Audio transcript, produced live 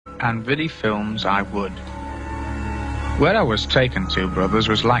and Vidi films I would. Where I was taken to, brothers,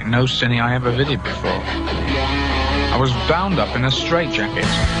 was like no cine I ever vidded before. I was bound up in a straitjacket,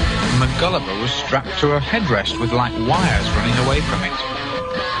 and the Gulliver was strapped to a headrest with like wires running away from it.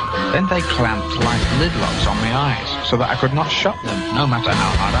 Then they clamped like lid locks on my eyes, so that I could not shut them, no matter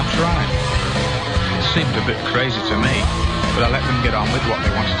how hard I tried. It seemed a bit crazy to me, but I let them get on with what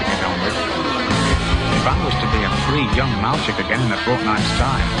they wanted to get on with. If I was to be a free young Malchik again in a fortnight's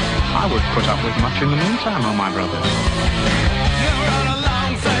time, I would put up with much in the meantime, oh my brothers. You're on a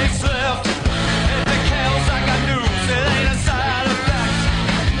long face left. If it kills, I got news. It ain't a side effect.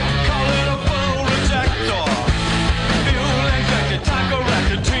 Call it a full rejector. Fuel injected, time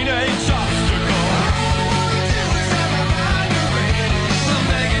corrected, teenage obstacle. I'm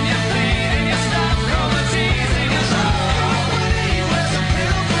begging you, pleading you, stop calling, teasing you, stop.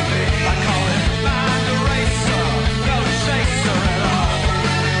 I call it mind eraser, no chaser at all.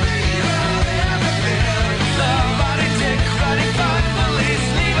 Somebody dick, running by police,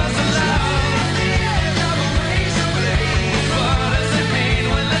 leave us alone. What does it mean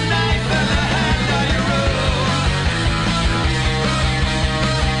when the knife and the hand are your own?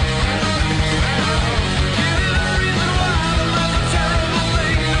 Give me the reason why the love's a terrible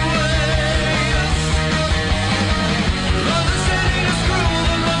thing to waste. Love is setting a screw,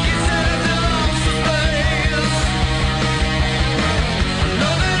 the monkey said it belongs to space.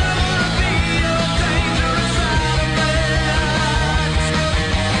 Know that I wanna be a dangerous side effect.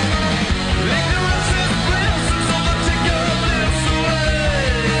 Ignorance is bliss, so they'll take your bliss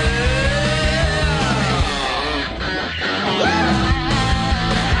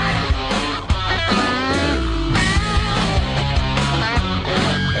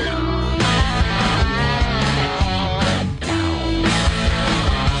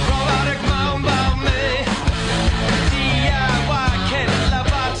Robotic lobotomy, DIY candy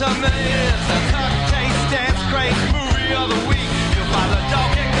lobotomy. It's a tuck, taste, dance, great movie of the week. You'll find the dog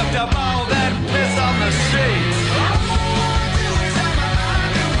kicked up the ball, then piss on the sheets.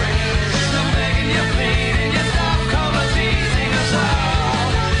 I'm begging you, pleading you, stop calling, teasing us all.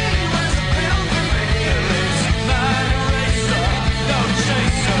 It's mind eraser, no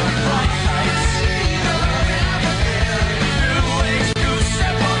chaser, bright lights. New age goose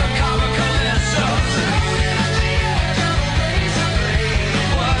step on a comic collision.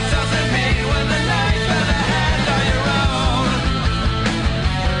 What does it mean when the knife and the hand are your own?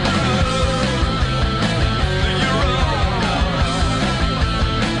 Your own.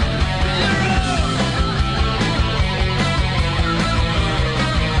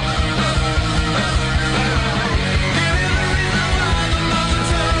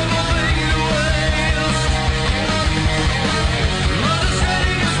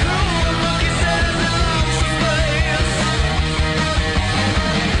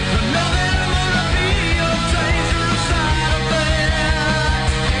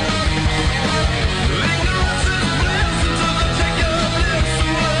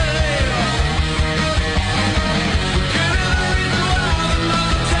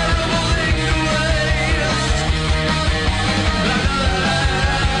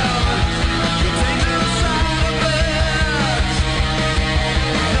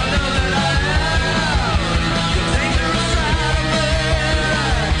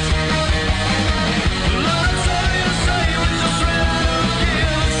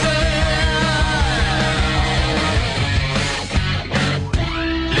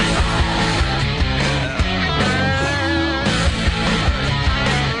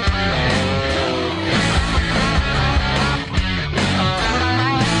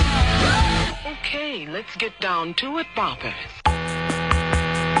 Okay, let's get down to it, boppers.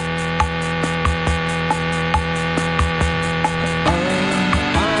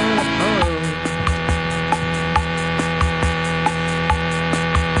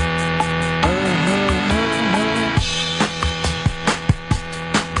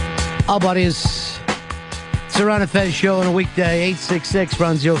 All buddies, it's the Ron and Fez show on a weekday. 866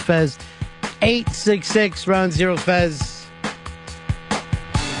 Ron Zero Fez. 866 Ron Zero Fez.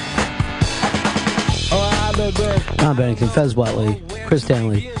 Tom Bennington, Fez Watley, Chris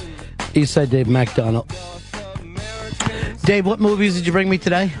Stanley, Eastside Dave McDonald. Dave, what movies did you bring me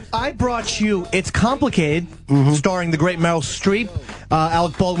today? I brought you It's Complicated, starring the great Meryl Streep,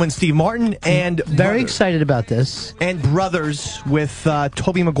 Alec Baldwin, Steve Martin, and Very excited about this. and Brothers with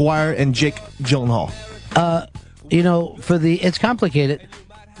Tobey Maguire and Jake Gyllenhaal. You know, for the It's Complicated,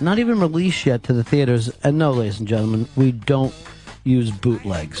 not even released yet to the theaters. And no, ladies and gentlemen, we don't use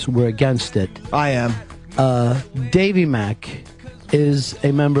bootlegs. We're against it. I am. Davey Mack is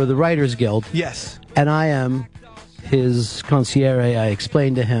a member of the Writers Guild. Yes. And I am his concierge, I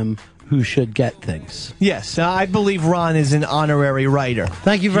explained to him who should get things. Yes, I believe Ron is an honorary writer.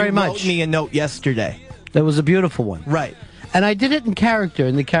 Thank you very He much. wrote me a note yesterday. That was a beautiful one. Right. And I did it in character,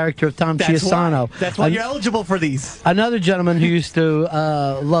 in the character of Tom Chiasano. That's why you're eligible for these. Another gentleman who used to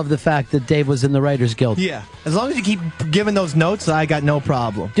love the fact that Dave was in the Writers Guild. Yeah. As long as you keep giving those notes, I got no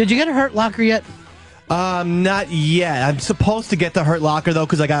problem. Did you get a Hurt Locker yet? Not yet. I'm supposed to get the Hurt Locker, though,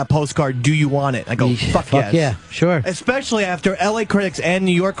 because I got a postcard, do you want it? I go, fuck yes. Yeah, sure. Especially after LA critics and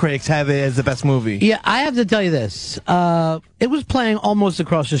New York critics have it as the best movie. Yeah, I have to tell you this. It was playing almost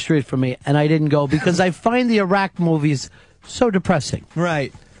across the street from me, and I didn't go because I find the Iraq movies so depressing.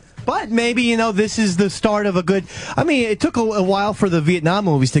 Right. But maybe, this is the start of a good... I mean, it took a while for the Vietnam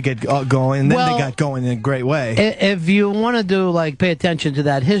movies to get going, and then they got going in a great way. If you want to pay attention to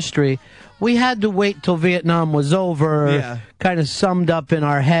that history, we had to wait till Vietnam was over, kind of summed up in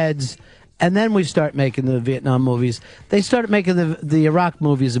our heads, and then we start making the Vietnam movies. They started making the Iraq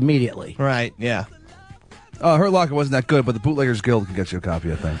movies immediately. Right, yeah. Hurt Locker wasn't that good, but the Bootleggers Guild can get you a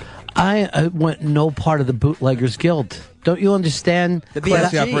copy, I think. I want no part of the Bootleggers Guild. Don't you understand?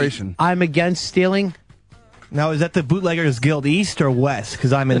 That's the operation. I'm against stealing. Now, is that the Bootleggers Guild East or West?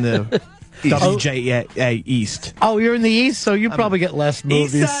 Because I'm in the WJA East. Oh, you're in the East, so you probably get less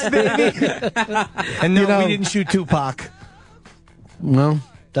movies. East side, baby. And no, we didn't shoot Tupac. Well,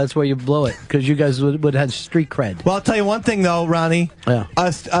 that's where you blow it, because you guys would have street cred. Well, I'll tell you one thing, though, Ronnie. Yeah.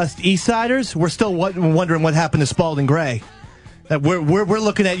 Us East Siders, we're still wondering what happened to Spalding Gray. We're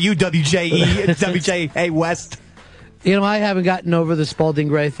looking at you, WJA West. I haven't gotten over the Spalding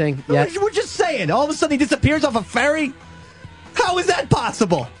Gray thing yet. We're just saying. All of a sudden, he disappears off a ferry? How is that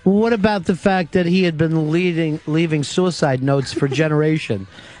possible? What about the fact that he had been leaving suicide notes for generation?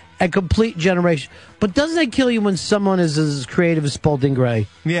 A complete generation. But doesn't it kill you when someone is as creative as Spalding Gray?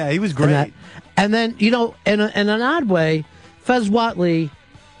 Yeah, he was great. And then, in an odd way, Fez Whatley,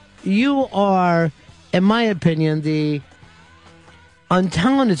 you are, in my opinion, the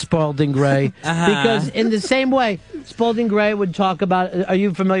untalented Spalding Gray, because in the same way, Spalding Gray would talk about... Are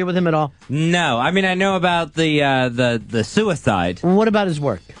you familiar with him at all? No. I mean, I know about the suicide. What about his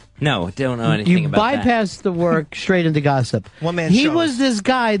work? No, don't know anything about that. You bypassed the work straight into gossip. One-man He shows. was this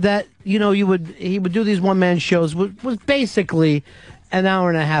guy that, he would do these one-man shows, was basically an hour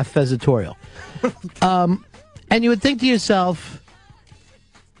and a half Fezatorial. And you would think to yourself...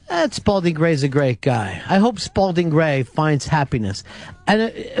 That Spalding Gray's a great guy. I hope Spalding Gray finds happiness.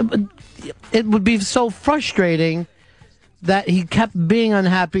 And it would be so frustrating that he kept being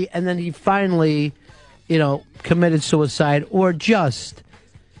unhappy and then he finally, committed suicide or just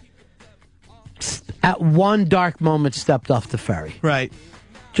at one dark moment stepped off the ferry. Right.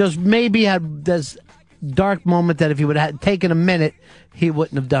 Just maybe had this dark moment that if he would have taken a minute, he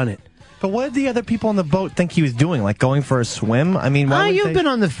wouldn't have done it. But what did the other people on the boat think he was doing? Like going for a swim? I mean, why would you've they... been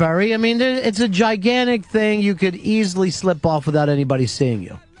on the ferry. I mean, it's a gigantic thing. You could easily slip off without anybody seeing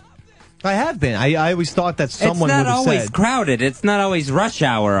you. I have been. I always thought that someone would have said. It's not always crowded. It's not always rush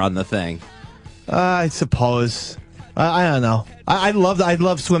hour on the thing. I suppose. I don't know. I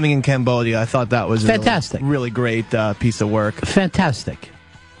love swimming in Cambodia. I thought that was fantastic. A really great piece of work. Fantastic.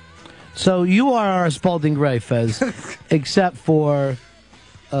 So you are our Spalding Gray, Fez, except for...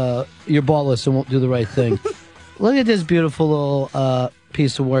 you're ballless and won't do the right thing. Look at this beautiful little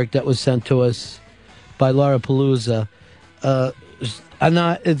piece of work that was sent to us by Laura Palooza.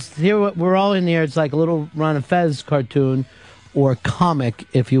 It's here. We're all in here. It's like a little Ron and Fez cartoon or comic,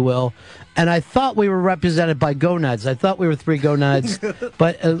 if you will. And I thought we were represented by gonads. I thought we were three gonads,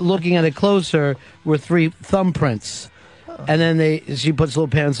 but looking at it closer, we're three thumbprints. And then she puts little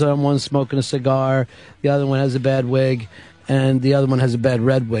pants on. One smoking a cigar. The other one has a bad wig. And the other one has a bad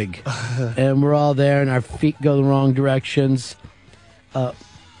red wig. And we're all there, and our feet go the wrong directions.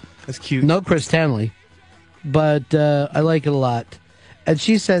 That's cute. No Chris Stanley, but I like it a lot. And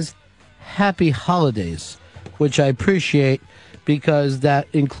she says, Happy Holidays, which I appreciate because that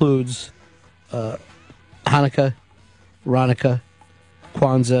includes Hanukkah, Hanukkah,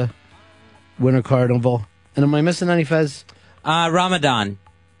 Kwanzaa, Winter Carnival. And am I missing any, Fez? Ramadan.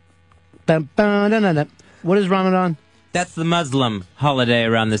 What is Ramadan? That's the Muslim holiday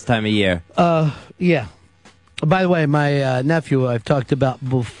around this time of year. Yeah. By the way, my nephew I've talked about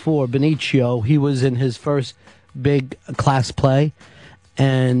before, Benicio, he was in his first big class play.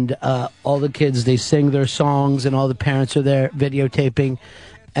 And all the kids, they sing their songs, and all the parents are there videotaping.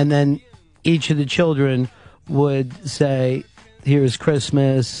 And then each of the children would say, here is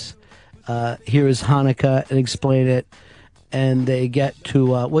Christmas, here is Hanukkah, and explain it. And they get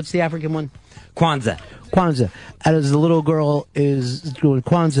to, what's the African one? Kwanzaa. Kwanzaa. And as the little girl is doing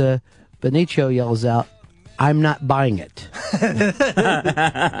Kwanzaa, Benicio yells out, I'm not buying it.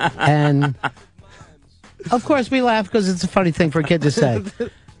 And, of course, we laugh because it's a funny thing for a kid to say.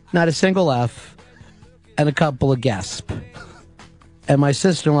 Not a single laugh and a couple of gasps. And my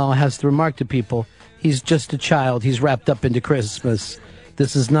sister-in-law has to remark to people, he's just a child. He's wrapped up into Christmas.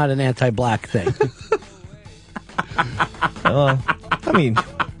 This is not an anti-black thing. I mean,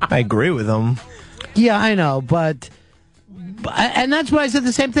 I agree with him. Yeah, I know, but and that's why I said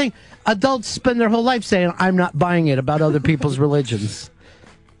the same thing. Adults spend their whole life saying, I'm not buying it about other people's religions.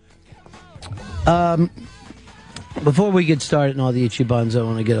 Before we get started on all the Itchy Buns, I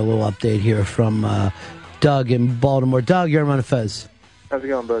want to get a little update here from Doug in Baltimore. Doug, you're on Fez. How's it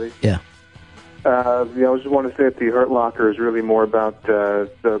going, buddy? Yeah. I just want to say that the Hurt Locker is really more about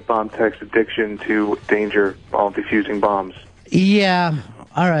the bomb tech's addiction to danger while defusing bombs. Yeah.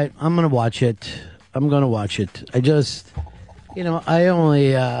 All right. I'm going to watch it. I just, I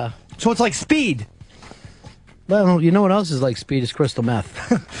only... So it's like Speed. Well, you know what else is like Speed? Is crystal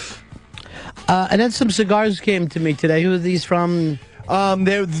meth. And then some cigars came to me today. Who are these from?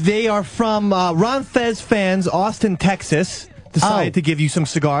 They are from Ron Fez fans, Austin, Texas. Decided to give you some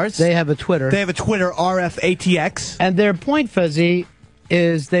cigars. They have a Twitter. RFATX. And their point, Fezzy,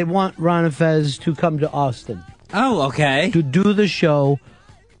 is they want Ron and Fez to come to Austin. Oh, okay. To do the show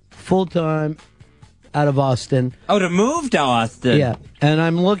full-time out of Austin. Oh, to move to Austin. Yeah. And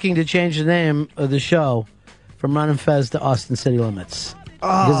I'm looking to change the name of the show from Ron and Fez to Austin City Limits.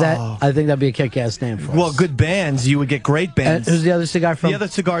 Because I think that'd be a kick-ass name for us. Well, good bands. You would get great bands. And who's the other cigar from? The other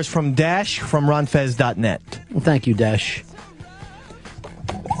cigar's from Dash from ronfez.net. Well, thank you, Dash.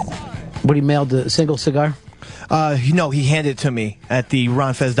 What, he mailed a single cigar? No, he handed it to me at the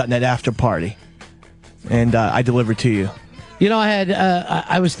ronfez.net after party. And I delivered to you. You know,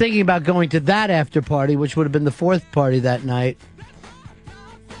 I was thinking about going to that after party, which would have been the fourth party that night.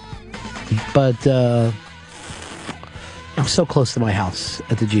 But I'm so close to my house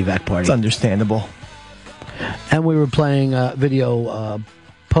at the GVAC party. It's understandable. And we were playing video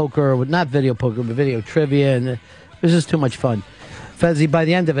poker, not video poker, but video trivia, and it was just too much fun. Fezzy, by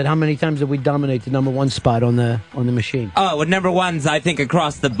the end of it, how many times did we dominate the number one spot on the machine? Oh, with number ones, I think,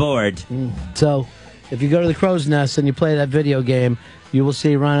 across the board. So, if you go to the Crow's Nest and you play that video game, you will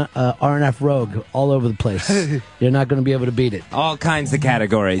see RNF Rogue all over the place. You're not going to be able to beat it. All kinds of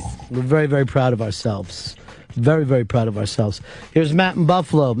categories. We're very, very proud of ourselves. Very, very proud of ourselves. Here's Matt in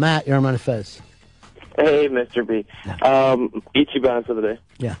Buffalo. Matt, you're on Fez. Hey, Mr. B. Ichiban for the day.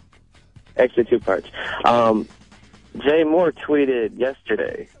 Yeah. Actually, two parts. Jay Moore tweeted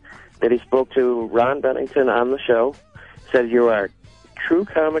yesterday that he spoke to Ron Bennington on the show, said you are a true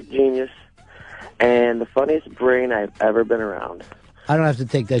comic genius and the funniest brain I've ever been around. I don't have to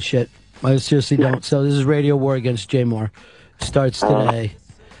take that shit. I seriously don't. So this is Radio War against Jay Moore. Starts today.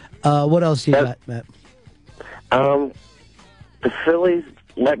 What else you got, Matt? The Phillies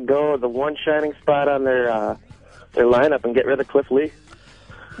let go of the one shining spot on their lineup and get rid of Cliff Lee.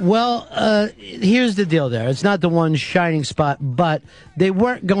 Well, here's the deal there. It's not the one shining spot, but they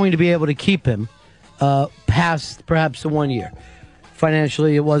weren't going to be able to keep him past perhaps the 1 year.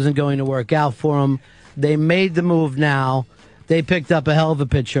 Financially, it wasn't going to work out for him. They made the move now. They picked up a hell of a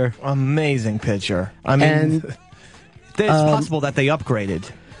pitcher. Amazing pitcher. I mean, it's possible that they upgraded.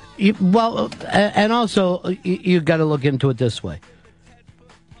 And also, you got to look into it this way.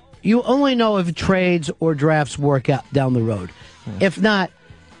 You only know if trades or drafts work out down the road. If not,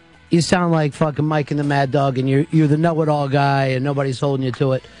 you sound like fucking Mike and the Mad Dog, and you're the know-it-all guy, and nobody's holding you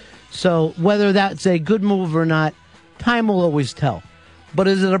to it. So whether that's a good move or not, time will always tell. But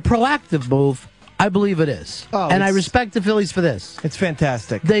is it a proactive move? I believe it is. And I respect the Phillies for this. It's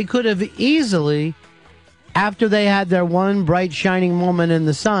fantastic. They could have easily, after they had their one bright, shining moment in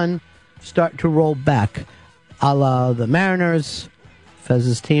the sun, start to roll back, a la the Mariners,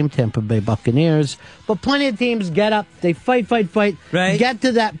 Fez's team, Tampa Bay Buccaneers. But plenty of teams get up, they fight, right. Get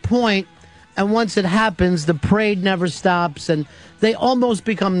to that point, and once it happens, the parade never stops, and they almost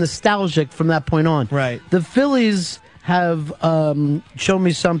become nostalgic from that point on. Right. The Phillies have shown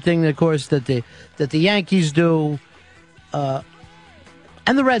me something, of course, that the Yankees do, and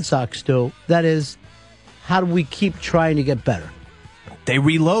the Red Sox do. That is, how do we keep trying to get better? They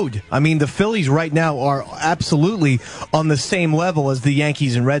reload. I mean, the Phillies right now are absolutely on the same level as the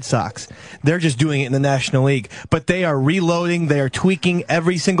Yankees and Red Sox. They're just doing it in the National League. But they are reloading. They are tweaking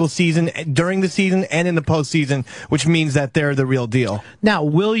every single season, during the season and in the postseason, which means that they're the real deal. Now,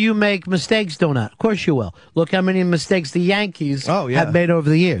 will you make mistakes, Donut? Of course you will. Look how many mistakes the Yankees have made over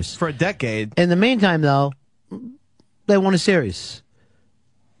the years. For a decade. In the meantime, though, they won a series.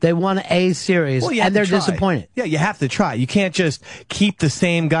 They won a series, Well, you have and they're to try. disappointed. Yeah, you have to try. You can't just keep the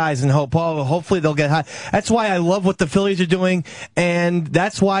same guys and hope, oh, hopefully they'll get high. That's why I love what the Phillies are doing, and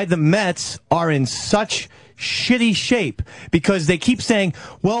that's why the Mets are in such shitty shape, because they keep saying,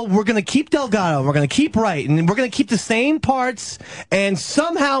 well, we're going to keep Delgado, we're going to keep Wright, and we're going to keep the same parts, and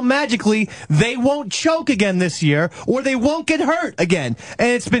somehow magically they won't choke again this year, or they won't get hurt again. And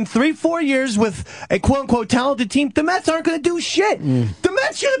it's been 3-4 years with a quote-unquote talented team. The Mets aren't going to do shit. The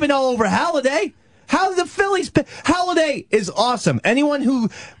Mets should have been all over Halladay. How did the Phillies... Halladay is awesome. Anyone who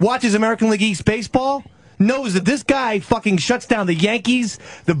watches American League East baseball knows that this guy fucking shuts down the Yankees,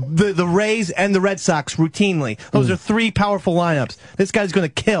 the Rays, and the Red Sox routinely. Those are three powerful lineups. This guy's going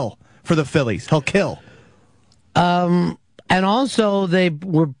to kill for the Phillies. He'll kill. And also, they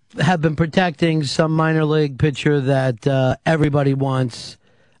have been protecting some minor league pitcher that everybody wants.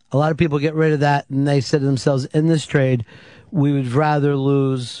 A lot of people get rid of that, and they said to themselves, in this trade, we would rather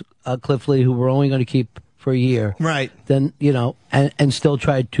lose Cliff Lee, who we're only going to keep for a year. Right. Than, and still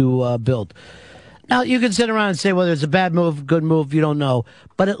try to build. Now, you can sit around and say whether it's a bad move, good move, you don't know.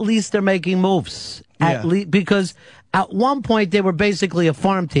 But at least they're making moves. At least, because at one point they were basically a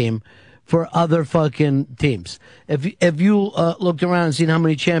farm team for other fucking teams. If you looked around and seen how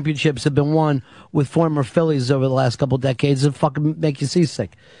many championships have been won with former Phillies over the last couple of decades, it fucking make you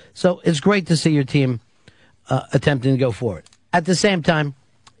seasick. So it's great to see your team attempting to go for it. At the same time,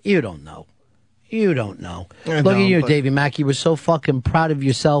 you don't know. You don't know. Look at you, Davey Mack. You were so fucking proud of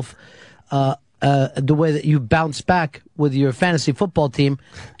yourself. The way that you bounced back with your fantasy football team,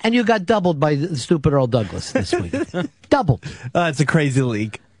 and you got doubled by the stupid Earl Douglas this week. Doubled. It's a crazy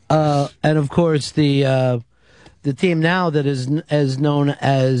league. And of course, the team now that is known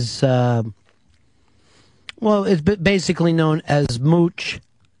as, it's basically known as Mooch/Hicks.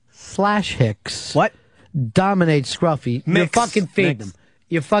 What? Dominates Scruffy. You're fucking feeding them.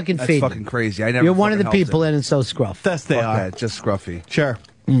 You're fucking That's feeding fucking them. crazy. I never. You're one of the fucking helped people, him. and so Scruff. Yes, they Fuck are. that, just Scruffy. Sure.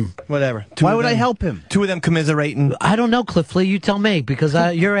 Whatever. Why would I help him? Two of them commiserating. I don't know, Cliff Lee. You tell me, because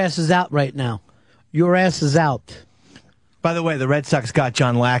your ass is out right now. Your ass is out. By the way, the Red Sox got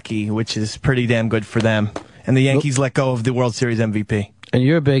John Lackey, which is pretty damn good for them. And the Yankees let go of the World Series MVP. And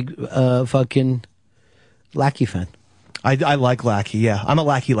you're a big fucking Lackey fan. I like Lackey, yeah. I'm a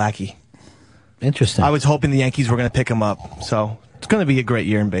Lackey. Interesting. I was hoping the Yankees were going to pick him up. So it's going to be a great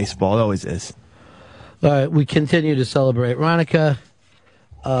year in baseball. It always is. All right, we continue to celebrate Ronica.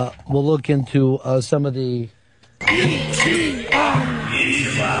 We'll look into some of the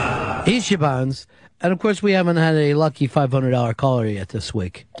Ichibans. And, of course, we haven't had a lucky $500 caller yet this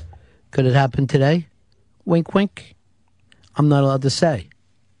week. Could it happen today? Wink, wink. I'm not allowed to say.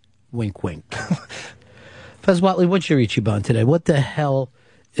 Wink, wink. Fez Watley, what's your Ichiban today? What the hell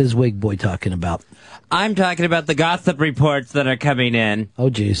is Wig Boy talking about? I'm talking about the gossip reports that are coming in. Oh,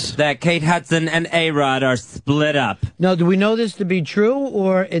 jeez. That Kate Hudson and A-Rod are split up. Now, do we know this to be true,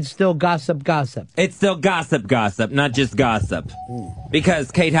 or it's still gossip? It's still gossip, not just gossip.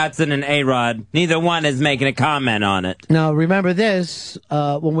 Because Kate Hudson and A-Rod, neither one is making a comment on it. Now, remember this,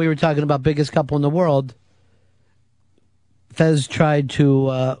 when we were talking about biggest couple in the world, Fez tried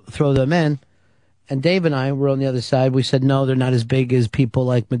to throw them in, and Dave and I were on the other side. We said, no, they're not as big as people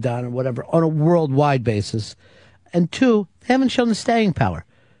like Madonna or whatever, on a worldwide basis. And two, they haven't shown the staying power.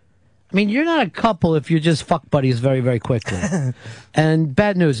 I mean, you're not a couple if you're just fuck buddies very, very quickly. And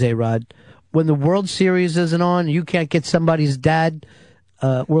bad news, A-Rod. When the World Series isn't on, you can't get somebody's dad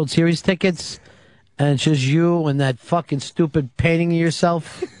World Series tickets, and it's just you and that fucking stupid painting of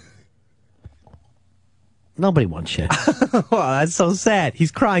yourself. Nobody wants you. Oh, that's so sad.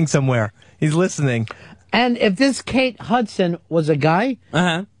 He's crying somewhere. He's listening. And if this Kate Hudson was a guy,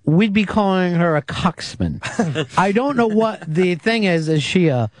 we'd be calling her a coxman. I don't know what the thing is. Is she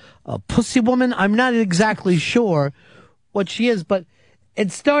a pussy woman? I'm not exactly sure what she is, but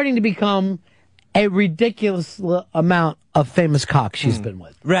it's starting to become a ridiculous amount of famous cock she's been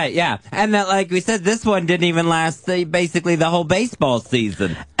with. Right, yeah. And that, like we said, this one didn't even last basically the whole baseball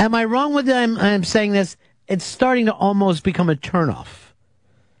season. Am I wrong with I'm saying this? It's starting to almost become a turnoff.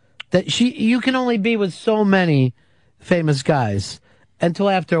 That you can only be with so many famous guys until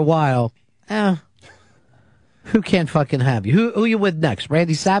after a while, who can't fucking have you? Who you with next?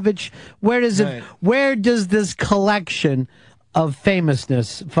 Randy Savage? Where does this collection of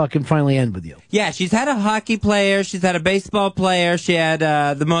famousness fucking finally end with you? Yeah, she's had a hockey player, she's had a baseball player, she had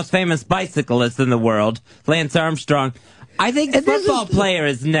the most famous bicyclist in the world, Lance Armstrong. I think the football player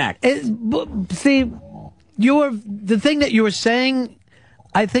is next. See, the thing that you were saying,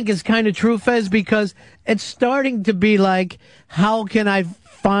 I think is kind of true, Fez, because it's starting to be like, how can I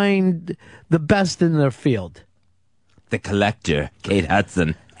find the best in their field? The collector, Kate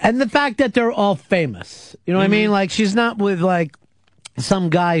Hudson. And the fact that they're all famous. You know what I mean? Like, she's not with, like, some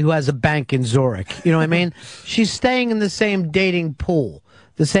guy who has a bank in Zurich. You know what I mean? She's staying in the same dating pool.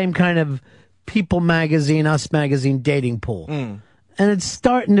 The same kind of People Magazine, Us Magazine dating pool. And it's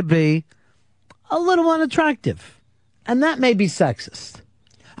starting to be a little unattractive. And that may be sexist.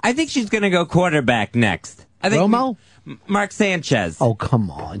 I think she's going to go quarterback next. I think Romo? Mark Sanchez. Oh, come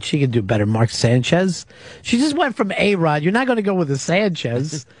on. She can do better. Mark Sanchez? She just went from A-Rod. You're not going to go with a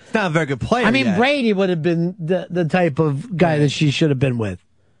Sanchez. It's not a very good player. I mean, yet. Brady would have been the type of guy that she should have been with.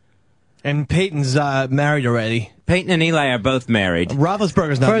 And Peyton's married already. Peyton and Eli are both married.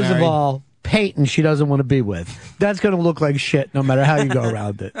 Roethlisberger's not First married. of all, Peyton she doesn't want to be with. That's going to look like shit no matter how you go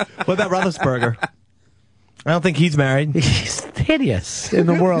around it. What about Roethlisberger? I don't think he's married. He's hideous in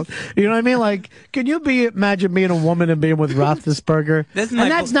the world. You know what I mean? Like, can you imagine being a woman and being with Roethlisberger? This is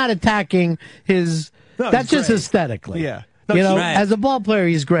And that's not attacking his... No, that's he's just great. aesthetically. Yeah. You know, right. as a ball player,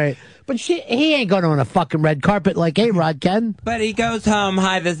 he's great. But he ain't going on a fucking red carpet like A-Rod can. But he goes home,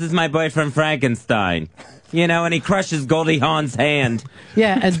 hi, this is my boyfriend Frankenstein. You know, and he crushes Goldie Hawn's hand.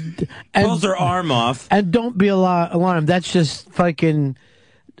 Yeah, and Pulls her arm off. And don't be alarmed. That's just fucking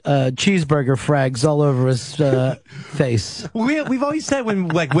cheeseburger frags all over his face. We've always said when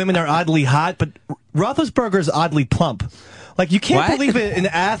like women are oddly hot, but Roethlisberger's oddly plump. Like you can't What? believe an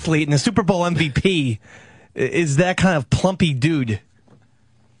athlete and a Super Bowl MVP is that kind of plumpy dude.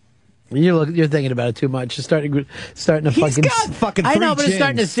 You're thinking about it too much. It's starting to He's fucking. got fucking I know, three but it's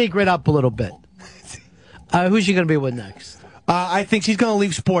starting to chins. secret up a little bit. Who's she going to be with next? I think she's going to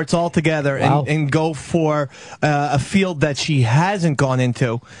leave sports altogether Wow. and go for a field that she hasn't gone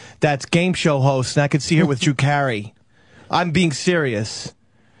into. That's game show host, and I could see her with Drew Carey. I'm being serious.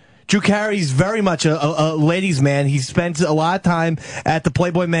 Drew Carey's very much a ladies' man. He spends a lot of time at the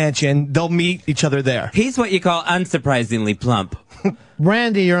Playboy Mansion. They'll meet each other there. He's what you call unsurprisingly plump.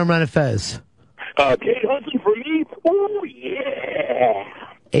 Randy, you're on Run Fez. Kate Hudson for me? Oh, yeah.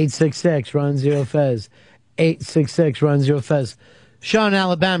 866 Run Zero Fez. 866 Run Zero Fez. Sean,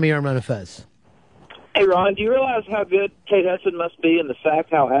 Alabama, you're on Run Fez. Hey, Ron, do you realize how good Kate Hudson must be in the fact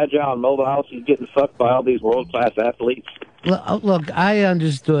how agile and mobile she's getting fucked by all these world-class athletes? Look, I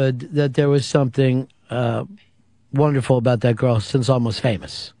understood that there was something wonderful about that girl since Almost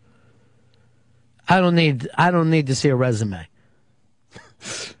Famous. I don't need to see a resume.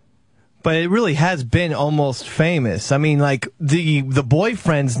 But it really has been Almost Famous. I mean, like, the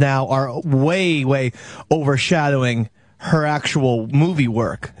boyfriends now are way, way overshadowing her actual movie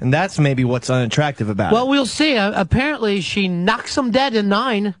work. And that's maybe what's unattractive about Well, it. we'll see. Apparently, she knocks them dead in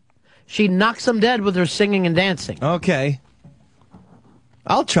 9. She knocks them dead with her singing and dancing. Okay.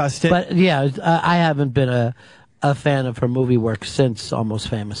 I'll trust it. But, yeah, I haven't been a fan of her movie work since Almost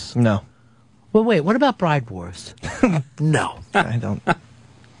Famous. No. Well, wait, what about Bride Wars? No. I don't.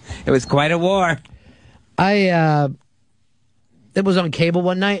 It was quite a war. It was on cable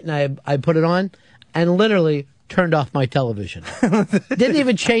one night, and I put it on, and literally turned off my television. Didn't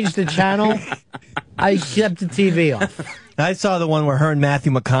even change the channel. I kept the TV off. I saw the one where her and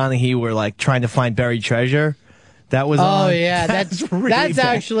Matthew McConaughey were, like, trying to find buried treasure. That was on. Oh, yeah, that's really bad.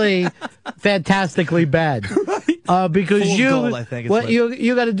 actually fantastically bad. Because Fool's gold, I think, is what what-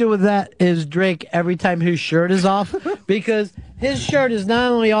 you got to do with that is Drake every time his shirt is off, because his shirt is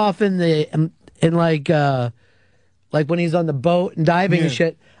not only off in like when he's on the boat and diving and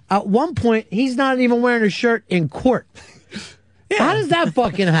shit. At one point, he's not even wearing a shirt in court. How does that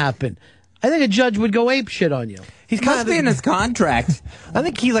fucking happen? I think a judge would go ape shit on you. He's kind Must of be in his contract. I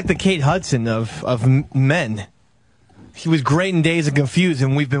think he's like the Kate Hudson of men. He was great in Dazed and Confused,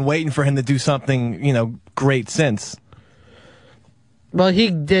 and we've been waiting for him to do something, great since. Well, he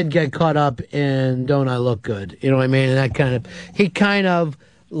did get caught up in Don't I Look Good? You know what I mean? And he kind of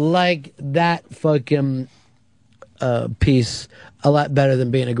liked that fucking piece a lot better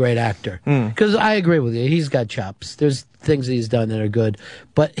than being a great actor. Because I agree with you. He's got chops. There's things he's done that are good.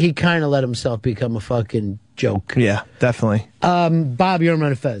 But he kind of let himself become a fucking joke. Yeah, definitely. Bob, you're on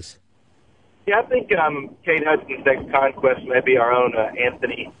Run Fez. Yeah, I think Kate Hudson's next conquest may be our own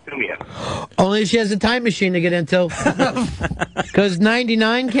Anthony Cumia. Only if she has a time machine to get into. Because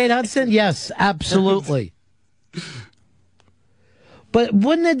 99, Kate Hudson? Yes, absolutely. But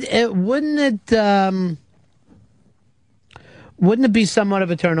wouldn't it be somewhat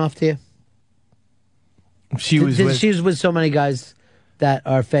of a turnoff to you? She was She's with so many guys that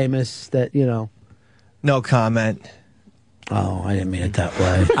are famous that, No comment. Oh, I didn't mean it that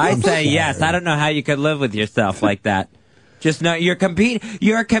way. I I'm say sorry. yes. I don't know how you could live with yourself like that. Just know you're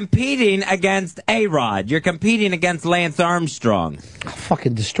competing against A-Rod. You're competing against Lance Armstrong. I'll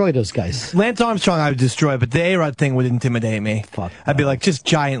fucking destroy those guys. Lance Armstrong I would destroy, but the A-Rod thing would intimidate me. Fuck. I'd be like, just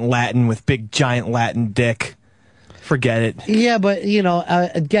giant Latin with big giant Latin dick. Forget it. Yeah, but,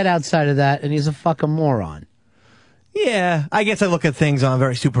 get outside of that, and he's a fucking moron. Yeah, I guess I look at things on a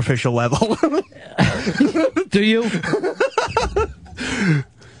very superficial level. Do you?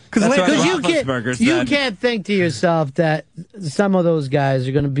 Because you can't think to yourself that some of those guys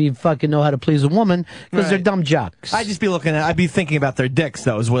are going to be fucking know how to please a woman because they're dumb jocks. I'd be thinking about their dicks,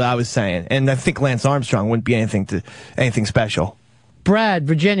 though, is what I was saying. And I think Lance Armstrong wouldn't be anything special. Brad,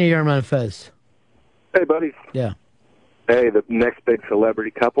 Virginia, you're on Fez. Hey, buddy. Yeah. Hey, the next big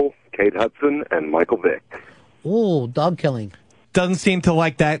celebrity couple, Kate Hudson and Michael Vick. Oh, dog killing. Doesn't seem to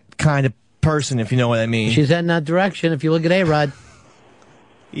like that kind of person, if you know what I mean. She's heading that direction. If you look at A-Rod.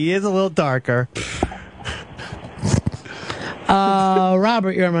 He is a little darker.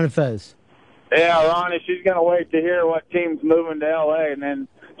 Robert, you're on Fez. Yeah, Ronnie, she's going to wait to hear what team's moving to L.A., and then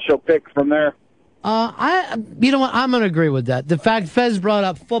she'll pick from there. You know what? I'm going to agree with that. The fact Fez brought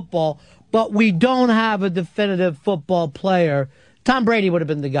up football, but we don't have a definitive football player. Tom Brady would have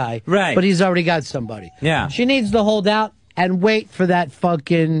been the guy. Right. But he's already got somebody. Yeah. She needs to hold out and wait for that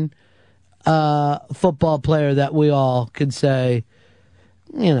fucking football player that we all could say,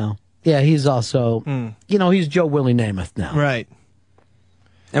 yeah, he's also, he's Joe Willie Namath now. Right.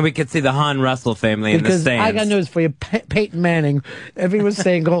 And we could see the Han Russell family in the stands. I got news for you. Peyton Manning, if he was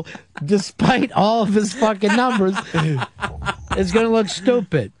saying, despite all of his fucking numbers, it's going to look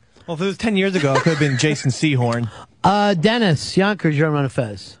stupid. Well, if it was 10 years ago, it could have been Jason Sehorn. Dennis, Yonkers, you're on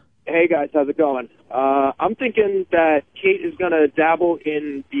Fez. Hey, guys, how's it going? I'm thinking that Kate is going to dabble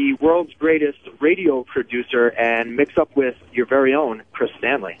in the world's greatest radio producer and mix up with your very own Chris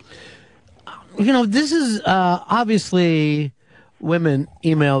Stanley. This is obviously women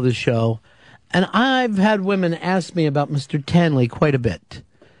email the show, and I've had women ask me about Mr. Tanley quite a bit.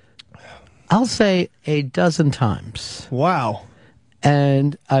 I'll say a dozen times. Wow.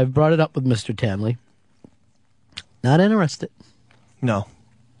 And I've brought it up with Mr. Tanley. Not interested. No.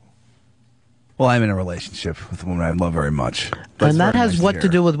 Well, I'm in a relationship with a woman I love very much. And that has what to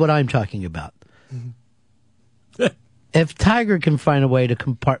do with what I'm talking about. If Tiger can find a way to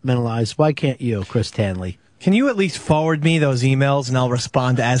compartmentalize, why can't you, Chris Tanley? Can you at least forward me those emails and I'll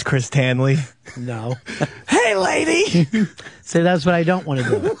respond as Chris Tanley? No. Hey, lady! See, that's what I don't want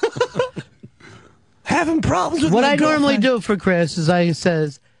to do. Having problems with what my I normally girlfriend? do for Chris is I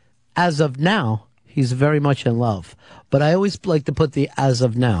says, as of now, he's very much in love. But I always like to put the as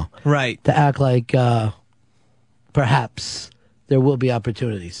of now. Right. To act like perhaps there will be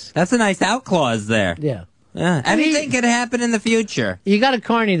opportunities. That's a nice out clause there. Yeah. Anything could happen in the future. You got to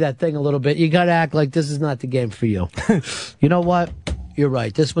carny that thing a little bit. You got to act like this is not the game for you. You know what? You're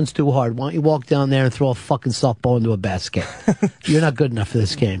right. This one's too hard. Why don't you walk down there and throw a fucking softball into a basket? You're not good enough for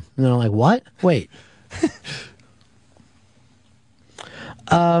this game. And they're like, what? Wait.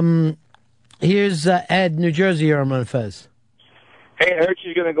 Here's Ed, New Jersey. You're on Fez. Hey, I heard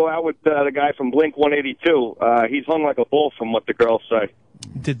she's going to go out with the guy from Blink 182. He's hung like a bull from what the girls say.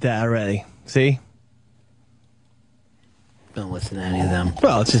 Did that already. See? Don't listen to any of them.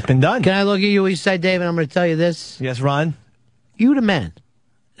 Well, it's just been done. Can I look at you, Eastside Dave, and I'm going to tell you this? Yes, Ron? You the man.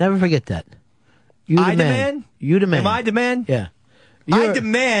 Never forget that. You the I man. demand? You the man. Am I demand? Yeah. I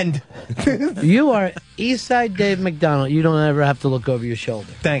demand. You are Eastside Dave McDonald. You don't ever have to look over your shoulder.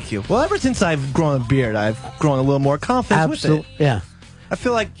 Thank you. Well, ever since I've grown a beard, I've grown a little more confidence with it. Yeah. I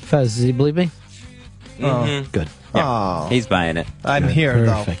feel like... Fez, does he believe me? Oh, good. Oh. He's buying it. I'm Good. here,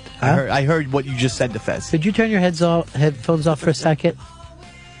 Perfect. though. I heard what you just said to Fez. Could you turn your headphones off for a second?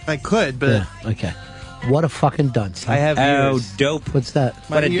 I could, but... Yeah, okay. What a fucking dunce. Huh? I have ears. dope. What's that?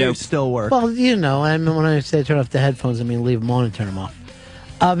 My ears still work. Well, when I say turn off the headphones, I mean leave them on and turn them off.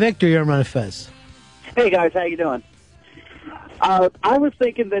 Victor, you're on Fez. Hey, guys. How you doing? I was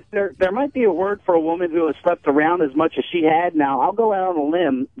thinking that there might be a word for a woman who has slept around as much as she had. Now, I'll go out on a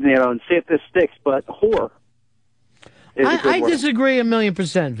limb, and see if this sticks, but whore. I disagree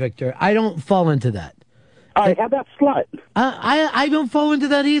 1,000,000%, Victor. I don't fall into that. All right, how about slut? I don't fall into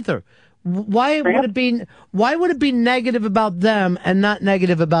that either. Why would it be negative about them and not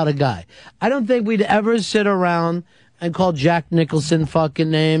negative about a guy? I don't think we'd ever sit around and call Jack Nicholson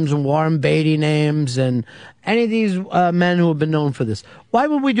fucking names and Warren Beatty names and any of these men who have been known for this. Why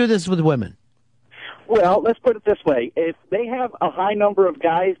would we do this with women? Well, let's put it this way. If they have a high number of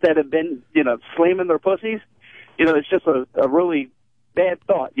guys that have been, slamming their pussies, it's just a really bad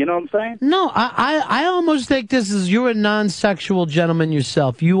thought. You know what I'm saying? No, I almost think this is, you're a non-sexual gentleman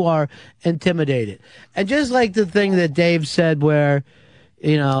yourself. You are intimidated. And just like the thing that Dave said where,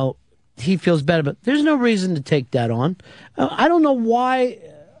 you know, he feels better, but there's no reason to take that on. I don't know why,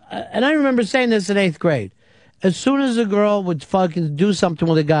 and I remember saying this in 8th grade. As soon as a girl would fucking do something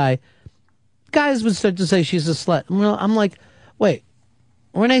with a guy, guys would start to say she's a slut. I'm like, wait,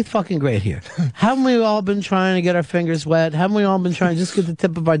 we're in 8th fucking grade here. Haven't we all been trying to get our fingers wet? Haven't we all been trying to just get the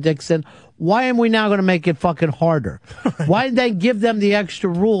tip of our dicks in? Why am we now going to make it fucking harder? Why did they give them the extra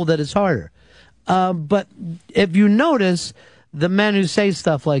rule that it's harder? But if you notice, the men who say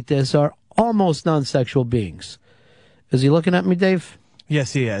stuff like this are almost non-sexual beings. Is he looking at me, Dave?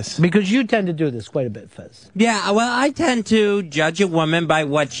 Yes, he is. Because you tend to do this quite a bit, Fez. Yeah, well, I tend to judge a woman by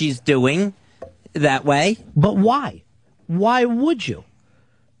what she's doing that way. But why? Why would you?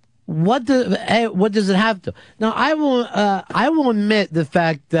 What does it have to? Now, I will admit the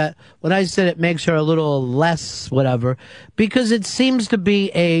fact that when I said it makes her a little less whatever, because it seems to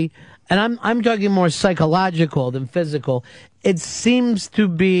be and I'm talking more psychological than physical. It seems to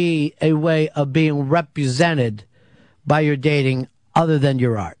be a way of being represented by your dating other than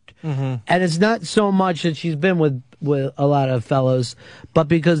your art. Mm-hmm. And it's not so much that she's been with a lot of fellows, but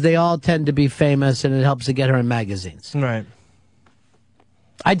because they all tend to be famous and it helps to get her in magazines. Right.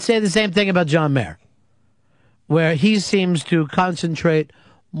 I'd say the same thing about John Mayer, where he seems to concentrate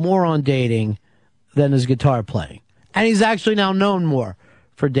more on dating than his guitar playing. And he's actually now known more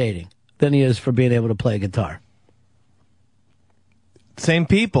for dating than he is for being able to play guitar. Same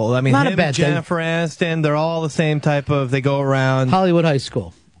people. I mean, Not a him, bad thing. Jennifer Aniston, they're all the same type of, they go around. Hollywood High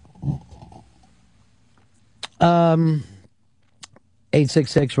School.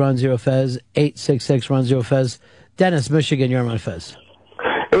 866 Ron Zero Fez. 866 Ron Zero Fez. Dennis, Michigan, you're on Fez.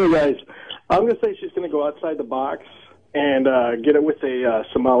 Hey, guys. I'm going to say she's going to go outside the box and get it with a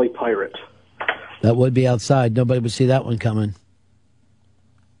Somali pirate. That would be outside. Nobody would see that one coming.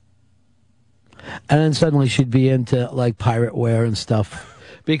 And then suddenly she'd be into, like, pirate wear and stuff.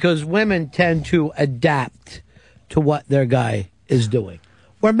 Because women tend to adapt to what their guy is doing.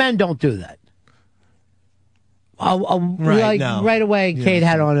 Where men don't do that. Right away, Kate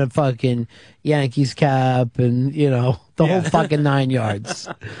had on a fucking Yankees cap and, you know, the whole fucking 9 yards.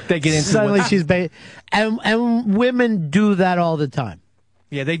 They get into Suddenly she's... And women do that all the time.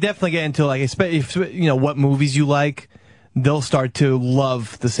 Yeah, they definitely get into, like, especially, you know, what movies you like. They'll start to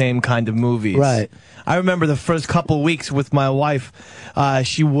love the same kind of movies. Right. I remember the first couple of weeks with my wife,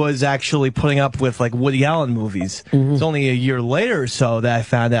 she was actually putting up with, like, Woody Allen movies. Mm-hmm. It's only a year later or so that I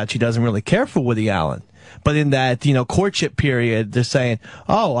found out she doesn't really care for Woody Allen. But in that, you know, courtship period, they're saying,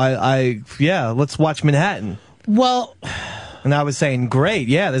 oh, yeah, let's watch Manhattan. Well... And I was saying, great,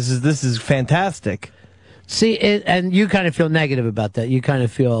 yeah, this is fantastic. See, and you kind of feel negative about that. You kind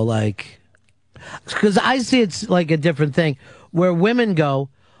of feel like... Because I see it's like a different thing where women go,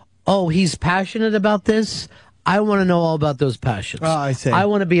 oh, he's passionate about this. I want to know all about those passions. Oh, I see. I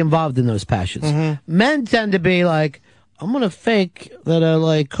want to be involved in those passions. Mm-hmm. Men tend to be like, I'm going to fake that I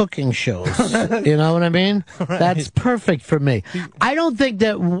like cooking shows. You know what I mean? Right. That's perfect for me. I don't think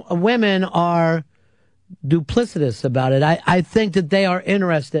that women are duplicitous about it. I think that they are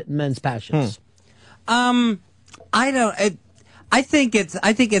interested in men's passions. I think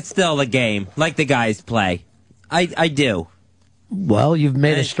it's still a game, like the guys play. I do. Well, you've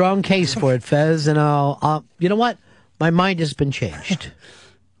made a strong case for it, Fez, and I'll you know what? My mind has been changed.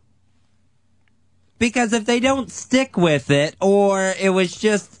 Because if they don't stick with it, or it was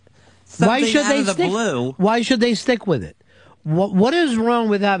just something out of the blue. Why should they stick with it? What is wrong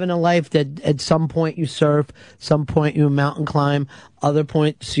with having a life that at some point you surf, some point you mountain climb, other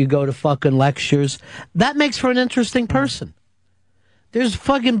points you go to fucking lectures? That makes for an interesting person. There's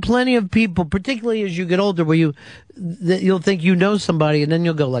fucking plenty of people, particularly as you get older, where you'll think you know somebody, and then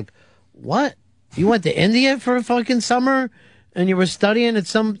you'll go like, what? You went to India for a fucking summer, and you were studying at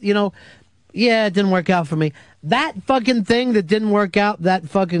some, you know, yeah, it didn't work out for me. That fucking thing that didn't work out, that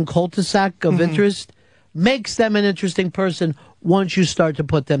fucking cul-de-sac of interest, makes them an interesting person once you start to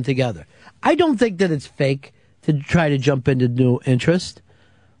put them together. I don't think that it's fake to try to jump into new interest.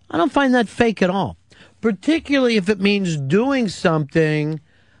 I don't find that fake at all. Particularly if it means doing something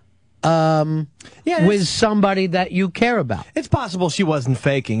with somebody that you care about. It's possible she wasn't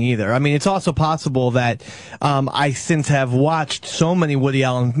faking either. I mean, it's also possible that I since have watched so many Woody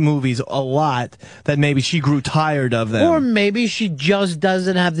Allen movies a lot that maybe she grew tired of them. Or maybe she just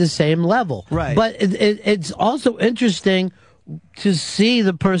doesn't have the same level. Right. But it's also interesting to see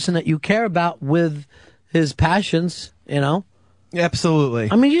the person that you care about with his passions, you know? Absolutely.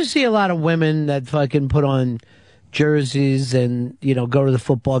 I mean, you see a lot of women that fucking put on jerseys and, go to the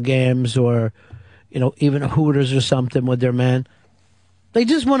football games or, even Hooters or something with their man. They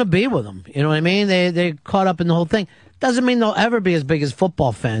just want to be with them. You know what I mean? They're caught up in the whole thing. Doesn't mean they'll ever be as big as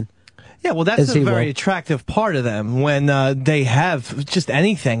football fan. Yeah, well, that's as a he very will. attractive part of them when they have just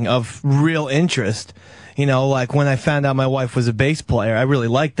anything of real interest. Like when I found out my wife was a bass player, I really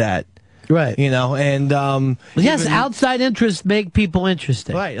liked that. Right. And yes, outside interests make people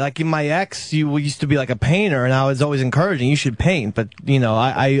interesting. Right. Like in my ex, you used to be like a painter, and I was always encouraging you should paint. But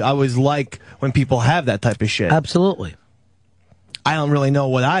I always like when people have that type of shit. Absolutely. I don't really know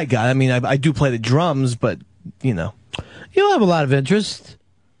what I got. I mean, I do play the drums, but You don't have a lot of interest.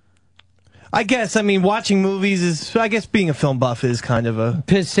 I guess. I mean, watching movies is. I guess being a film buff is kind of a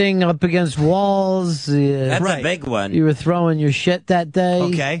pissing up against walls. That's a big one. You were throwing your shit that day.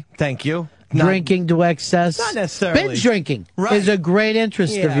 Okay, thank you. Drinking to excess. Not necessarily. Binge drinking Right. is a great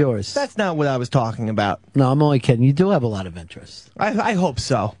interest of Yeah, yours. That's not what I was talking about. No, I'm only kidding. You do have a lot of interest. I hope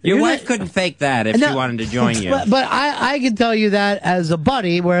so. Your wife couldn't fake that if she wanted to join you. But I can tell you that as a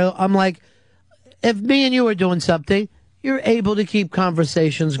buddy, where I'm like, if me and you are doing something, you're able to keep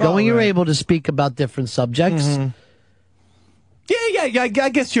conversations going. You're able to speak about different subjects. Mhm. Yeah. I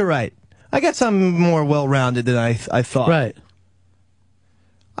guess you're right. I guess I'm more well-rounded than I thought. Right.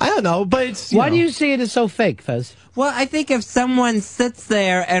 I don't know, but it's. Why do you see it as so fake, Fez? Well, I think if someone sits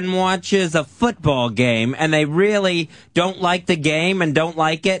there and watches a football game and they really don't like the game and don't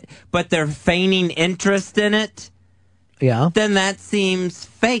like it, but they're feigning interest in it, then that seems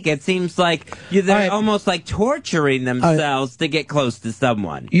fake. It seems like they're almost like torturing themselves to get close to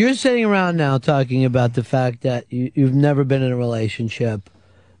someone. You're sitting around now talking about the fact that you've never been in a relationship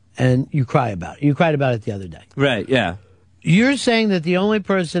and you cry about it. You cried about it the other day. Right, yeah. You're saying that the only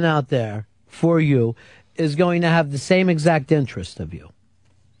person out there for you is going to have the same exact interest of you.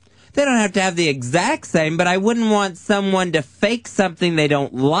 They don't have to have the exact same, but I wouldn't want someone to fake something they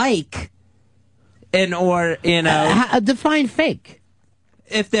don't like define fake.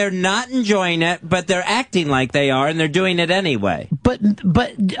 If they're not enjoying it, but they're acting like they are and they're doing it anyway. But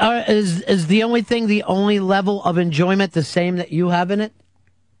is the only level of enjoyment the same that you have in it?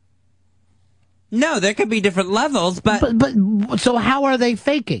 No, there could be different levels, but so how are they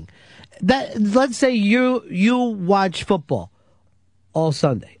faking? That let's say you watch football all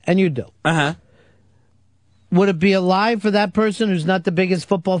Sunday, and you do. Would it be a lie for that person who's not the biggest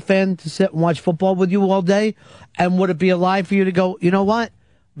football fan to sit and watch football with you all day? And would it be a lie for you to go, you know what?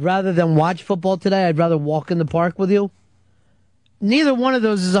 Rather than watch football today, I'd rather walk in the park with you? Neither one of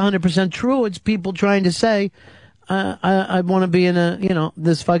those is 100% true. It's people trying to say, I want to be in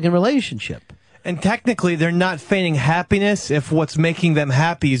this fucking relationship. And technically, they're not feigning happiness if what's making them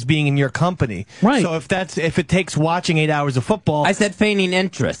happy is being in your company. Right. So if it takes watching 8 hours of football, I said feigning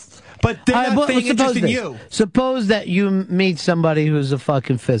interest. But they're not feigning interest in this. you. Suppose that you meet somebody who's a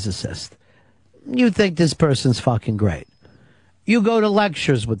fucking physicist. You think this person's fucking great. You go to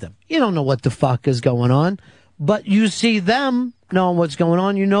lectures with them. You don't know what the fuck is going on, but you see them knowing what's going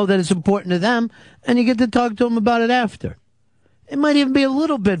on. You know that it's important to them, and you get to talk to them about it after. It might even be a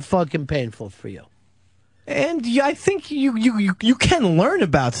little bit fucking painful for you. And I think you can learn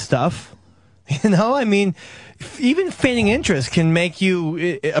about stuff. I mean, even feigning interest can make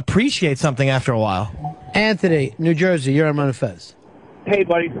you appreciate something after a while. Anthony, New Jersey, you're on Run Fez. Hey,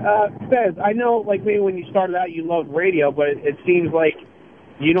 buddy. Fez, I know, like, maybe when you started out you loved radio, but it seems like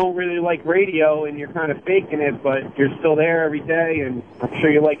you don't really like radio and you're kind of faking it, but you're still there every day, and I'm sure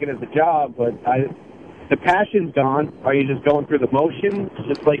you like it as a job, but the passion's gone. Are you just going through the motions,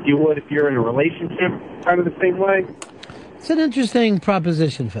 just like you would if you're in a relationship, kind of the same way? It's an interesting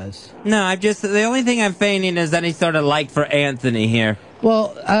proposition, Fez. No, the only thing I'm feigning is any sort of like for Anthony here. Well,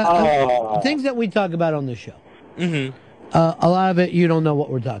 things that we talk about on the show. Mm-hmm. A lot of it, you don't know what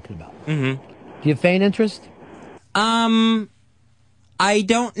we're talking about. Mm-hmm. Do you feign interest? I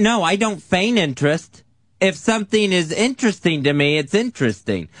don't know. I don't feign interest. If something is interesting to me, it's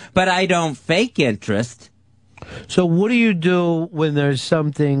interesting. But I don't fake interest. So what do you do when there's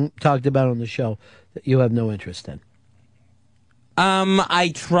something talked about on the show that you have no interest in?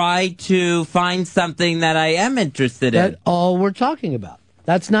 I try to find something that I am interested in. That's all we're talking about.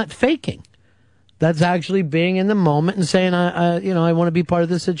 That's not faking. That's actually being in the moment and saying, I want to be part of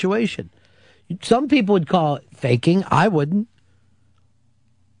this situation. Some people would call it faking. I wouldn't.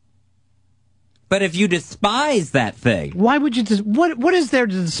 But if you despise that thing, why would you? What is there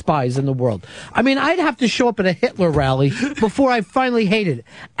to despise in the world? I mean, I'd have to show up at a Hitler rally before I finally hated it,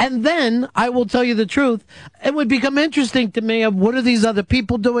 and then I will tell you the truth. It would become interesting to me of what are these other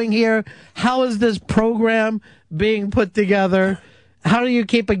people doing here? How is this program being put together? How do you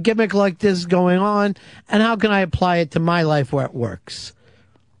keep a gimmick like this going on? And how can I apply it to my life where it works?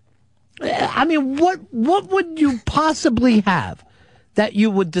 I mean, what would you possibly have that you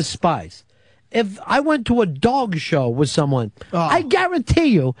would despise? If I went to a dog show with someone, I guarantee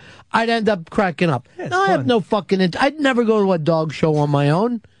you I'd end up cracking up. No, I have no fucking... I'd never go to a dog show on my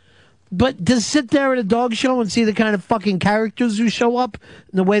own. But to sit there at a dog show and see the kind of fucking characters who show up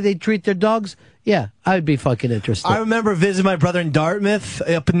and the way they treat their dogs, yeah, I'd be fucking interested. I remember visiting my brother in Dartmouth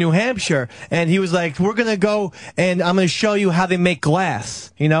up in New Hampshire, and he was like, we're going to go and I'm going to show you how they make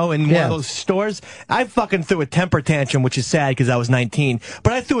glass, in one of those stores. I fucking threw a temper tantrum, which is sad because I was 19.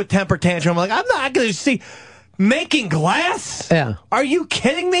 But I threw a temper tantrum. I'm like, I'm not going to see... Making glass? Yeah. Are you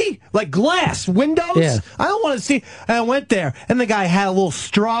kidding me? Like glass windows? Yeah. I don't want to see. And I went there, and the guy had a little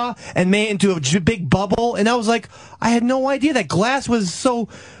straw and made it into a big bubble, and I was like, I had no idea that glass was so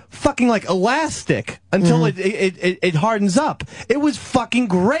fucking like elastic until it hardens up. It was fucking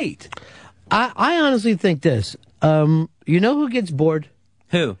great. I honestly think this. You know who gets bored?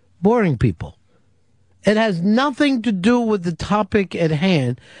 Who? Boring people. It has nothing to do with the topic at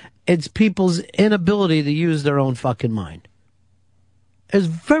hand. It's people's inability to use their own fucking mind. There's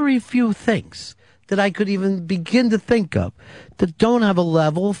very few things that I could even begin to think of that don't have a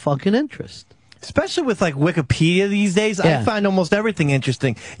level of fucking interest. Especially with like Wikipedia these days, I find almost everything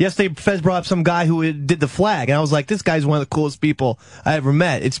interesting. Yesterday, Fez brought up some guy who did the flag, and I was like, this guy's one of the coolest people I ever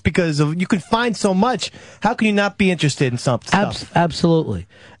met. It's because you can find so much. How can you not be interested in some stuff? Absolutely.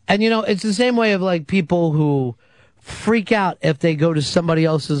 And it's the same way of like people who freak out if they go to somebody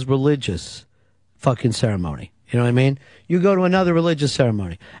else's religious fucking ceremony. You know what I mean? You go to another religious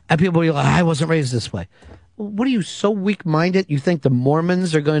ceremony, and people are like, I wasn't raised this way. What are you, so weak-minded? You think the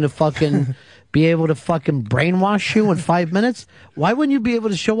Mormons are going to fucking be able to fucking brainwash you in 5 minutes? Why wouldn't you be able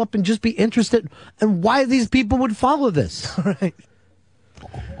to show up and just be interested in why these people would follow this? Right.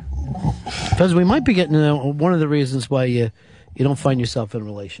 Because we might be getting one of the reasons why you don't find yourself in a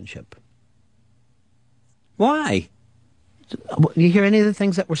relationship. Why? You hear any of the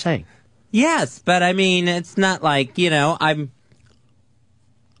things that we're saying? Yes, but I mean, it's not like, I'm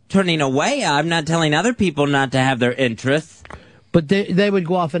turning away. I'm not telling other people not to have their interests. But they would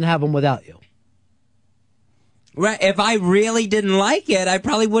go off and have them without you. Right. If I really didn't like it, I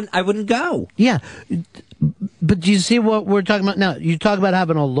wouldn't go. Yeah. But do you see what we're talking about now? You talk about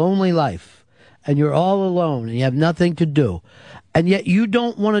having a lonely life, and you're all alone, and you have nothing to do. And yet you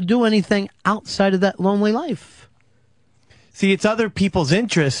don't want to do anything outside of that lonely life. See, it's other people's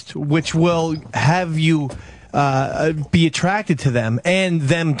interest which will have you be attracted to them and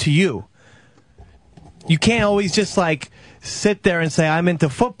them to you. You can't always just like sit there and say, I'm into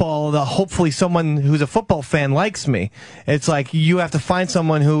football. Hopefully someone who's a football fan likes me. It's like you have to find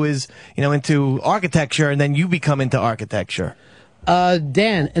someone who is, into architecture, and then you become into architecture.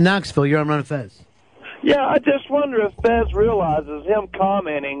 Dan in Knoxville, you're on Run of Fez. Yeah, I just wonder if Fez realizes him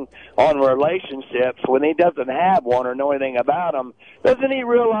commenting on relationships when he doesn't have one or know anything about them. Doesn't he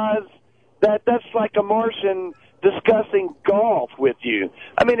realize that that's like a Martian discussing golf with you?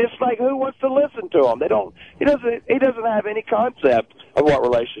 I mean, it's like, who wants to listen to him? He doesn't have any concept of what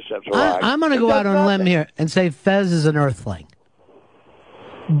relationships are like. I'm going to go out on a limb here and say Fez is an earthling.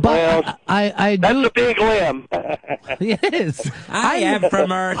 But well, I do. That's a big limb. Yes. I am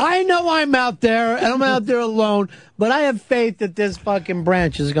from Earth. I know I'm out there, and I'm out there alone, but I have faith that this fucking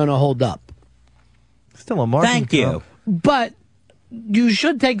branch is going to hold up. Still a marketing Thank you. But you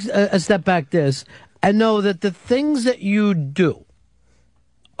should take a step back and know that the things that you do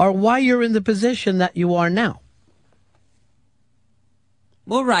are why you're in the position that you are now.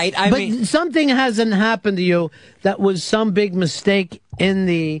 Well, right. But something hasn't happened to you that was some big mistake in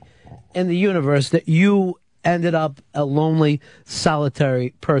the universe that you ended up a lonely, solitary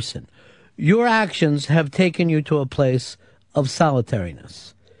person. Your actions have taken you to a place of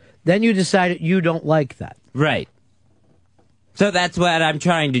solitariness. Then you decided you don't like that. Right. So that's what I'm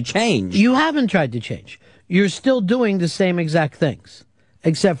trying to change. You haven't tried to change. You're still doing the same exact things,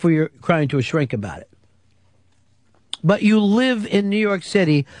 except for you're crying to a shrink about it. But you live in New York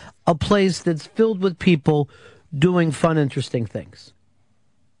City, a place that's filled with people doing fun, interesting things.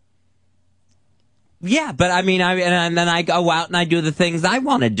 Yeah, but I mean, and then I go out and I do the things I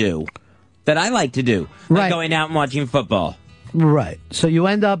want to do, that I like to do. Like going out and watching football. Right. So you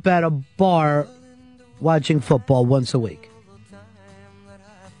end up at a bar watching football once a week.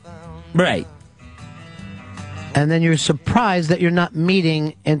 Right. And then you're surprised that you're not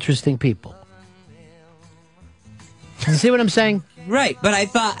meeting interesting people. You see what I'm saying? Right, but I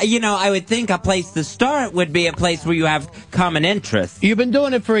thought, I would think a place to start would be a place where you have common interests. You've been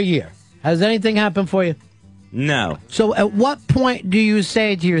doing it for a year. Has anything happened for you? No. So at what point do you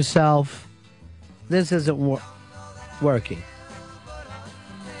say to yourself, this isn't working?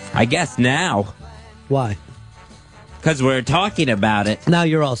 I guess now. Why? Because we're talking about it. Now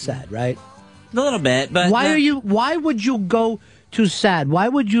you're all sad, right? A little bit, but why would you go to sad? Why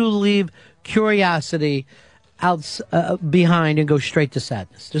would you leave curiosity out behind and go straight to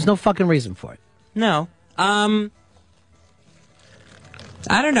sadness? There's no fucking reason for it. No. I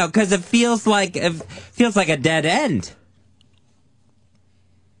don't know, because it feels like a dead end.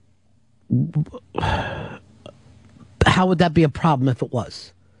 How would that be a problem if it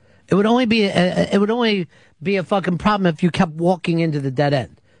was? It would only be a fucking problem if you kept walking into the dead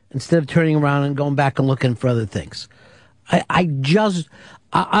end instead of turning around and going back and looking for other things. All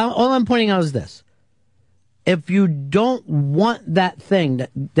I'm pointing out is this. If you don't want that thing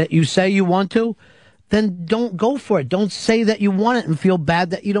that you say you want to, then don't go for it. Don't say that you want it and feel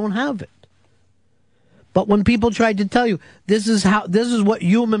bad that you don't have it. But when people tried to tell you this is what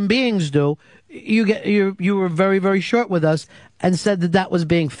human beings do, you were very, very short with us and said that was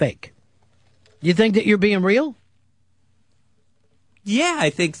being fake. You think that you're being real? Yeah, I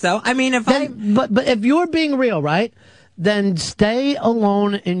think so. I mean, but if you're being real, right, then stay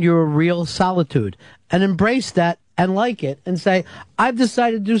alone in your real solitude and embrace that and like it and say, I've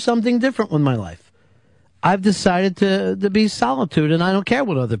decided to do something different with my life. I've decided to be solitude and I don't care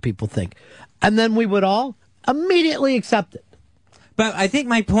what other people think. And then we would all immediately accept it. But I think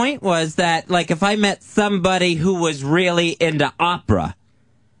my point was that, like, if I met somebody who was really into opera,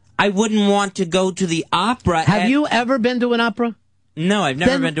 I wouldn't want to go to the opera. Have you ever been to an opera? No, I've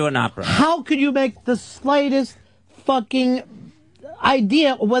never been to an opera. How could you make the slightest fucking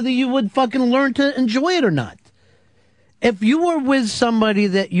idea whether you would fucking learn to enjoy it or not? If you were with somebody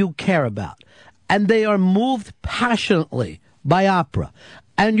that you care about and they are moved passionately by opera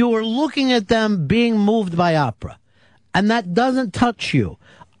and you are looking at them being moved by opera and that doesn't touch you,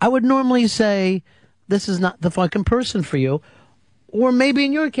 I would normally say this is not the fucking person for you. Or maybe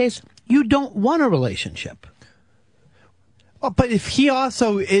in your case, you don't want a relationship. Oh, but if he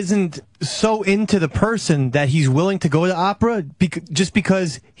also isn't so into the person that he's willing to go to opera just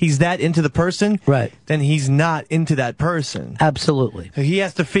because he's that into the person, right? Then he's not into that person. Absolutely. He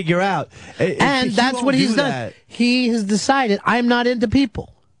has to figure out. And that's what he's done. He has decided, I'm not into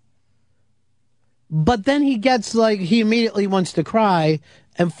people. But then he gets he immediately wants to cry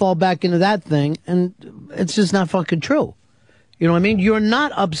and fall back into that thing, and it's just not fucking true. You know what I mean? You're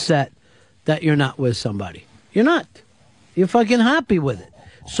not upset that you're not with somebody. You're not. You're fucking happy with it.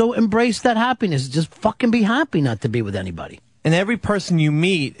 So embrace that happiness. Just fucking be happy not to be with anybody. And every person you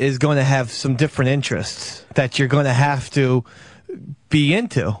meet is going to have some different interests that you're going to have to be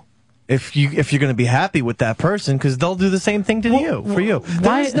into if you're going to be happy with that person, because they'll do the same thing to you, for you.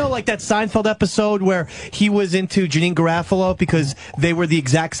 There is no that Seinfeld episode where he was into Janine Garofalo because they were the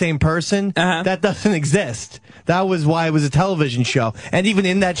exact same person. That doesn't exist. That was why it was a television show. And even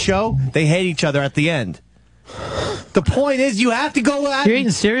in that show, they hate each other at the end. The point is, you have to go out. You're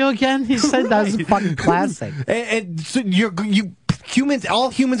eating cereal again? He said that was a fucking classic. And so humans, all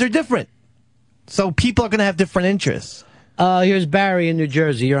humans are different. So people are going to have different interests. Here's Barry in New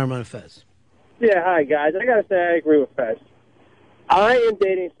Jersey. You're on Fez. Yeah, hi, guys. I got to say I agree with Fez. I am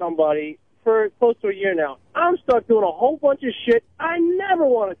dating somebody for close to a year now. I'm stuck doing a whole bunch of shit I never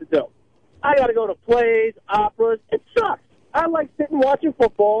wanted to do. I got to go to plays, operas. It sucks. I like sitting watching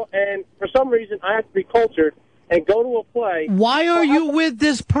football, and for some reason I have to be cultured and go to a play. Why are you with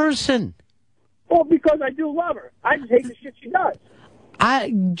this person? Well, because I do love her. I just hate the shit she does.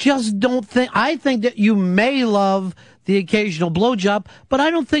 I just don't think... I think that you may love the occasional blowjob, but I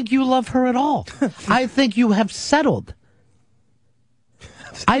don't think you love her at all. I think you have settled.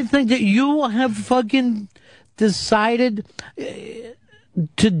 I think that you have fucking decided...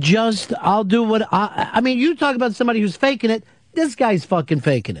 to just, I'll do what I mean, you talk about somebody who's faking it. This guy's fucking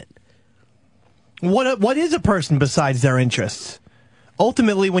faking it. What is a person besides their interests?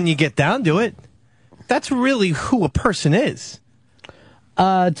 Ultimately, when you get down to it, that's really who a person is.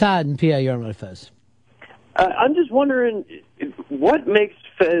 Todd and PA, you're on Fez. I'm just wondering, what makes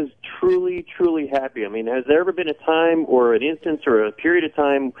Fez truly, truly happy? I mean, has there ever been a time or an instance or a period of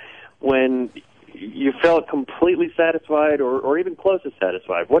time when you felt completely satisfied or even close to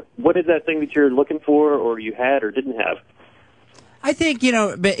satisfied? What is that thing that you're looking for or you had or didn't have? I think,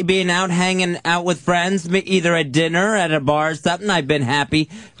 being out, hanging out with friends, either at dinner, at a bar or something, I've been happy,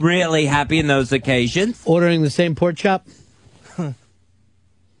 really happy in those occasions. Ordering the same pork chop?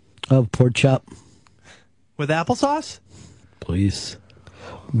 Oh, pork chop. With applesauce? Please.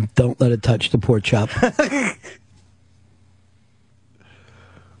 Don't let it touch the pork chop.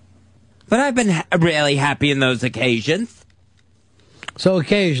 But I've been really happy in those occasions. So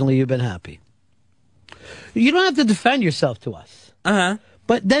occasionally you've been happy. You don't have to defend yourself to us. Uh-huh.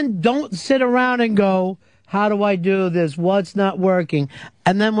 But then don't sit around and go, how do I do this? What's not working?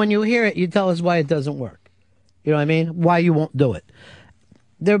 And then when you hear it, you tell us why it doesn't work. You know what I mean? Why you won't do it.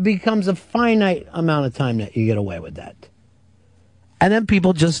 There becomes a finite amount of time that you get away with that. And then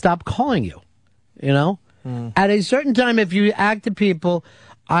people just stop calling you, you know? At a certain time, if you act to people,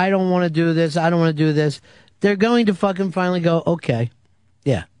 I don't want to do this, I don't want to do this, they're going to fucking finally go, okay,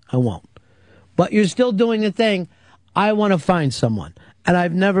 yeah, I won't. But you're still doing the thing, I want to find someone. And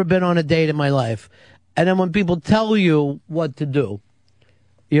I've never been on a date in my life. And then when people tell you what to do,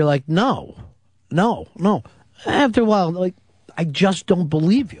 you're like, no. After a while, like, I just don't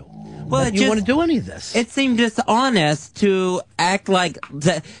believe you. Well, that you want to do any of this. It seemed dishonest to act like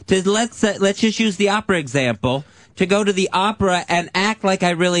let's just use the opera example. To go to the opera and act like I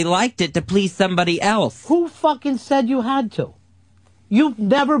really liked it to please somebody else. Who fucking said you had to? You've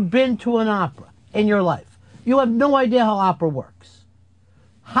never been to an opera in your life. You have no idea how opera works.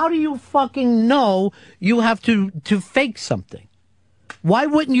 How do you fucking know you have to fake something? Why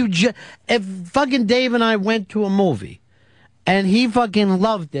wouldn't you if fucking Dave and I went to a movie and he fucking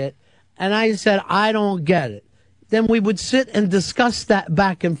loved it and I said, I don't get it, then we would sit and discuss that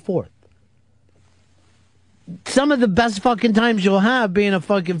back and forth. Some of the best fucking times you'll have being a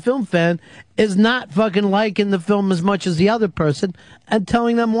fucking film fan is not fucking liking the film as much as the other person and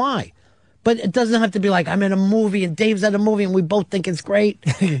telling them why. But it doesn't have to be like, I'm in a movie and Dave's at a movie and we both think it's great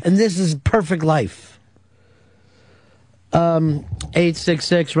and this is perfect life.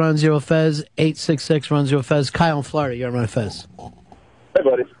 866 Ron Zero Fez, 866 Ron Zero Fez. Kyle in Florida, you're on Ron Fez. Hey,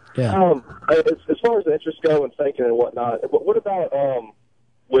 buddy. Yeah. As far as the interests go and thinking and whatnot, what about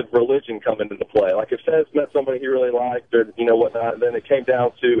with religion coming into play? Like if Fez met somebody he really liked or, whatnot, and then it came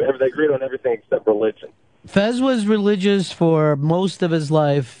down to they agreed on everything except religion. Fez was religious for most of his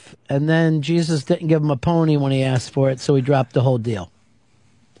life, and then Jesus didn't give him a pony when he asked for it, so he dropped the whole deal.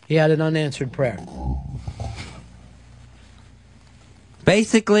 He had an unanswered prayer.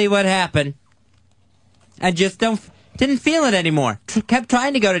 Basically what happened. I just didn't feel it anymore. Kept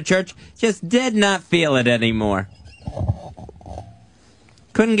trying to go to church, just did not feel it anymore.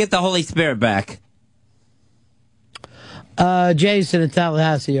 Couldn't get the Holy Spirit back. Jason in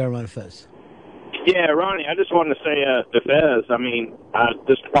Tallahassee, you're on Fez. Yeah, Ronnie, I just wanted to say to Fez,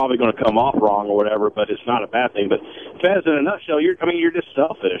 this is probably going to come off wrong or whatever, but it's not a bad thing. But Fez, in a nutshell, you're just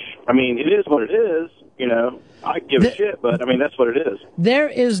selfish. It is what it is, I give a shit, but, that's what it is. There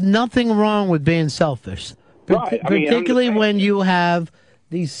is nothing wrong with being selfish. Right. Particularly when you have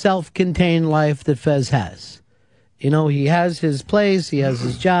the self-contained life that Fez has. He has his place, he has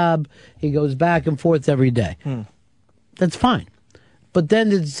his job, he goes back and forth every day. That's fine. But then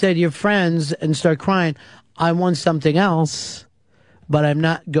to say to your friends and start crying, I want something else, but I'm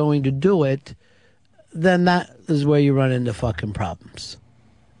not going to do it, then that is where you run into fucking problems.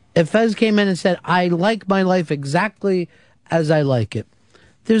 If Fez came in and said, I like my life exactly as I like it,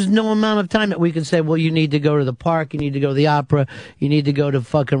 there's no amount of time that we can say, well, you need to go to the park, you need to go to the opera, you need to go to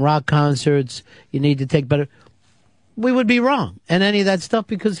fucking rock concerts, you need to take better... We would be wrong in any of that stuff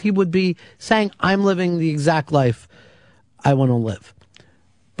because he would be saying, I'm living the exact life I want to live.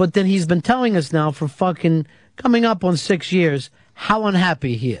 But then he's been telling us now for fucking coming up on 6 years how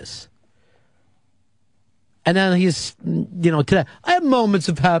unhappy he is. And then he's, today, I have moments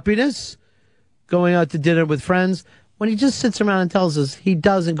of happiness going out to dinner with friends. When he just sits around and tells us he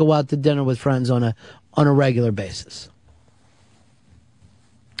doesn't go out to dinner with friends on a regular basis.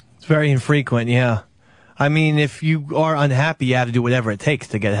 It's very infrequent, yeah. If you are unhappy, you have to do whatever it takes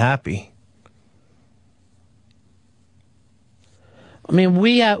to get happy. We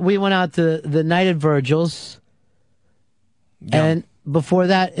went out to the night at Virgil's, and before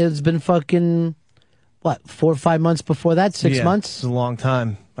that, it's been fucking, 4 or 5 months before that, 6 months? It's a long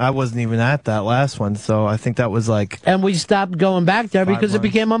time. I wasn't even at that last one, so I think that was like... And we stopped going back there because it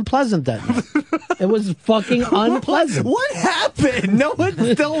became unpleasant that night. It was fucking unpleasant. What happened? No one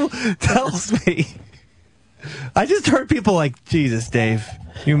still tells me. I just heard people like, Jesus, Dave,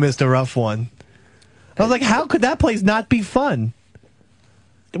 you missed a rough one. I was like, how could that place not be fun?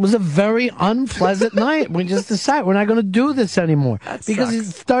 It was a very unpleasant night. We just decided we're not going to do this anymore.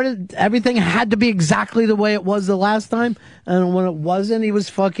 Because everything had to be exactly the way it was the last time. And when it wasn't, he was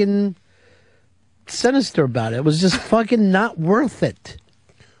fucking sinister about it. It was just fucking not worth it.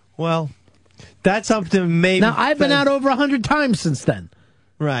 Well, that's up to maybe... Now, I've been out over 100 times since then.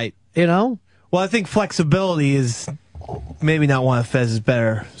 Right. Well, I think flexibility is maybe not one of Fez's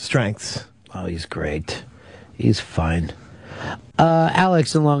better strengths. Oh, he's great. He's fine.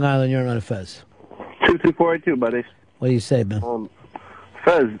 Alex in Long Island, you're on a Fez. 22482, buddy. What do you say, man?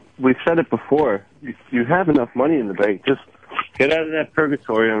 Fez, we've said it before. You have enough money in the bank. Just get out of that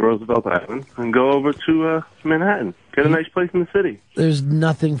purgatory on Roosevelt Island and go over to Manhattan. Get a nice place in the city. There's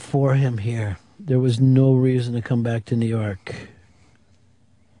nothing for him here. There was no reason to come back to New York.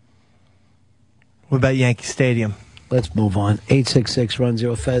 What about Yankee Stadium? Let's move on.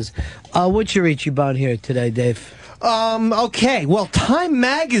 866-RUN-0-FEZ. What's your Ichiban bond here today, Dave? Okay. Well, Time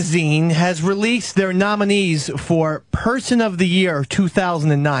Magazine has released their nominees for Person of the Year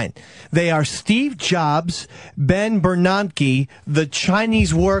 2009. They are Steve Jobs, Ben Bernanke, the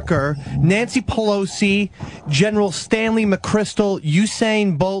Chinese worker, Nancy Pelosi, General Stanley McChrystal,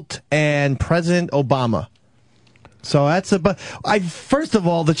 Usain Bolt, and President Obama. So that's first of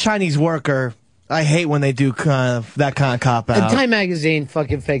all, the Chinese worker, I hate when they do that kind of cop out. And Time Magazine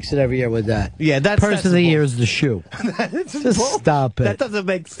fucking fakes it every year with that. Yeah, that's Person of the Year is the shoe. Just stop it. That doesn't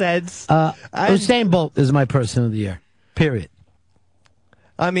make sense. Usain Bolt is my Person of the Year. Period.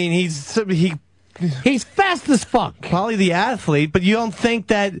 I mean, he's fast as fuck. Probably the athlete, but you don't think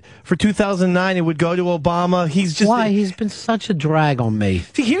that for 2009 it would go to Obama? He's been such a drag on me.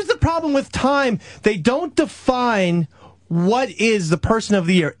 See, here's the problem with Time. They don't define what is the Person of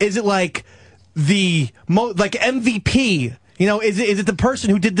the Year. Is it like like MVP? You know, is it the person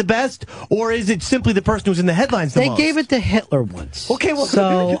who did the best, or is it simply the person who's in the headlines the most? They gave it to Hitler once. Okay, well,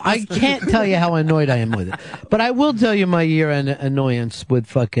 so I can't tell you how annoyed I am with it, but I will tell you my year-end annoyance with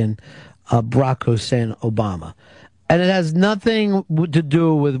fucking Barack Hussein Obama, and it has nothing to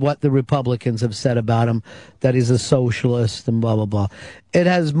do with what the Republicans have said about him, that he's a socialist and blah blah blah. It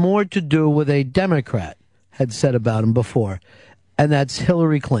has more to do with a Democrat had said about him before, and that's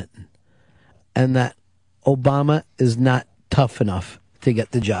Hillary Clinton. And that Obama is not tough enough to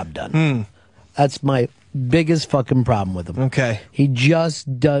get the job done. That's my biggest fucking problem with him. Okay. He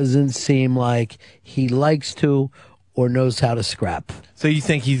just doesn't seem like he likes to or knows how to scrap. So you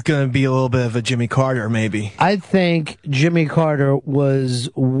think he's going to be a little bit of a Jimmy Carter, maybe? I think Jimmy Carter was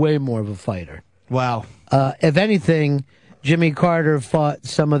way more of a fighter. Wow. If anything, Jimmy Carter fought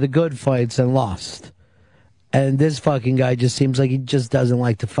some of the good fights and lost. And this fucking guy just seems like he just doesn't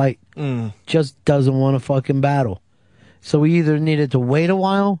like to fight. Just doesn't want to fucking battle. So we either needed to wait a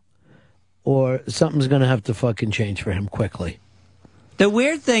while or something's going to have to fucking change for him quickly. The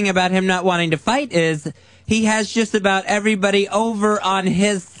weird thing about him not wanting to fight is he has just about everybody over on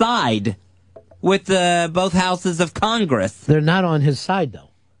his side with both houses of Congress. They're not on his side, though.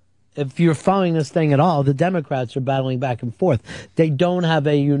 If you're following this thing at all, the Democrats are battling back and forth. They don't have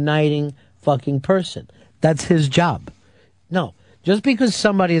a uniting fucking person. That's his job. No. Just because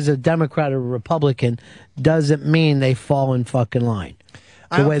somebody is a Democrat or a Republican doesn't mean they fall in fucking line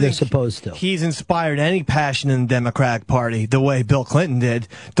the way they're supposed to. He's inspired any passion in the Democratic Party the way Bill Clinton did.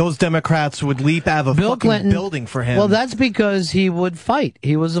 Those Democrats would leap out of a fucking building for him. Well, that's because he would fight.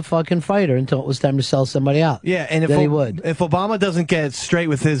 He was a fucking fighter until it was time to sell somebody out. Yeah, and if Obama doesn't get it straight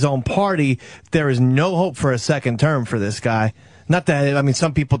with his own party, there is no hope for a second term for this guy. Not that, I mean,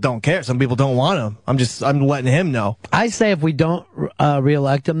 some people don't care. Some people don't want him. I'm letting him know. I say if we don't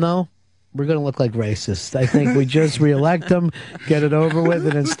reelect him, though, we're going to look like racists. I think we just reelect him, get it over with,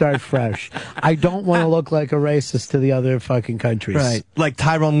 and then start fresh. I don't want to look like a racist to the other fucking countries. Right. Like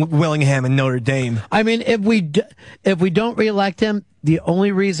Tyrone Willingham in Notre Dame. I mean, if we don't reelect him, the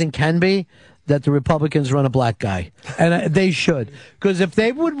only reason can be that the Republicans run a black guy. And they should. Because if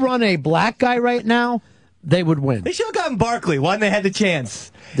they would run a black guy right now, they would win. They should have gotten Barkley when they had the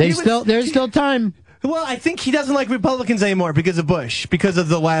chance. There's still time. Well, I think he doesn't like Republicans anymore because of Bush, because of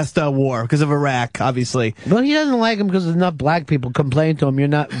the last war, because of Iraq, obviously. Well, he doesn't like him because enough black people complain to him, you're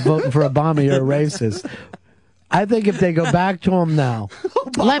not voting for Obama, you're a racist. I think if they go back to him now,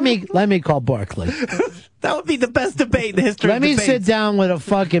 let me call Barkley. That would be the best debate in the history of debates. Let me sit down with a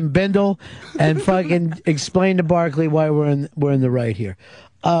fucking bindle and fucking explain to Barkley why we're in the right here.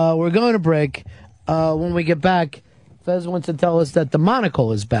 We're going to break. When we get back, Fez wants to tell us that the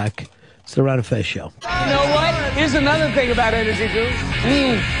monocle is back. It's the Ron and Fez show. You know what? Here's another thing about Energy Boost.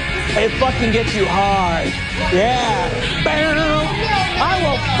 It fucking gets you hard. Yeah. Bam! I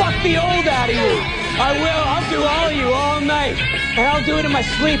will fuck the old out of you. I will. I'll do all of you all night. And I'll do it in my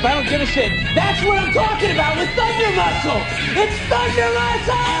sleep. I don't give a shit. That's what I'm talking about with Thunder Muscle. It's Thunder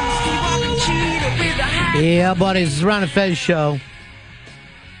Muscle! Yeah, buddies. It's the Ron and Fez show.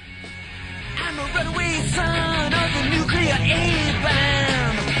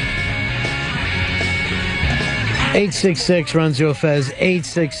 866-RUN-0-FEZ,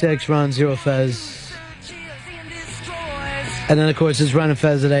 866-RUN-0-FEZ. And then, of course, it's Ron and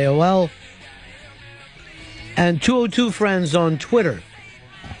Fez at AOL. And 202 Friends on Twitter.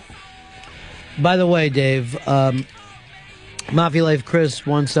 By the way, Dave, Mafia Life Chris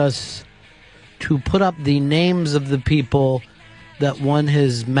wants us to put up the names of the people that won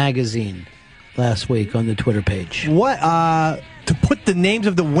his magazine last week on the Twitter page. What? To put the names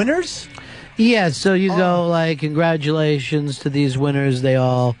of the winners? Yeah, so you go like, congratulations to these winners. They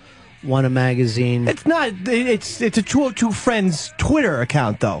all won a magazine. It's not. It's a 202 Friends Twitter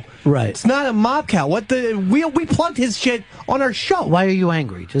account, though. Right. It's not a mob count. We plugged his shit on our show. Why are you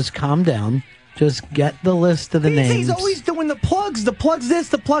angry? Just calm down. Just get the list of the names. He's always doing the plugs. The plugs this,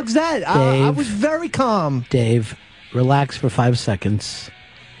 the plugs that. I was very calm. Dave, relax for 5 seconds.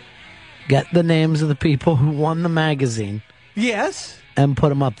 Get the names of the people who won the magazine. Yes. And put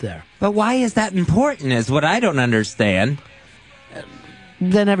them up there. But why is that important is what I don't understand.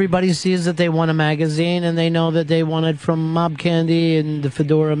 Then everybody sees that they won a magazine, and they know that they won it from Mob Candy and the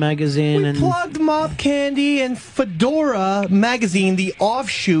Fedora magazine. We plugged Mob Candy and Fedora magazine, the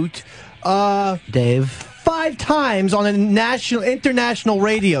offshoot, Dave, 5 times on a international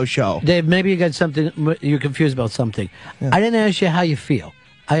radio show. Dave, maybe you got something. You're confused about something. Yeah. I didn't ask you how you feel.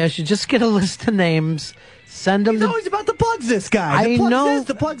 I asked you just get a list of names. Send them. He's always about the plugs. This guy. The plugs this,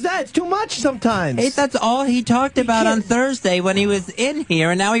 the plugs that. It's too much sometimes. Hey, that's all he talked about on Thursday when he was in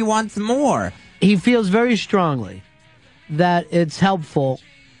here, and now he wants more. He feels very strongly that it's helpful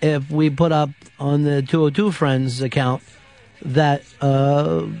if we put up on the 202 Friends account that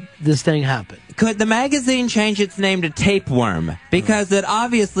this thing happened. Could the magazine change its name to Tapeworm? Because it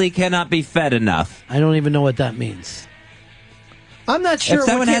obviously cannot be fed enough. I don't even know what that means. I'm not sure. If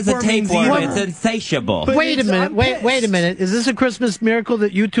someone has a tapeworm, it's either. insatiable. But wait a minute. Wait a minute. Is this a Christmas miracle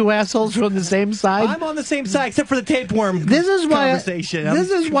that you two assholes are on the same side? I'm on the same side, except for the tapeworm conversation.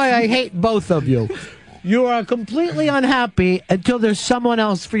 This is why I hate both of you. You are completely unhappy until there's someone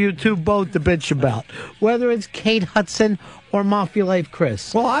else for you two both to bitch about, whether it's Kate Hudson or Mafia Life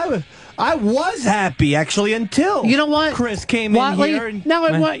Chris. Well, I was happy, actually, until you know what? Chris came in here. Now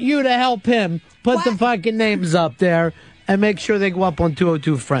I want you to help him put the fucking names up there and make sure they go up on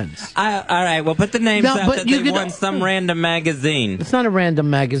 202 Friends. All right, well, put the names out that they won some random magazine. It's not a random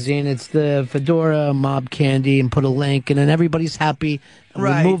magazine. It's the Fedora Mob Candy, and put a link, and then everybody's happy, and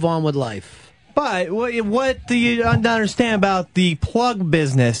we move on with life. But what do you understand about the plug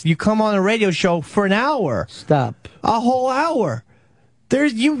business? You come on a radio show for an hour. Stop. A whole hour.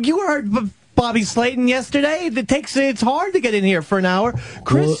 You heard Bobby Slayton yesterday. It's hard to get in here for an hour.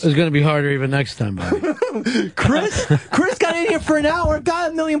 Chris, well, it's going to be harder even next time, Bobby. Chris got in here for an hour,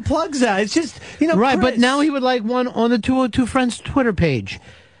 got a million plugs out. It's just, right, Chris. But now he would like one on the 202 Friends Twitter page.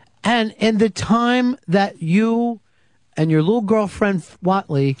 And in the time that you and your little girlfriend,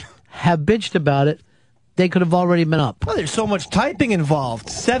 Watley, have bitched about it, they could have already been up. Well, there's so much typing involved.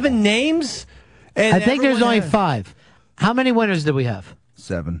 7 names? And I think there's only 5. How many winners do we have?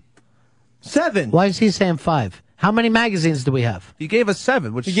 7. 7. Why is he saying 5? How many magazines do we have? He gave us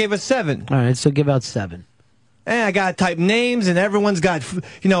 7. He gave us 7. All right, so give out 7. And I got to type names, and everyone's got,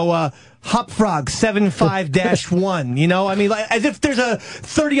 Hop Frog 75-1. I mean, like, as if there's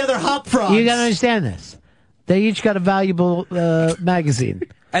 30 other Hop Frogs. You got to understand this. They each got a valuable magazine.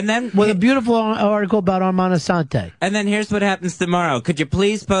 And then with a beautiful article about Armand Asante. And then here's what happens tomorrow. Could you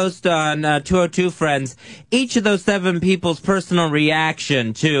please post on 202 Friends each of those 7 people's personal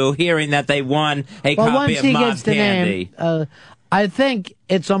reaction to hearing that they won a copy of Mob Candy? Name, I think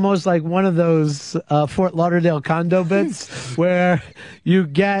it's almost like one of those Fort Lauderdale condo bits where you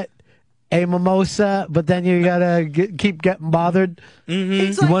get a mimosa, but then you gotta keep getting bothered.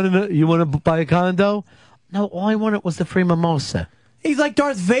 Mm-hmm. You want to buy a condo? No, all I wanted was the free mimosa. He's like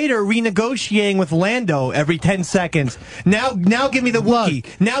Darth Vader renegotiating with Lando every 10 seconds. Now give me the Wookiee.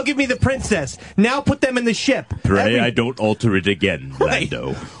 Now give me the princess. Now put them in the ship. Pray I don't alter it again,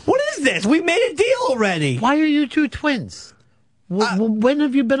 Lando. What is this? We made a deal already. Why are you two twins? When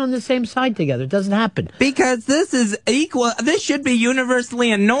have you been on the same side together? It doesn't happen. Because this is equal. This should be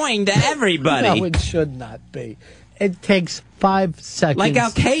universally annoying to everybody. No, it should not be. It takes 5 seconds. Like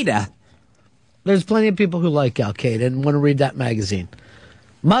Al-Qaeda. There's plenty of people who like Al-Qaeda and want to read that magazine.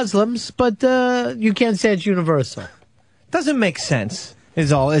 Muslims, but you can't say it's universal. Doesn't make sense.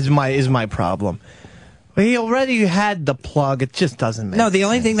 Is my problem. He already had the plug. It just doesn't make sense. No, the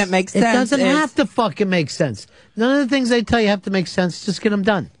only thing that makes sense It doesn't have to fucking make sense. None of the things they tell you have to make sense. Just get them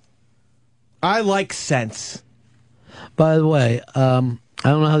done. I like sense. By the way, I don't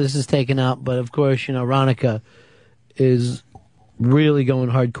know how this is taken out, but of course, Ronica is really going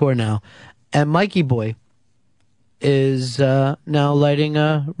hardcore now. And Mikey Boy is now lighting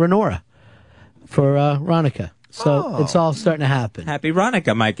Renora for Ronica. So it's all starting to happen. Happy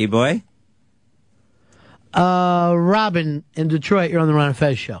Ronica, Mikey Boy. Robin in Detroit, you're on the Ron and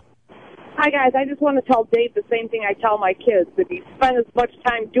Fez show. Hi, guys. I just want to tell Dave the same thing I tell my kids. If he spent as much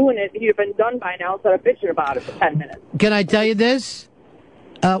time doing it, he'd have been done by now instead of bitching about it for 10 minutes. Can I tell you this?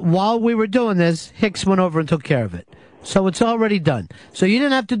 While we were doing this, Hicks went over and took care of it. So it's already done. So you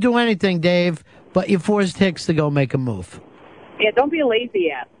didn't have to do anything, Dave, but you forced Hicks to go make a move. Yeah, don't be a lazy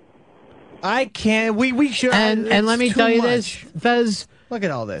ass. I can't. We should. And let me tell you this, Fez. Look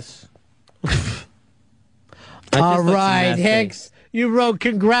at all this. All right, Hicks. You wrote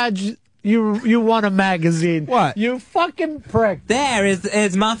You won a magazine. What? You fucking prick. There,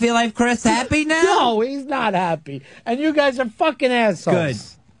 is Mafia Life Chris happy now? No, he's not happy. And you guys are fucking assholes. Good.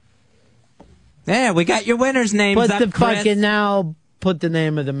 Yeah, we got your winners' names Put up, the Chris. fucking now. Put the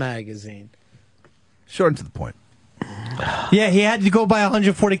name of the magazine. Short and to the point. Yeah, he had to go by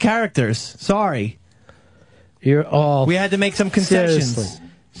 140 characters. Sorry. You're all. We had to make some concessions.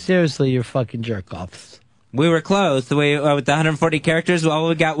 Seriously, you're fucking jerk offs. We were close. With the 140 characters, all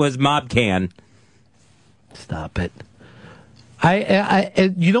we got was Mob Can. Stop it.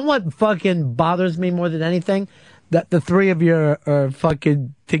 You know what fucking bothers me more than anything? That the three of you are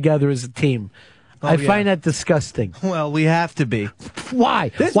fucking together as a team. I find that disgusting. Well, we have to be. Why?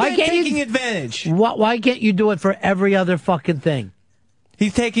 This Why man's can't taking you, advantage. Why can't you do it for every other fucking thing?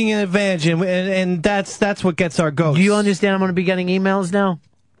 He's taking an advantage, and that's what gets our goats. Do you understand I'm going to be getting emails now?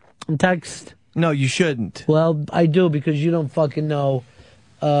 And text? No, you shouldn't. Well, I do because you don't fucking know.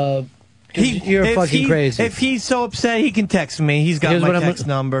 You're fucking crazy. If he's so upset, he can text me. He's got my text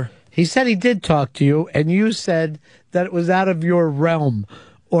number. He said he did talk to you, and you said that it was out of your realm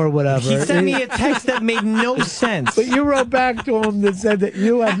or whatever. He sent me a text that made no sense. But you wrote back to him that said that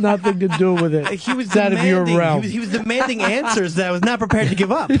you had nothing to do with it. He was It's out of your realm. He was demanding answers that I was not prepared to give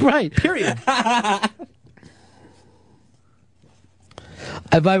up. Right. Period.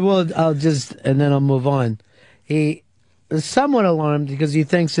 If I will, I'll just, and then I'll move on. He is somewhat alarmed because he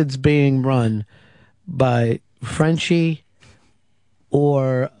thinks it's being run by Frenchie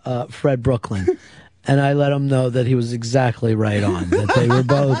or Fred Brooklyn. And I let him know that he was exactly right on, that they were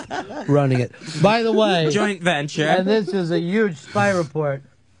both running it. By the way, joint venture. And this is a huge spy report.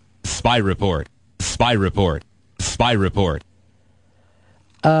 Spy report. Spy report. Spy report.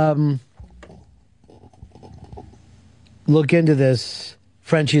 Look into this.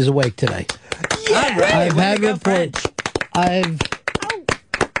 Frenchie's awake today. I've had reports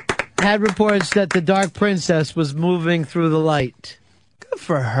that the Dark Princess was moving through the light. Good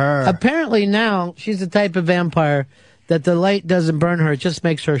for her. Apparently now she's the type of vampire that the light doesn't burn her; it just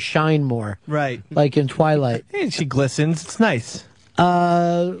makes her shine more. Right. Like in Twilight. And she glistens. It's nice.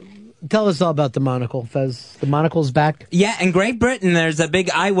 Tell us all about the monocle, Fez. The monocle's back? Yeah, in Great Britain, there's a big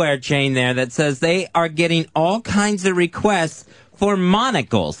eyewear chain there that says they are getting all kinds of requests for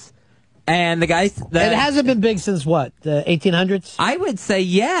monocles. And the guys... It hasn't been big since what, the 1800s? I would say,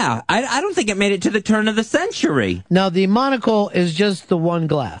 yeah. I don't think it made it to the turn of the century. No, the monocle is just the one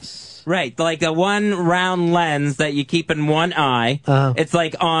glass. Right, like a one round lens that you keep in one eye. It's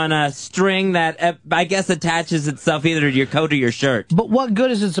like on a string that I guess attaches itself either to your coat or your shirt. But what good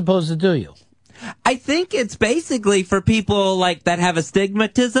is it supposed to do you? I think it's basically for people like that have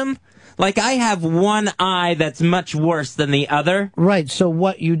astigmatism. Like I have one eye that's much worse than the other. Right, so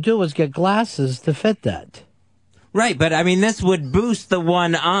what you do is get glasses to fit that. Right, but I mean this would boost the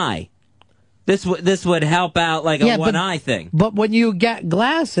one eye. This would help out like a one eye thing. But when you get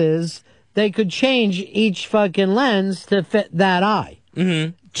glasses, they could change each fucking lens to fit that eye.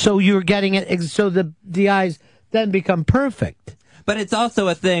 Mm-hmm. So you're getting it, so the eyes then become perfect. But it's also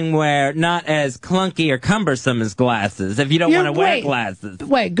a thing where not as clunky or cumbersome as glasses, if you don't want to wear glasses.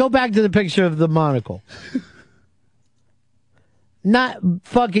 Wait, go back to the picture of the monocle. Not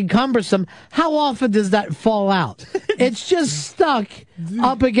fucking cumbersome. How often does that fall out? It's just stuck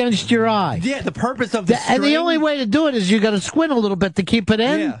up against your eye. Yeah, the purpose of the string... And the only way to do it is you got to squint a little bit to keep it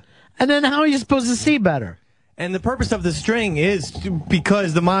in. Yeah. And then how are you supposed to see better? And the purpose of the string is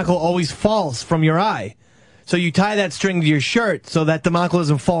because the monocle always falls from your eye. So you tie that string to your shirt so that the monocle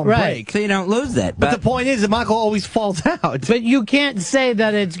doesn't fall and break. So you don't lose it. But the point is, the monocle always falls out. But you can't say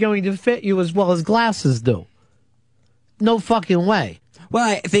that it's going to fit you as well as glasses do. No fucking way. Well,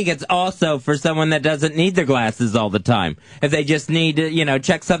 I think it's also for someone that doesn't need their glasses all the time. If they just need to,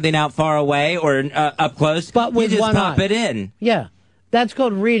 check something out far away or up close, but with you just one pop eye. it in. Yeah. That's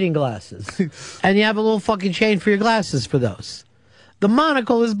called reading glasses. And you have a little fucking chain for your glasses for those. The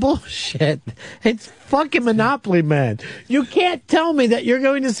monocle is bullshit. It's fucking Monopoly, man. You can't tell me that you're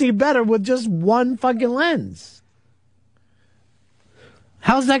going to see better with just one fucking lens.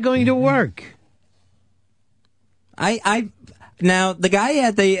 How's that going to work? Now, the guy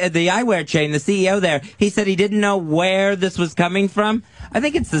at the eyewear chain, the CEO there, he said he didn't know where this was coming from. I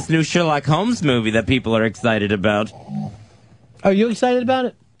think it's this new Sherlock Holmes movie that people are excited about. Are you excited about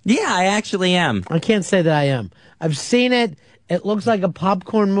it? Yeah, I actually am. I can't say that I am. I've seen it. It looks like a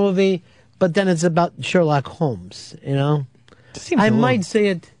popcorn movie, but then it's about Sherlock Holmes, you know? I might see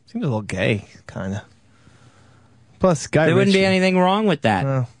it. Seems a little gay, kind of. Plus, Guy There wouldn't be Ritchie. anything wrong with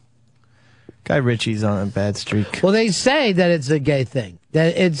that. Guy Ritchie's on a bad streak. Well, they say that it's a gay thing,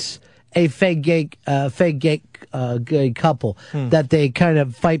 that it's a fake gay couple, that they kind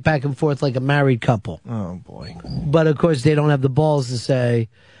of fight back and forth like a married couple. Oh, boy. But, of course, they don't have the balls to say,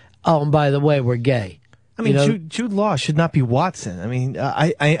 oh, and by the way, we're gay. I mean, You know? Jude Law should not be Watson. I mean,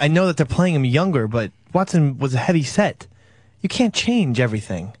 I know that they're playing him younger, but Watson was a heavy set. You can't change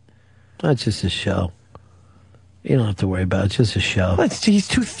everything. That's just a show. You don't have to worry about it. It's just a show. He's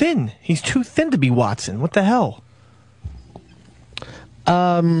too thin. He's too thin to be Watson. What the hell?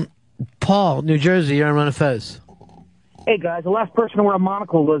 Paul, New Jersey, you're on Run of Fez. Hey, guys, the last person to wear a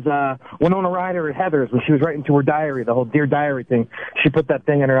monocle was Winona Ryder at Heathers when she was writing to her diary, the whole Dear Diary thing. She put that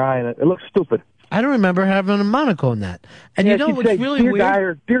thing in her eye, and it looks stupid. I don't remember having a monocle in that. And Yeah, you know she'd what's say, really Dear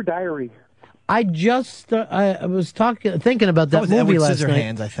weird? Dear Diary. I just I was thinking about that was movie Edward last night.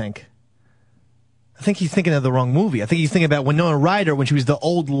 Scissorhands, I think. I think he's thinking of the wrong movie. I think he's thinking about Winona Ryder when she was the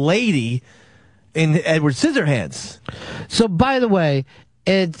old lady in Edward Scissorhands. So, by the way,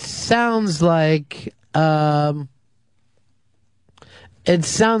 it sounds like to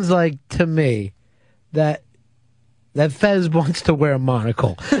me that Fez wants to wear a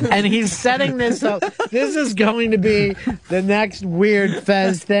monocle, and he's setting this up. This is going to be the next weird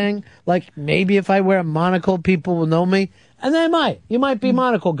Fez thing. Like, maybe if I wear a monocle, people will know me. And they might. You might be a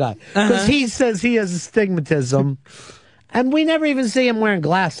monocle guy. Because he says he has astigmatism. And we never even see him wearing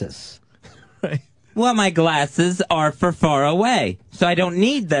glasses. Well, my glasses are for far away, so I don't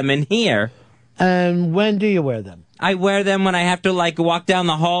need them in here. And when do you wear them? I wear them when I have to, like, walk down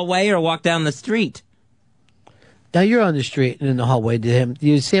the hallway or walk down the street. Now, you're on the street and in the hallway to him. Do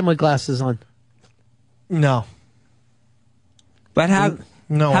you see him with glasses on? No. But how I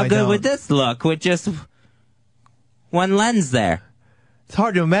good don't. would this look with just one lens there? It's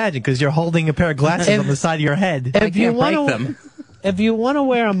hard to imagine because you're holding a pair of glasses on the side of your head. If you want to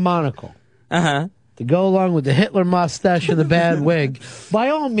wear a monocle to go along with the Hitler mustache and the bad wig, by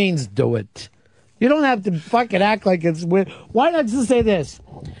all means do it. You don't have to fucking act like it's weird. Why not just say this?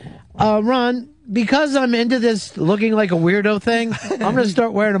 Ron, because I'm into this looking like a weirdo thing, I'm going to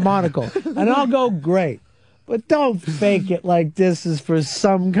start wearing a monocle. And I'll go, great. But don't fake it like this is for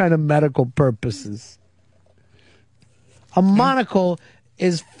some kind of medical purposes. A monocle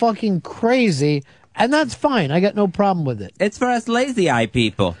is fucking crazy, and that's fine. I got no problem with it. It's for us lazy eye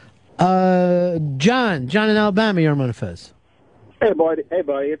people. John in Alabama, you're on Run of Fez. Hey, buddy.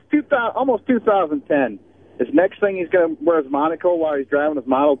 It's almost 2010. This next thing he's going to wear his monocle while he's driving his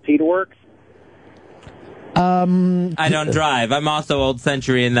Model T to work. I don't drive. I'm also old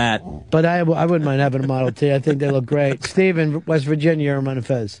century in that. But I wouldn't mind having a Model T. I think they look great. Steve in West Virginia, you're on Run of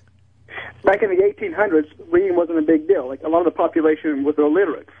Fez. Back in the 1800s, reading wasn't a big deal. Like, a lot of the population was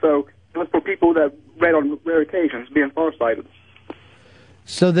illiterate, so it was for people that read on rare occasions, being farsighted.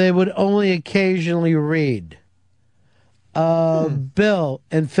 So they would only occasionally read. Bill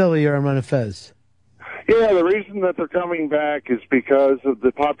in Philly, you're on Run of Fez. Yeah, the reason that they're coming back is because of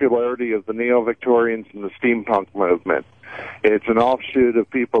the popularity of the Neo-Victorians and the steampunk movement. It's an offshoot of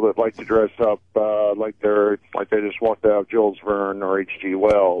people that like to dress up like they just walked out of Jules Verne or H.G.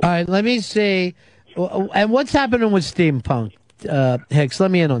 Wells. All right, let me see. And what's happening with steampunk, Hicks? Let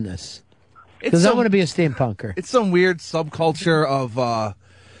me in on this. Because I want to be a steampunker. It's some weird subculture of.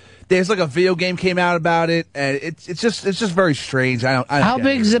 There's like a video game came out about it, and it's just very strange. I don't How get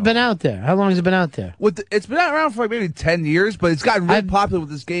big it. has it been out there? How long has it been out there? It's been around for like maybe 10 years, but it's gotten really popular with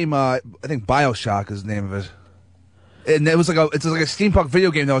this game. I think BioShock is the name of it. And it was like it's like a steampunk video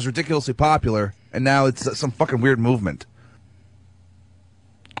game that was ridiculously popular, and now it's some fucking weird movement.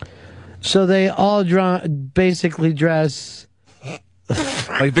 So they all basically dress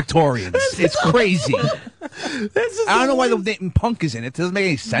like Victorians. It's crazy. I don't know why the name punk is in it. It doesn't make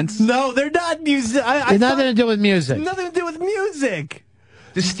any sense. No, they're not music. It's nothing to do with music. Nothing to do with music.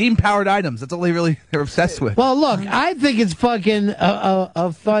 Just steam-powered items. That's all they're obsessed with. Well, look, I think it's fucking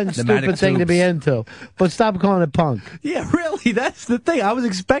a fun, stupid thing to be into. But stop calling it punk. Yeah, really, that's the thing. I was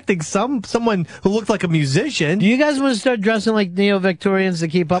expecting someone who looked like a musician. Do you guys want to start dressing like Neo-Victorians to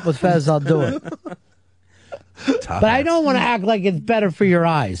keep up with Fez? I'll do it. But I don't want to act like it's better for your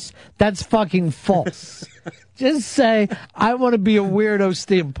eyes. That's fucking false. Just say, I want to be a weirdo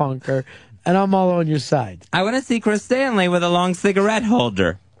steampunker, and I'm all on your side. I want to see Chris Stanley with a long cigarette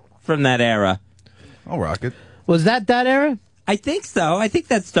holder from that era. I'll rock it. Was that era? I think so. I think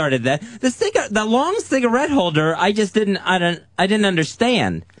that started that. The long cigarette holder, I didn't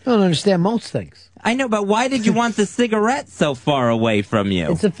understand. I don't understand most things. I know, but why did you want the cigarette so far away from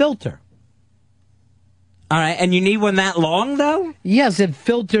you? It's a filter. All right, and you need one that long, though? Yes, it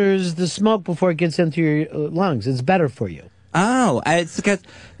filters the smoke before it gets into your lungs. It's better for you. Oh, it's because...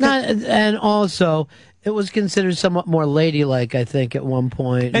 And also, it was considered somewhat more ladylike, I think, at one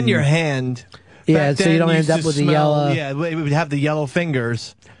point. And your hand. Yeah, Back so you then, don't end used up to with the smell- yellow... Yeah, it would have the yellow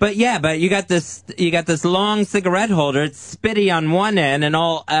fingers. But you got this long cigarette holder. It's spitty on one end and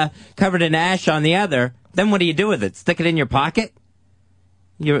all covered in ash on the other. Then what do you do with it? Stick it in your pocket?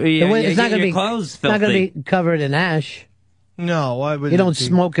 It's not going to be clothes it's not filthy. going to be covered in ash. No, why would you don't it be?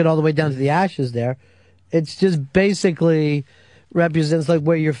 smoke it all the way down to the ashes there. It's just basically represents like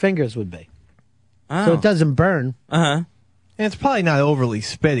where your fingers would be. So it doesn't burn. Uh-huh. And it's probably not overly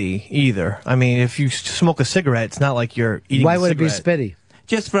spitty either. I mean, if you smoke a cigarette, it's not like you're eating Why a would it be cigarette. spitty?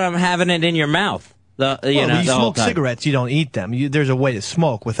 Just from having it in your mouth. When you the whole smoke time. cigarettes, you don't eat them. There's a way to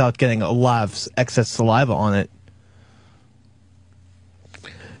smoke without getting a lot of excess saliva on it.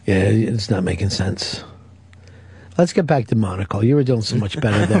 Yeah, it's not making sense. Let's get back to monocle. You were doing so much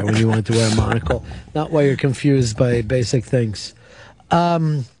better there when you wanted to wear a monocle. Not why you're confused by basic things.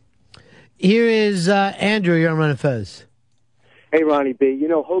 Here is Andrew. You're on Run and Fez. Hey, Ronnie B. You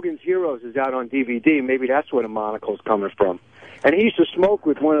know, Hogan's Heroes is out on DVD. Maybe that's where the monocle's coming from. And he used to smoke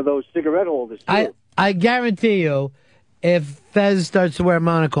with one of those cigarette holders, too. I guarantee you, if Fez starts to wear a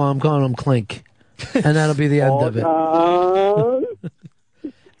monocle, I'm calling him Clink. And that'll be the end of it.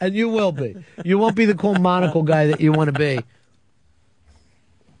 And you will be. You won't be the cool monocle guy that you want to be.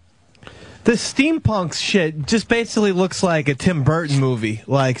 The steampunk shit just basically looks like a Tim Burton movie,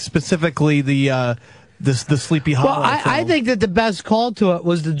 like specifically the Sleepy Hollow. Well, I think that the best call to it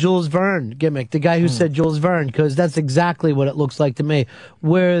was the Jules Verne gimmick. The guy who said Jules Verne, because that's exactly what it looks like to me.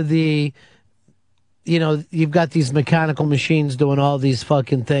 Where you've got these mechanical machines doing all these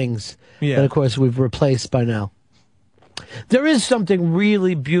fucking things. Yeah. That, of course, we've replaced by now. There is something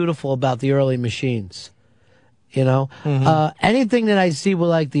really beautiful about the early machines. You know, anything that I see with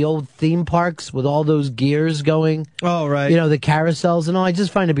like the old theme parks with all those gears going. Oh, right. You know, the carousels and all. I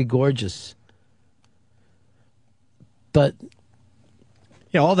just find it to be gorgeous. But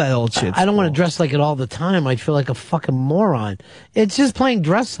yeah, all that old shit. I don't want to dress like it all the time. I'd feel like a fucking moron. It's just playing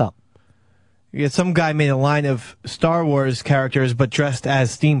dress up. Yeah, some guy made a line of Star Wars characters, but dressed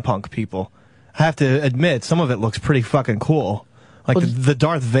as steampunk people. I have to admit, some of it looks pretty fucking cool. Like the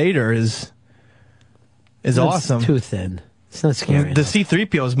Darth Vader is awesome. Too thin. It's not scary. The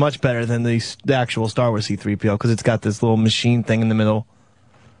C-3PO is much better than the actual Star Wars C-3PO because it's got this little machine thing in the middle.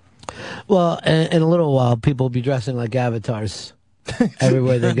 Well, in a little while, people will be dressing like avatars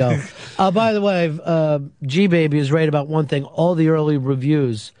everywhere they go. By the way, G-Baby is right about one thing. All the early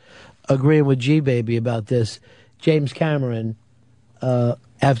reviews agreeing with G-Baby about this. James Cameron,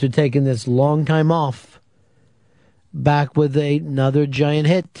 after taking this long time off, back with another giant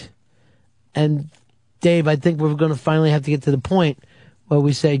hit. And Dave, I think we're going to finally have to get to the point where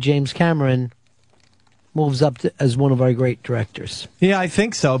we say James Cameron moves up as one of our great directors. Yeah, I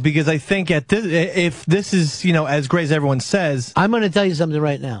think so, because I think if this is, as great as everyone says... I'm going to tell you something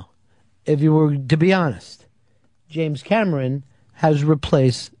right now. If you were to be honest, James Cameron has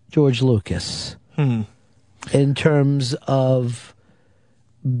replaced George Lucas in terms of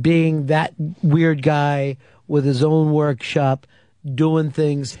being that weird guy with his own workshop, doing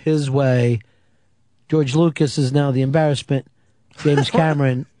things his way. George Lucas is now the embarrassment. James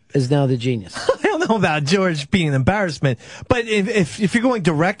Cameron is now the genius. I don't know about George being an embarrassment, but if you're going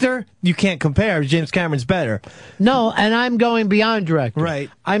director, you can't compare. James Cameron's better. No, and I'm going beyond director. Right.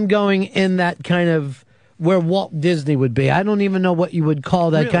 I'm going in that kind of where Walt Disney would be. I don't even know what you would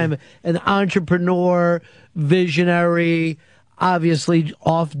call that kind of an entrepreneur, visionary, obviously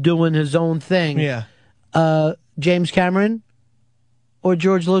off doing his own thing. Yeah. James Cameron or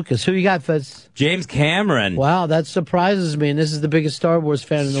George Lucas? Who you got, Fez? James Cameron. Wow, that surprises me, and this is the biggest Star Wars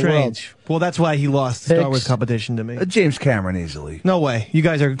fan in the world. Strange. Well, that's why he lost the Star Wars competition to me. James Cameron easily. No way. You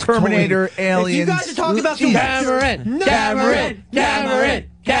guys are Terminator, totally... Aliens. If you guys are talking about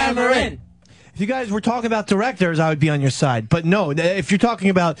Cameron. If you guys were talking about directors, I would be on your side. But no, if you're talking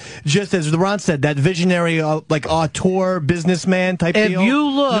about, just as Ron said, that visionary, like auteur, businessman type If deal. you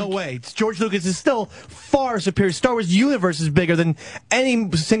look... No way. George Lucas is still far superior. Star Wars universe is bigger than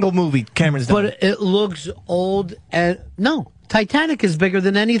any single movie Cameron's done. But it looks old and... No, Titanic is bigger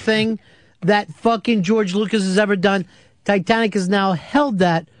than anything that fucking George Lucas has ever done. Titanic has now held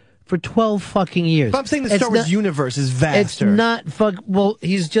that for 12 fucking years. But I'm saying the It's Star Wars not- universe is vaster. It's not well,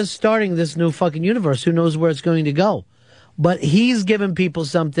 he's just starting this new fucking universe. Who knows where it's going to go? But he's giving people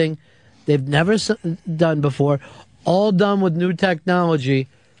something they've never done before, all done with new technology.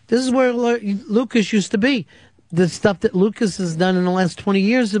 This is where Lucas used to be. The stuff that Lucas has done in the last 20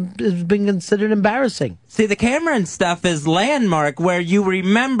 years has been considered embarrassing. See, the Cameron stuff is landmark where you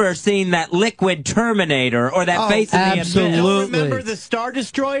remember seeing that liquid Terminator or that face in the abyss. Remember the Star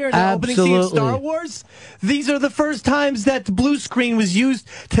Destroyer in the opening scene of Star Wars? These are the first times that the blue screen was used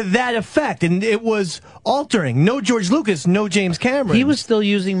to that effect, and it was altering. No George Lucas, no James Cameron. He was still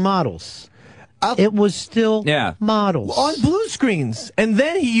using models. It was still models. On blue screens. And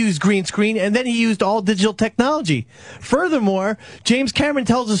then he used green screen, and then he used all digital technology. Furthermore, James Cameron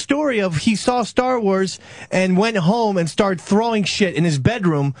tells a story of he saw Star Wars and went home and started throwing shit in his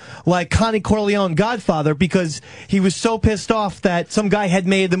bedroom like Connie Corleone Godfather because he was so pissed off that some guy had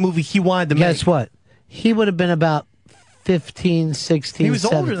made the movie he wanted to make. Guess what? He would have been about 15, 16, He was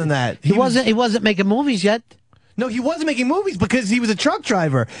 17. older than that. He wasn't making movies yet. No, he wasn't making movies because he was a truck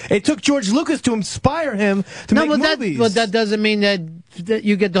driver. It took George Lucas to inspire him to make movies. But that doesn't mean that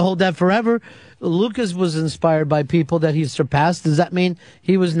you get to hold that forever. Lucas was inspired by people that he surpassed. Does that mean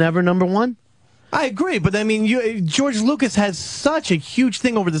he was never number one? I agree, but I mean, George Lucas has such a huge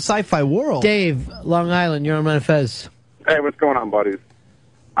thing over the sci-fi world. Dave, Long Island, you're on Run Fez. Hey, what's going on, buddies?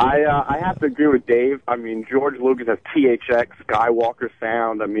 I have to agree with Dave. I mean, George Lucas has THX, Skywalker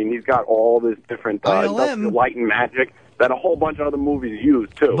sound. I mean, he's got all this different light and magic that a whole bunch of other movies use,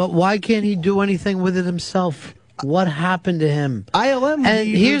 too. But why can't he do anything with it himself? What happened to him? ILM. And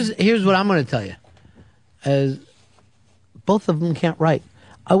here's what I'm going to tell you. As both of them can't write.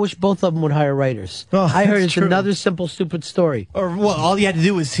 I wish both of them would hire writers. Oh, I heard that's it's true. another simple, stupid story. Or, well, all you had to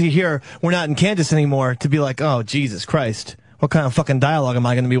do was hear "We're not in Kansas anymore" to be like, "Oh, Jesus Christ. What kind of fucking dialogue am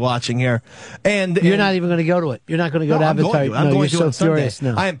I going to be watching here?" And you're not even going to go to it. You're not going to go to I'm Avatar. going to. I'm No, going you're to so on Sunday. furious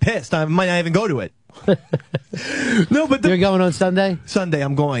now. I am pissed. I might not even go to it. No, but you're going on Sunday? Sunday,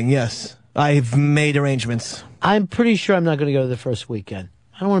 I'm going. Yes, I've made arrangements. I'm pretty sure I'm not going to go to the first weekend.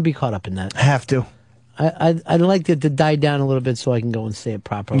 I don't want to be caught up in that. Have to. I'd like it to die down a little bit so I can go and say it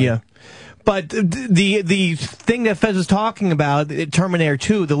properly. Yeah. But the thing that Fez was talking about, Terminator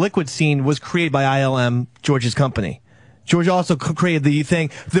 2, the liquid scene, was created by ILM, George's company. George also created the thing.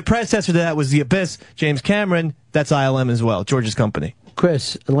 The predecessor to that was The Abyss, James Cameron. That's ILM as well, George's company.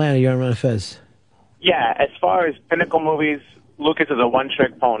 Chris, Atlanta, you're on Run Fez. Yeah, as far as pinnacle movies, Lucas is a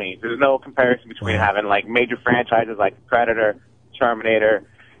one-trick pony. There's no comparison between having like major franchises like Predator, Terminator.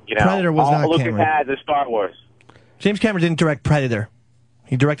 You know, Predator was all not Lucas Cameron. has is Star Wars. James Cameron didn't direct Predator.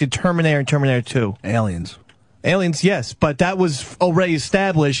 He directed Terminator and Terminator 2. Aliens. Aliens, yes, but that was already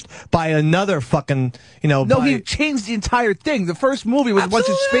established by another fucking, No, he changed the entire thing. The first movie was a bunch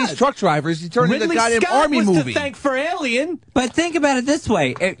of space truck drivers. He turned it into a goddamn army was movie. to thank for Alien. But think about it this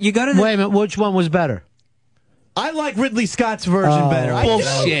way: you go to the Wait a minute, which one was better? I like Ridley Scott's version better.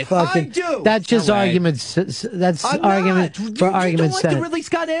 Bullshit. I do. That's just No way. arguments. That's I'm argument not. for You argument's don't like the sake. Ridley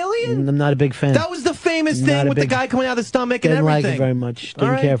Scott Alien? I'm not a big fan. That was the famous Not thing a with the big- guy coming out of the stomach and Didn't like everything. it very much. All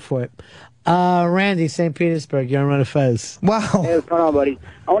Didn't right. care for it. Randy, St. Petersburg, you're on Run Fez. Wow. Hey, what's going on, buddy?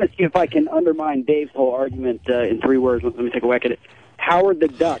 I want to see if I can undermine Dave's whole argument in 3 words. Let me take a whack at it. Howard the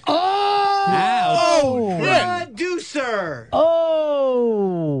Duck. Producer.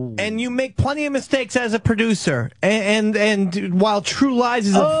 Oh. And you make plenty of mistakes as a producer. And while True Lies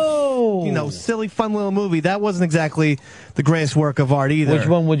is a silly, fun little movie, that wasn't exactly the greatest work of art either. Which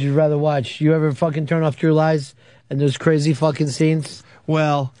one would you rather watch? You ever fucking turn off True Lies and those crazy fucking scenes?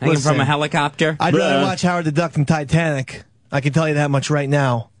 Well, hanging listen, from a helicopter. I'd rather watch Howard the Duck than Titanic. I can tell you that much right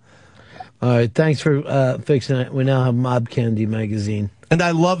now. All right, thanks for fixing it. We now have Mob Candy magazine. And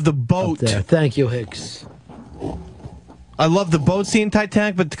I love the boat. There. Thank you, Hicks. I love the boat scene in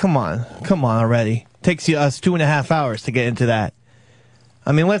Titanic, but come on already. Takes us 2.5 hours to get into that.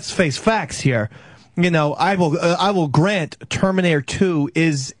 I mean, let's face facts here. You know, I will grant Terminator 2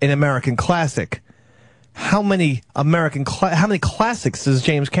 is an American classic. How many classics does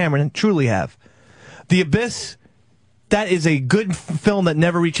James Cameron truly have? The Abyss, that is a good film that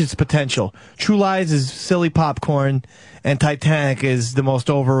never reaches its potential. True Lies is silly popcorn, and Titanic is the most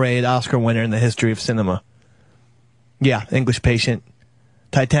overrated Oscar winner in the history of cinema. Yeah, English Patient.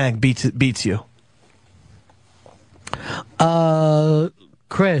 Titanic beats you.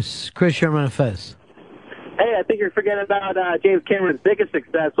 Chris, you're on Fez. Hey, I think you're forgetting about James Cameron's biggest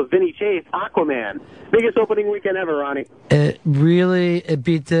success with Vinny Chase, Aquaman. Biggest opening weekend ever, Ronnie. It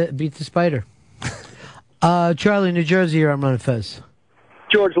beat the Spider. Charlie, New Jersey, you're on Run Fez.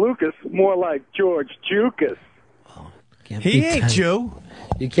 George Lucas, more like George Jukas. He ain't Jew.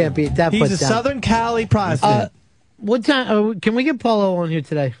 You can't beat that. He's put a down. Southern Cali Protestant. What time? Can we get Paulo on here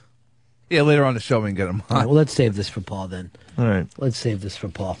today? Yeah, later on the show we can get him All on. right, well, let's save this for Paul then. All right. Let's save this for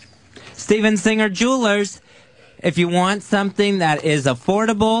Paul. Steven Singer Jewelers. If you want something that is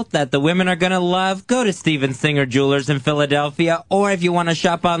affordable, that the women are going to love, go to Steven Singer Jewelers in Philadelphia. Or if you want to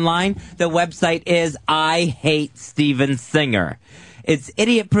shop online, the website is I Hate Steven Singer. It's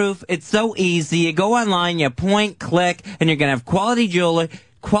idiot-proof. It's so easy. You go online, you point, click, and you're going to have quality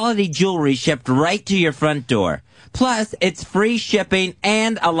jewelry shipped right to your front door. Plus, it's free shipping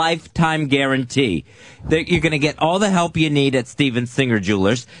and a lifetime guarantee. You're going to get all the help you need at Steven Singer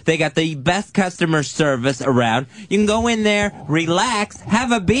Jewelers. They got the best customer service around. You can go in there, relax,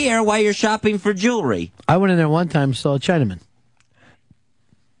 have a beer while you're shopping for jewelry. I went in there one time, saw a Chinaman.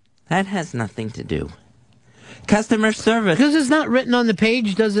 That has nothing to do. Customer service. Because it's not written on the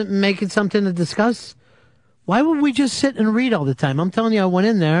page doesn't make it something to discuss. Why would we just sit and read all the time? I'm telling you, I went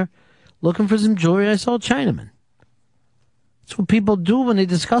in there looking for some jewelry. I saw a Chinaman. That's what people do when they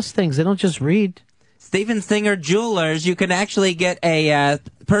discuss things. They don't just read. Steven Singer Jewelers, you can actually get a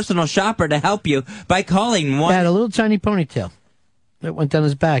personal shopper to help you by calling one. He had a little tiny ponytail that went down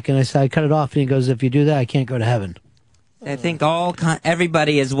his back, and I said, I cut it off, and he goes, if you do that, I can't go to heaven. I think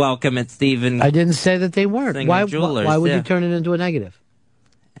everybody is welcome at Steven. I didn't say that they weren't. Singer Jewelers, why would yeah. you turn it into a negative?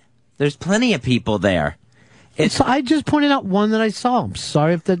 There's plenty of people there. I just pointed out one that I saw. I'm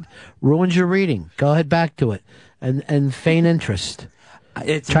sorry if that ruins your reading. Go ahead back to it and feign interest.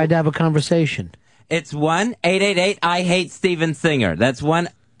 Tried to have a conversation. It's 1-888-I-HATE-STEVEN SINGER. That's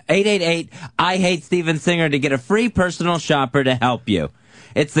 1-888-I-HATE-STEVEN SINGER to get a free personal shopper to help you.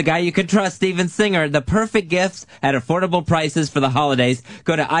 It's the guy you can trust, Steven Singer. The perfect gifts at affordable prices for the holidays.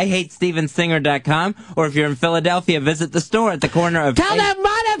 Go to IHateStevenSinger.com, or if you're in Philadelphia, visit the store at the corner of... Tell them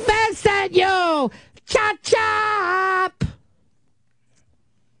Manifest sent you! Chop!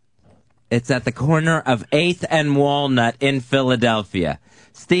 It's at the corner of 8th and Walnut in Philadelphia.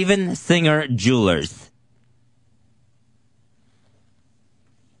 Steven Singer Jewelers.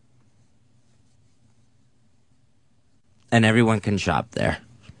 And everyone can shop there.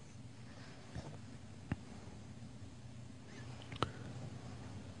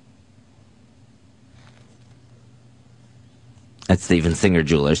 At Steven Singer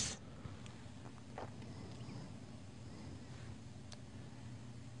Jewelers.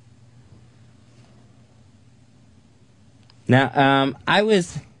 Now, I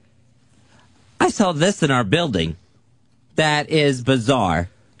saw this in our building. That is bizarre.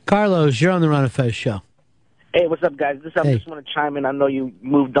 Carlos, you're on the Ron and Fez show. Hey, what's up, guys? I just want to chime in. I know you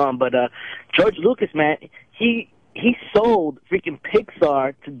moved on, but George Lucas, man, he sold freaking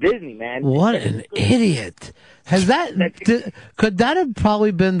Pixar to Disney, man. What an idiot. Has could that have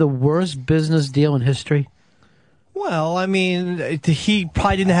probably been the worst business deal in history? Well, I mean, he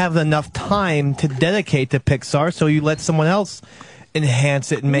probably didn't have enough time to dedicate to Pixar, so you let someone else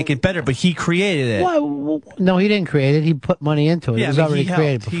enhance it and make it better, but he created it. Well, no, he didn't create it. He put money into it. Yeah, it was but already he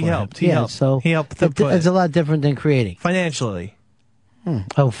created helped. before. He helped. He helped. So he helped to put it's a lot different than creating. Financially.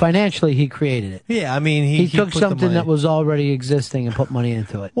 Oh, financially, he created it. Yeah, I mean, he took put the something money. that was already existing and put money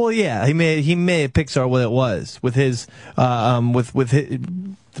into it. Well, yeah, he made Pixar what it was with his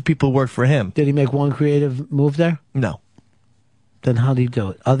the people who worked for him. Did he make one creative move there? No. Then how did he do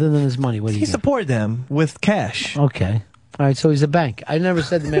it? Other than his money, what did he do? He supported them with cash. Okay. All right, so he's a bank. I never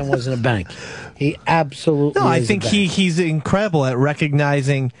said the man wasn't a bank. He absolutely No, I is think a bank. he's incredible at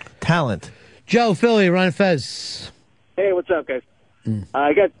recognizing talent. Joe, Philly, Ron Fez. Hey, what's up, guys?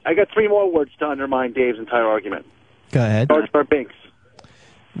 I got 3 more words to undermine Dave's entire argument. Go ahead. Jar Jar Binks.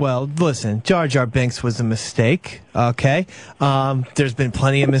 Well, listen, Jar Jar Binks was a mistake, okay? There's been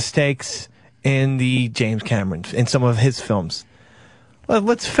plenty of mistakes in the James Cameron, in some of his films. Well,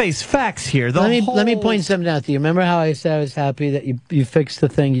 let's face facts here. Let me point something out to you. Remember how I said I was happy that you fixed the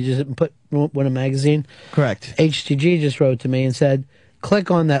thing, you just didn't win a magazine? Correct. HTG just wrote to me and said,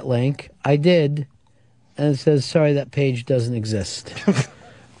 click on that link. I did. And it says, sorry, that page doesn't exist.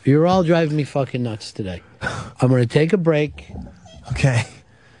 You're all driving me fucking nuts today. I'm going to take a break. Okay.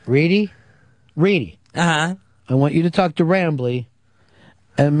 Reedy? Uh-huh. I want you to talk to Rambly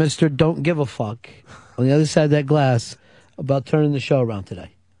and Mr. Don't Give a Fuck on the other side of that glass about turning the show around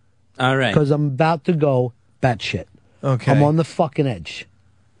today. All right. Because I'm about to go batshit. Okay. I'm on the fucking edge.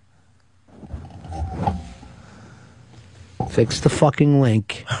 Fix the fucking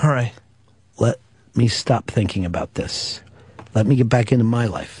link. All right. Let me stop thinking about this. Let me get back into my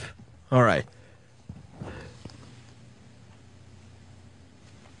life. All right.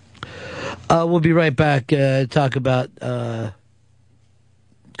 We'll be right back. Talk about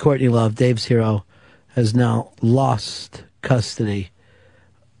Courtney Love. Dave's hero has now lost custody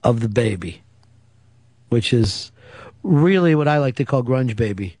of the baby, which is really what I like to call Grunge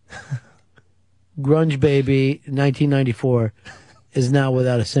Baby. Grunge Baby, 1994, is now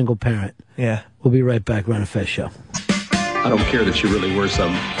without a single parent. Yeah. We'll be right back. Ron and Fez Show. I don't care that you really were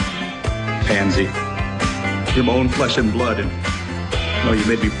some pansy. You're my own flesh and blood, and no, you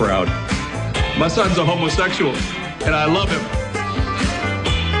made me proud. My son's a homosexual, and I love him.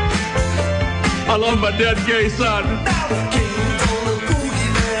 I love my dead gay son.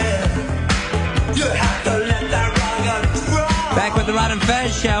 Back with the Ron and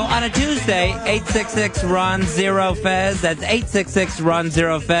Fez Show on a Tuesday, 866-RON-0-FEZ. That's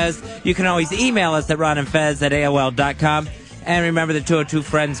 866-RON-0-FEZ. You can always email us at ronandfez@AOL.com. And remember the 202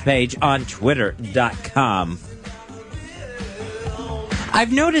 Friends page on Twitter.com.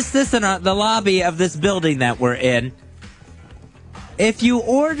 I've noticed this in the lobby of this building that we're in. If you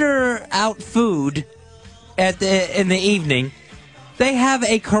order out food in the evening, they have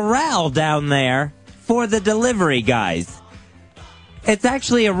a corral down there for the delivery guys. It's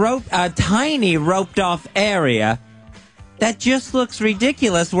actually a tiny roped-off area that just looks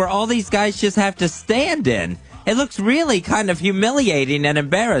ridiculous, where all these guys just have to stand in. It looks really kind of humiliating and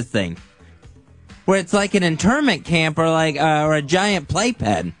embarrassing, where it's like an internment camp or a giant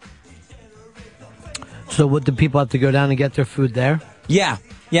playpen. So would the people have to go down and get their food there? Yeah,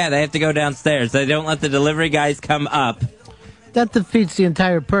 they have to go downstairs. They don't let the delivery guys come up. That defeats the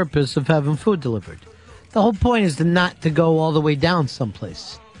entire purpose of having food delivered. The whole point is not to go all the way down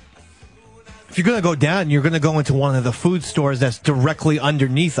someplace. If you're going to go down, you're going to go into one of the food stores that's directly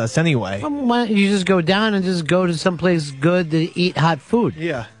underneath us anyway. Why don't you just go down and just go to someplace good to eat hot food?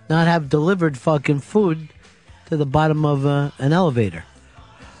 Yeah. Not have delivered fucking food to the bottom of an elevator.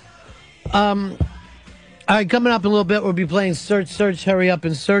 All right, coming up in a little bit, we'll be playing Search, Hurry Up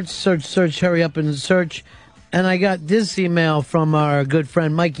and Search, Search, Hurry Up and Search. And I got this email from our good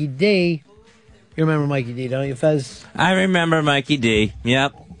friend Mikey D. You remember Mikey D, don't you, Fez? I remember Mikey D.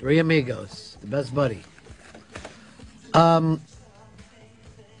 Yep. Three amigos, the best buddy.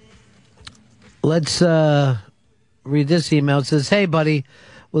 Let's read this email. It says, "Hey, buddy,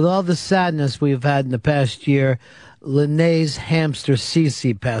 with all the sadness we've had in the past year, Linnaeus hamster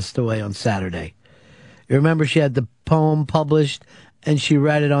Cece passed away on Saturday. You remember she had the poem published and she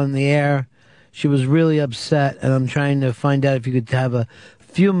read it on the air. She was really upset, and I'm trying to find out if you could have a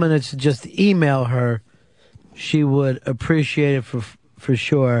few minutes to just email her. She would appreciate it for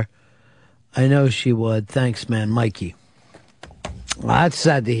sure. I know she would. Thanks, man. Mikey." Well, that's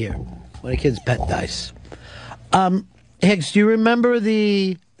sad to hear when a kid's pet dies. Hicks, do you remember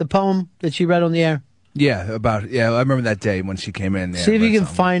the poem that she read on the air? Yeah, I remember that day when she came in. Yeah, see if you can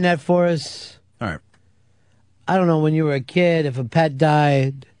find that for us. All right. I don't know when you were a kid, if a pet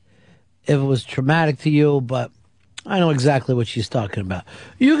died, if it was traumatic to you, but I know exactly what she's talking about.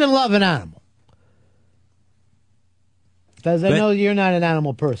 You can love an animal. Because I know you're not an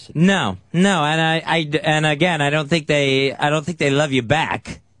animal person. No, and again, I don't think they love you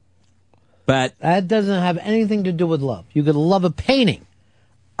back. But that doesn't have anything to do with love. You could love a painting.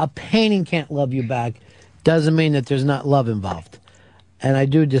 A painting can't love you back. Doesn't mean that there's not love involved. And I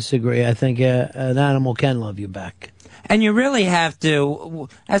do disagree. I think an animal can love you back. And you really have to,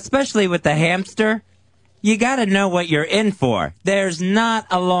 especially with the hamster, you got to know what you're in for. There's not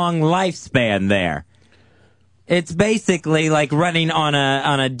a long lifespan there. It's basically like running on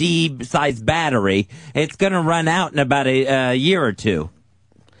a D-sized battery. It's going to run out in about a year or two.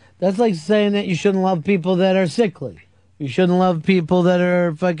 That's like saying that you shouldn't love people that are sickly. You shouldn't love people that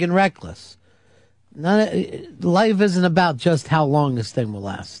are fucking reckless. Life isn't about just how long this thing will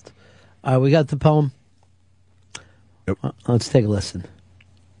last. All right, we got the poem. Yep. Let's take a listen.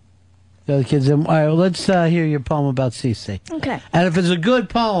 Got the kids in. All right, well, let's hear your poem about Cece. Okay. And if it's a good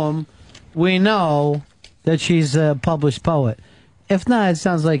poem, we know that she's a published poet. If not, it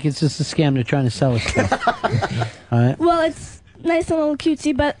sounds like it's just a scam they're trying to sell us stuff. All right. Well, it's nice and a little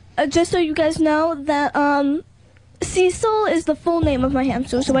cutesy, but just so you guys know that Cecil is the full name of my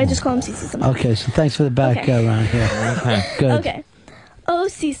hamster, so I just call him Cecil sometimes. Okay, so thanks for the background here. Okay, good. Okay. Oh,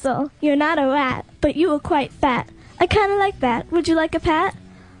 Cecil, you're not a rat, but you are quite fat. I kind of like that. Would you like a pat?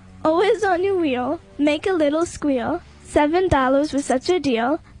 Always on your wheel, make a little squeal. $7 was such a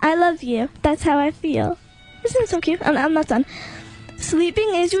deal. I love you, that's how I feel. Isn't it so cute? I'm not done.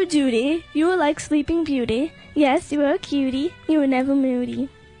 Sleeping is your duty. You are like Sleeping Beauty. Yes, you are a cutie. You were never moody.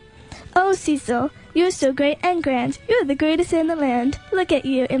 Oh, Cecil, you're so great and grand. You're the greatest in the land. Look at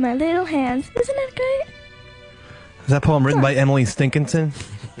you in my little hands. Isn't that great? Is that poem written by Emily Stinkinson?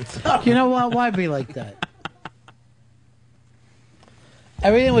 You know what? Why be like that?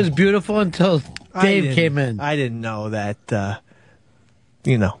 Everything was beautiful until Dave came in. I didn't know that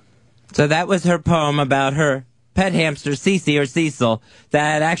you know. So that was her poem about her pet hamster, Cece or Cecil,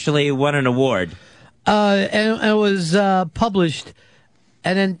 that actually won an award. And it was published.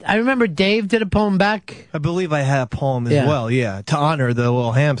 And then I remember Dave did a poem back. I believe I had a poem as well, to honor the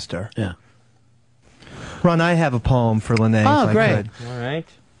little hamster. Yeah. Ron, I have a poem for Lene. Oh, if I great. could. All right.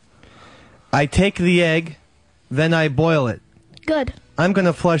 I take the egg, then I boil it. Good. I'm going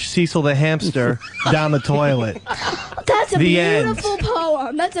to flush Cecil the hamster down the toilet. That's a The end. beautiful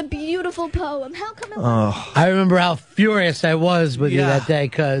poem. That's a beautiful poem. How come it I remember how furious I was with you that day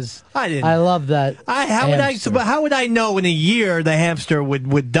because I love that. How would I know in a year the hamster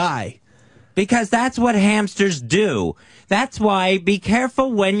would die? Because that's what hamsters do. That's why be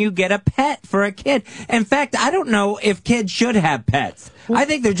careful when you get a pet for a kid. In fact, I don't know if kids should have pets. I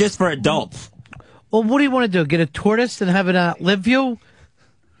think they're just for adults. Well, what do you want to do? Get a tortoise and have it outlive you?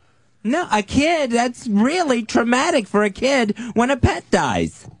 No, a kid, that's really traumatic for a kid when a pet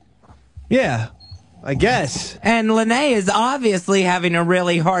dies. Yeah, I guess. And Lene is obviously having a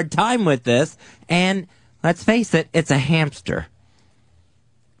really hard time with this. And let's face it, it's a hamster.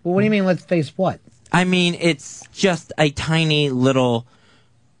 Well, what do you mean, let's face what? I mean, it's just a tiny little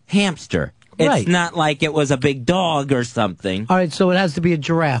hamster. It's Right. not like it was a big dog or something. All right, so it has to be a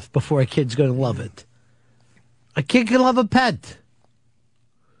giraffe before a kid's going to love it. A kid can love a pet.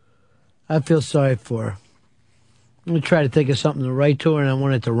 I feel sorry for her. I'm going to try to think of something to write to her, and I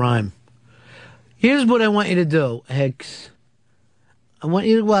want it to rhyme. Here's what I want you to do, Hicks. I want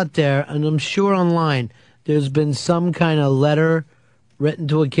you to go out there, and I'm sure online there's been some kind of letter written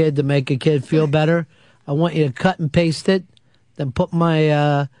to a kid to make a kid feel better. I want you to cut and paste it, then put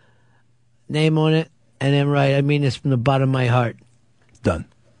my name on it, and then write, I mean this from the bottom of my heart. Done.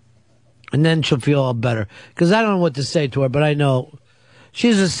 And then she'll feel all better. Because I don't know what to say to her, but I know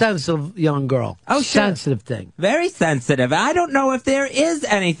she's a sensitive young girl. Oh, sure. Sensitive thing. Very sensitive. I don't know if there is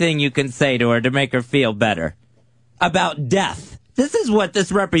anything you can say to her to make her feel better about death. This is what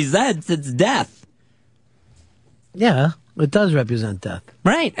this represents. It's death. Yeah, it does represent death.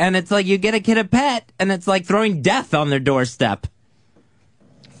 Right. And it's like you get a kid a pet, and it's like throwing death on their doorstep.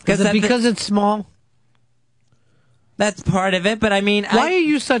 Is it because it's small? That's part of it, but I mean... Why are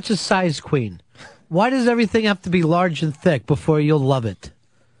you such a size queen? Why does everything have to be large and thick before you'll love it?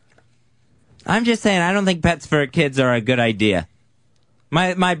 I'm just saying, I don't think pets for kids are a good idea.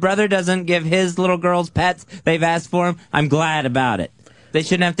 My brother doesn't give his little girls pets. They've asked for them. I'm glad about it. They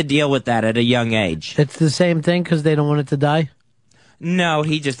shouldn't have to deal with that at a young age. It's the same thing because they don't want it to die? No,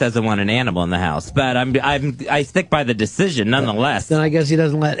 he just doesn't want an animal in the house. But I stick by the decision nonetheless. Then I guess he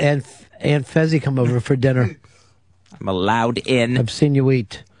doesn't let Aunt Fezzi come over for dinner. I'm allowed in. I've seen you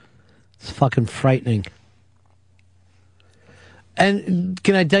eat. It's fucking frightening. And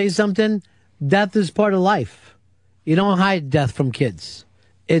can I tell you something? Death is part of life. You don't hide death from kids.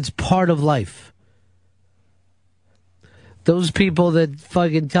 It's part of life. Those people that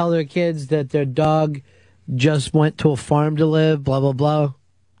fucking tell their kids that their dog just went to a farm to live, blah, blah, blah.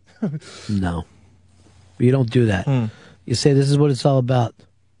 No. You don't do that. You say, this is what it's all about.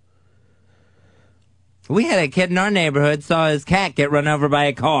 We had a kid in our neighborhood saw his cat get run over by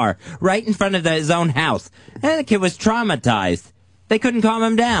a car right in front of his own house. And the kid was traumatized. They couldn't calm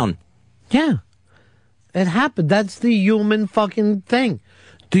him down. Yeah. It happened. That's the human fucking thing.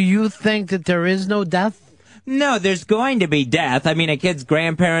 Do you think that there is no death? No, there's going to be death. I mean, a kid's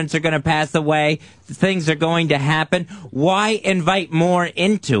grandparents are going to pass away. Things are going to happen. Why invite more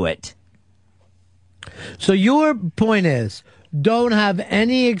into it? So your point is, don't have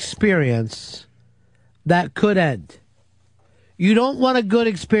any experience that could end. You don't want a good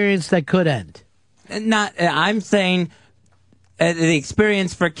experience that could end. I'm saying the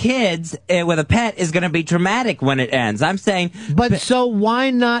experience for kids with a pet is going to be traumatic when it ends. I'm saying... But so why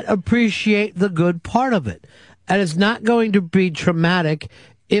not appreciate the good part of it? And it's not going to be traumatic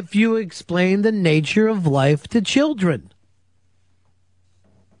if you explain the nature of life to children.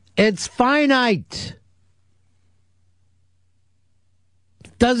 It's finite.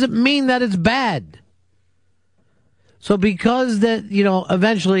 Doesn't mean that it's bad. So because that,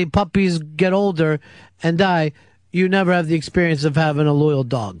 eventually puppies get older and die, you never have the experience of having a loyal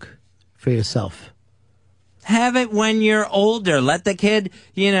dog for yourself. Have it when you're older. Let the kid,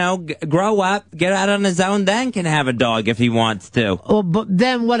 grow up, get out on his own, then can have a dog if he wants to. Oh, but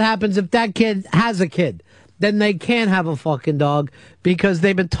then what happens if that kid has a kid? Then they can't have a fucking dog because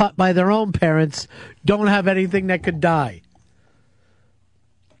they've been taught by their own parents, don't have anything that could die.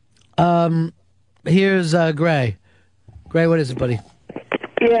 Here's Gray. Gray, what is it, buddy?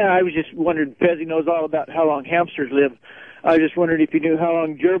 Yeah, I was just wondering, Fezzi knows all about how long hamsters live. I was just wondering if you knew how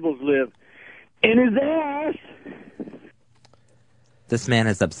long gerbils live. In his ass! This man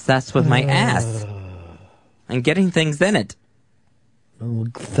is obsessed with my ass and getting things in it. Well,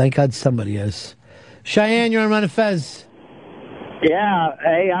 thank God somebody is. Cheyenne, you're on Run of Fez. Yeah,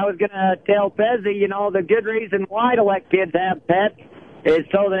 hey, I was going to tell Fezzy, the good reason why to let kids have pets is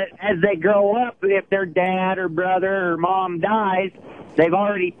so that as they grow up, if their dad or brother or mom dies, they've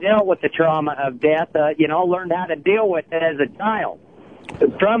already dealt with the trauma of death, learned how to deal with it as a child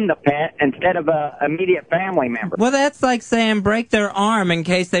from the pet instead of a immediate family member. Well, that's like saying break their arm in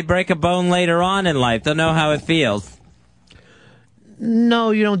case they break a bone later on in life. They'll know how it feels. No,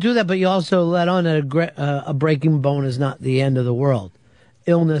 you don't do that, but you also let on that a breaking bone is not the end of the world.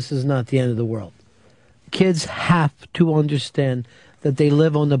 Illness is not the end of the world. Kids have to understand that they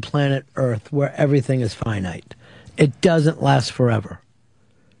live on the planet Earth where everything is finite. It doesn't last forever.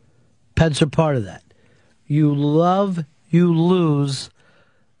 Pets are part of that. You love, you lose,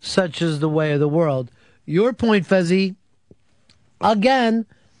 such is the way of the world. Your point, Fezzy, again,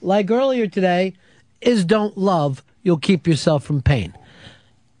 like earlier today, is don't love, you'll keep yourself from pain.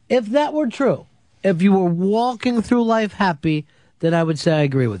 If that were true, if you were walking through life happy, then I would say I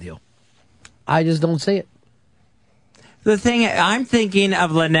agree with you. I just don't see it. The thing, I'm thinking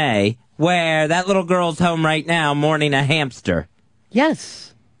of Lene, where that little girl's home right now mourning a hamster.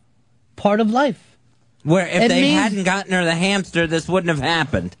 Yes. Part of life. Where if they hadn't gotten her the hamster, this wouldn't have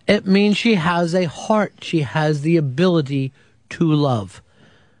happened. It means she has a heart. She has the ability to love.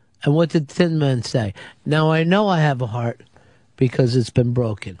 And what did Tin Man say? Now I know I have a heart because it's been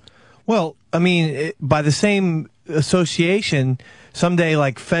broken. Well, I mean, by the same association, someday,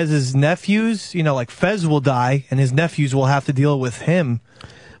 like Fez's nephews, like Fez will die, and his nephews will have to deal with him.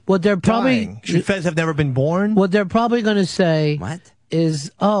 What they're probably dying. Should Fez have never been born? What they're probably going to say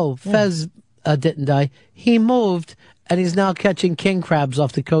is, Fez didn't die. He moved, and he's now catching king crabs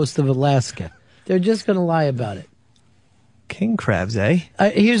off the coast of Alaska. They're just going to lie about it. King crabs, eh?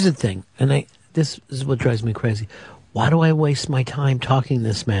 Here's the thing, and this is what drives me crazy. Why do I waste my time talking to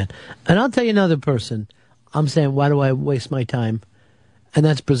this man? And I'll tell you another person. I'm saying, why do I waste my time? And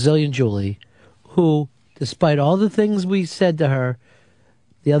that's Brazilian Julie, who, despite all the things we said to her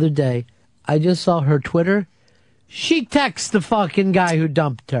the other day, I just saw her Twitter. She texts the fucking guy who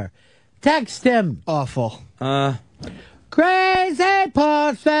dumped her. Text him. Awful. Crazy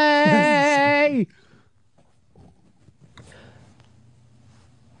pussy!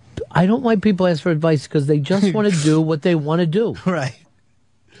 I don't like people ask for advice because they just want to do what they want to do. Right.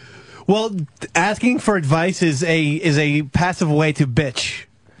 Well, asking for advice is a passive way to bitch.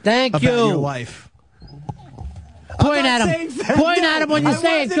 Thank about you. Your life. Point at him. Point at him when you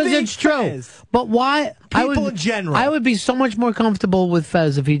say it because it's true. But why? People in general. I would be so much more comfortable with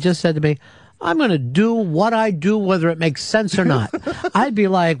Fez if he just said to me, I'm going to do what I do, whether it makes sense or not. I'd be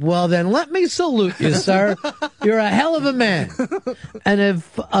like, well, then let me salute you, sir. You're a hell of a man. And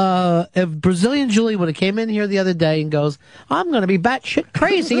if Brazilian Julie would have came in here the other day and goes, I'm going to be batshit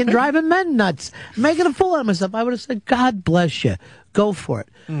crazy and driving men nuts, making a fool out of myself, I would have said, God bless you. Go for it.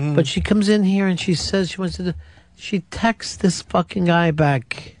 Mm-hmm. But she comes in here and she says she wants to do, she texts this fucking guy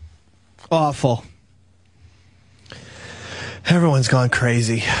back. Awful. Everyone's gone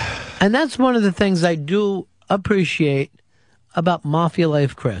crazy. And that's one of the things I do appreciate about Mafia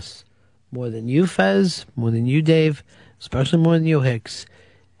Life Chris. More than you, Fez, more than you, Dave, especially more than you, Hicks.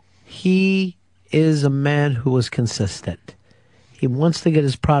 He is a man who is consistent. He wants to get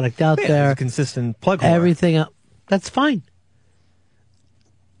his product out there. He's a consistent plug. Everything up. That's fine.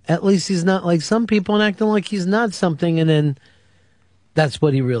 At least he's not like some people and acting like he's not something, and then that's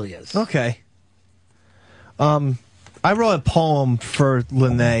what he really is. Okay. I wrote a poem for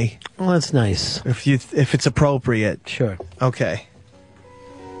Lene. Oh, that's nice. If it's appropriate. Sure. Okay.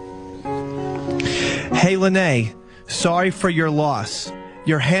 Hey, Lene, sorry for your loss.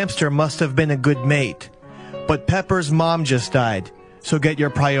 Your hamster must have been a good mate. But Pepper's mom just died, so get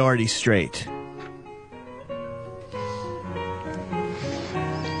your priorities straight.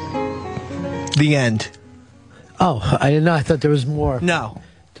 The end. Oh, I didn't know. I thought there was more. No.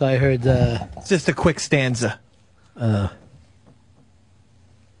 So I heard... It's just a quick stanza.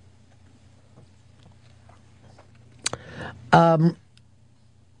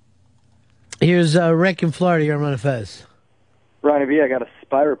 Here's Rick in Florida. You're on Run of Fez. Ronnie B, I got a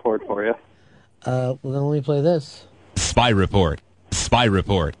spy report for you. Well, then let me play this. Spy report. Spy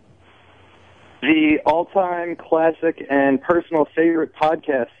report. The all-time classic and personal favorite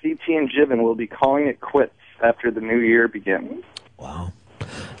podcast, CT and Jiven, will be calling it quits after the new year begins. Wow.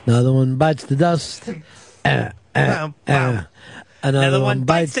 Another one bites the dust. Another one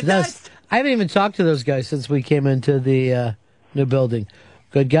bites the dust. I haven't even talked to those guys since we came into the new building.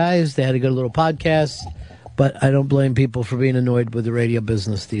 Good guys. They had a good little podcast. But I don't blame people for being annoyed with the radio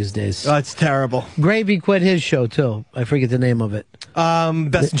business these days. Oh, it's terrible. Gravy quit his show, too. I forget the name of it.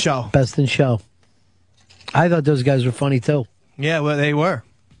 Best in Show. Best in Show. I thought those guys were funny, too. Yeah, well, they were.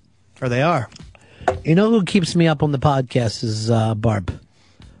 Or they are. You know who keeps me up on the podcast is Barb.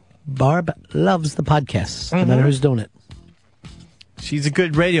 Barb loves the podcast, no matter who's doing it. She's a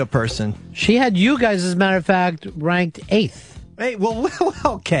good radio person. She had you guys, as a matter of fact, ranked 8th. Hey, well,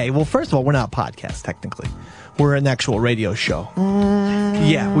 okay. Well, first of all, we're not a podcast, technically. We're an actual radio show.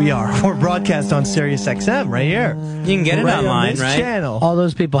 Yeah, we are. We're broadcast on Sirius XM right here. You can get it online, right? Channel. All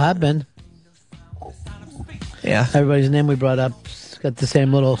those people have been. Yeah. Everybody's name we brought up got the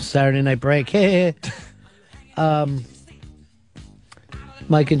same little Saturday night break. Hey.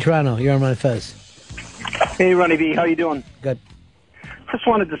 Mike in Toronto, you're on Ronnie Fez. Hey, Ronnie B, how you doing? Good. Just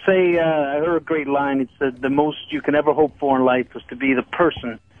wanted to say, I heard a great line. It said, the most you can ever hope for in life is to be the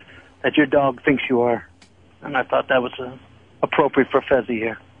person that your dog thinks you are. And I thought that was appropriate for Fezzy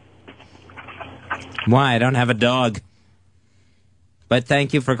here. Why? I don't have a dog. But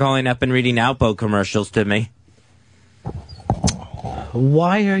thank you for calling up and reading Alpo commercials to me.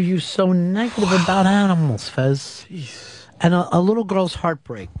 Why are you so negative about animals, Fez? Jeez. And a little girl's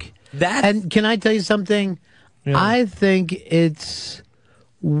heartbreak. And can I tell you something? Yeah. I think it's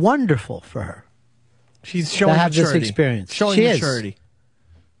wonderful for her. She's showing to have maturity. This experience. Showing she maturity. Is.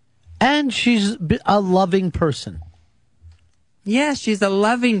 And she's a loving person. Yeah, she's a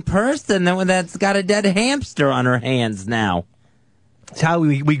loving person that's got a dead hamster on her hands now. It's how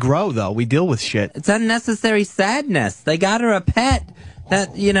we grow, though. We deal with shit. It's unnecessary sadness. They got her a pet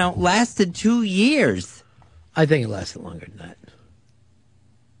that, lasted 2 years. I think it lasted longer than that.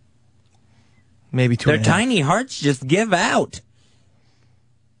 Maybe 2 Their tiny hearts just give out.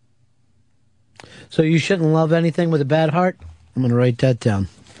 So you shouldn't love anything with a bad heart? I'm going to write that down.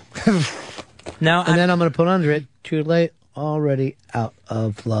 No, and then I'm going to put under it, too late, already out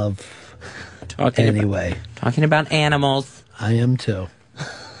of love. Talking about animals. I am too.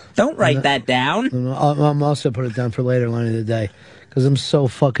 Don't write that down. I'm also put it down for later line of the day because I'm so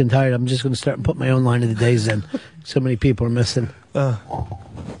fucking tired. I'm just going to start and put my own line of the days in. So many people are missing.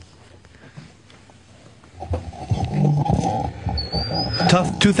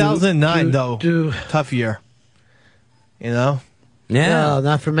 Tough 2009 though. Tough year. Yeah. No,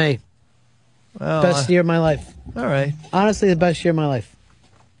 not for me. Well, best year of my life. All right. Honestly, the best year of my life.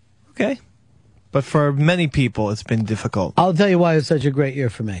 Okay. But for many people, it's been difficult. I'll tell you why it's such a great year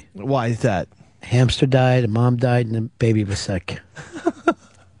for me. Why is that? Hamster died, a mom died, and the baby was sick.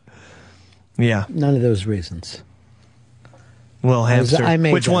 Yeah. None of those reasons. Well, hamster. I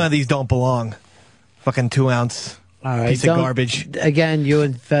made Which that. one of these don't belong? Fucking 2-ounce piece of garbage. Again, you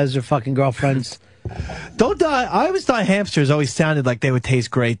and Fez are fucking girlfriends. Don't die. I always thought hamsters always sounded like they would taste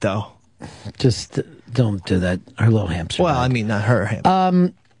great, though. Just don't do that. Her little hamster. Well, I mean, not her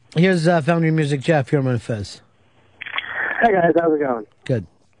hamster. Here's Foundry Music Jeff. You're on Fez. Hey guys, how's it going? Good.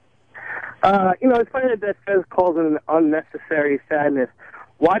 It's funny that Fez calls it an unnecessary sadness.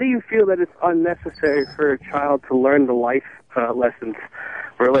 Why do you feel that it's unnecessary for a child to learn the life lessons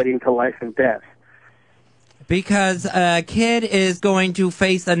relating to life and death? Because a kid is going to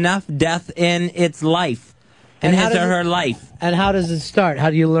face enough death in its life, in his or her life. And how does it start? How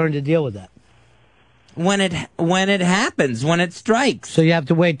do you learn to deal with that? When it happens, when it strikes. So you have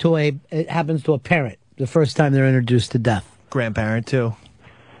to wait till it happens to a parent, the first time they're introduced to death. Grandparent, too.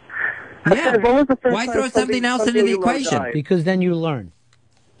 Yeah. Why throw something else into the equation? Because then you learn.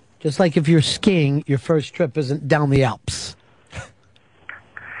 Just like if you're skiing, your first trip isn't down the Alps.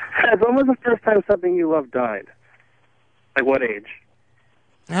 When was the first time something you loved died? Like what age?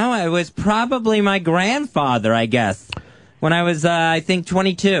 Oh, it was probably my grandfather, I guess. When I was, I think,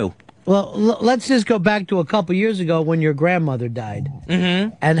 22. Well, let's just go back to a couple years ago when your grandmother died.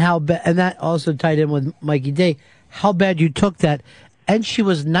 Mm-hmm. And and that also tied in with Mikey D. How bad you took that. And she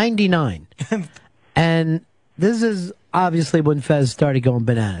was 99. And this is obviously when Fez started going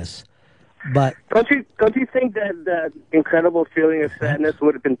bananas. But don't you think that incredible feeling of sadness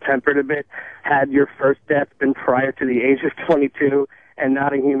would have been tempered a bit had your first death been prior to the age of 22 and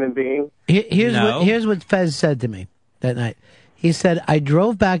not a human being? Here's what Fez said to me that night. He said, I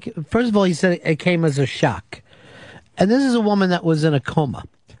drove back. First of all, he said it came as a shock. And this is a woman that was in a coma.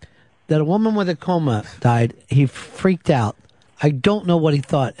 That a woman with a coma died. He freaked out. I don't know what he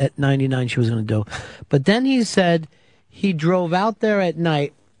thought at 99 she was going to do. But then he said he drove out there at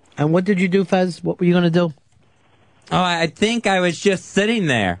night. And what did you do, Fez? What were you going to do? Oh, I think I was just sitting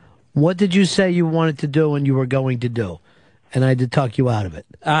there. What did you say you wanted to do and you were going to do? And I had to talk you out of it.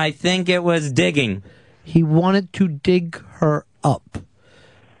 I think it was digging. He wanted to dig her up.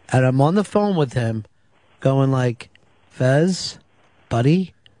 And I'm on the phone with him. going like, Fez,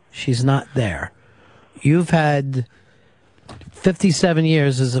 buddy, she's not there. You've had 57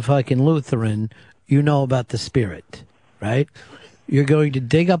 years as a fucking Lutheran. You know about the spirit, right? You're going to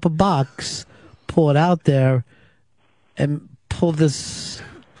dig up a box, pull it out there, and pull this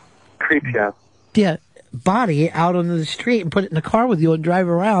creep show. Yeah, body out onto the street and put it in the car with you and drive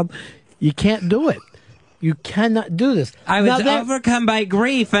around. You can't do it. You cannot do this. I was overcome by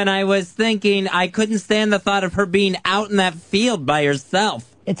grief, and I was thinking I couldn't stand the thought of her being out in that field by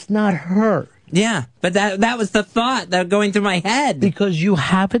herself. It's not her. Yeah, but that was the thought that was going through my head. Because you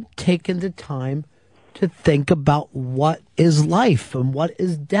haven't taken the time to think about what is life and what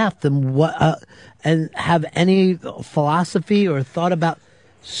is death and what and have any philosophy or thought about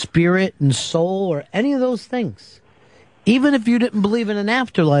spirit and soul or any of those things. Even if you didn't believe in an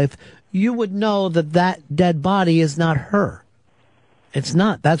afterlife, you would know that that dead body is not her. It's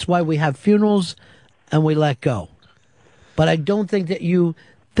not. That's why we have funerals and we let go. But I don't think that you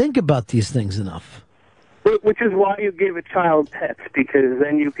think about these things enough. Which is why you give a child pets, because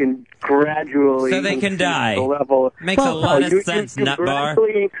then you can gradually so they can die. The level. Makes a lot of sense, you Nutbar.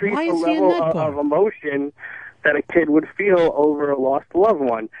 gradually increase the level of emotion that a kid would feel over a lost loved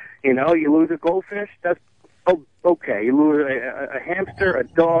one. You know, you lose a goldfish, that's okay. You lose a hamster, a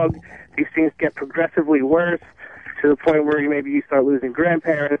dog, these things get progressively worse to the point where maybe you start losing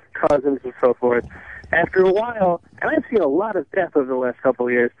grandparents, cousins, and so forth. After a while, and I've seen a lot of death over the last couple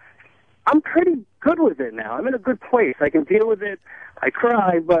of years, I'm pretty good with it now. I'm in a good place. I can deal with it. I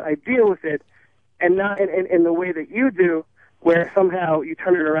cry, but I deal with it, and not in the way that you do, where somehow you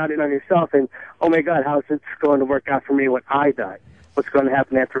turn it around on yourself and, oh my God, how's it going to work out for me when I die? What's going to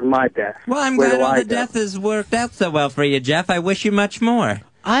happen after my death? Well, I'm glad all the death has worked out so well for you, Jeff. I wish you much more.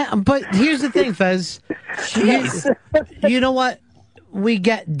 But here's the thing, Fez. You know what? We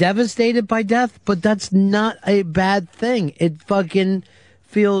get devastated by death, but that's not a bad thing. It fucking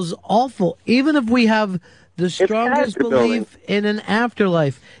feels awful. Even if we have the strongest belief in an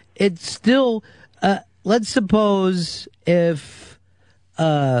afterlife, it's still, let's suppose if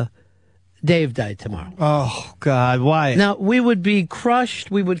Dave died tomorrow. Oh, God, why? Now, we would be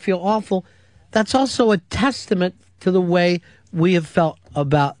crushed. We would feel awful. That's also a testament to the way we have felt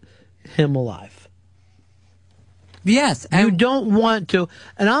about him alive. Yes. You don't want to.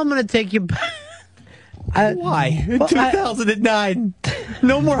 And I'm going to take you back. Why? 2009.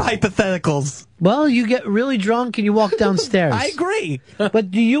 No more hypotheticals. Well, you get really drunk and you walk downstairs. I agree.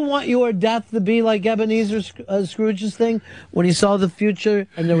 But do you want your death to be like Ebenezer Scrooge's thing? When he saw the future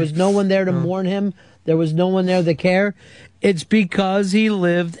and there was no one there to mourn him, there was no one there to care? It's because he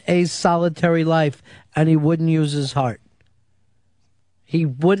lived a solitary life and he wouldn't use his heart. He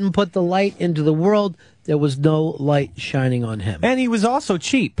wouldn't put the light into the world. There was no light shining on him. And he was also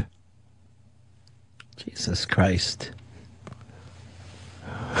cheap. Jesus Christ.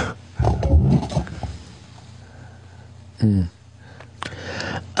 You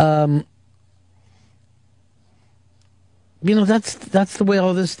know, that's the way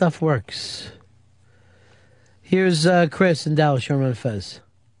all this stuff works. Here's Chris in Dallas. You're on Fez.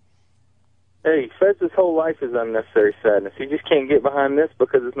 Hey, Fez's whole life is unnecessary sadness. He just can't get behind this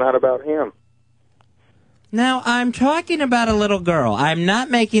because it's not about him. Now, I'm talking about a little girl. I'm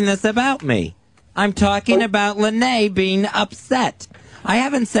not making this about me. I'm talking about Lene being upset. I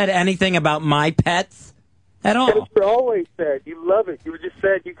haven't said anything about my pets at all. That's what you always said. You love it. You just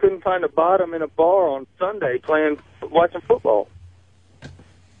said you couldn't find a bottom in a bar on Sunday watching football.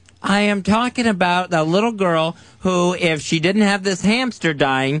 I am talking about a little girl who, if she didn't have this hamster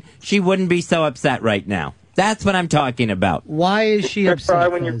dying, she wouldn't be so upset right now. That's what I'm talking about. Why is she upset? Cry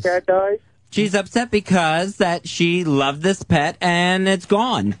when your cat dies? She's upset because that she loved this pet and it's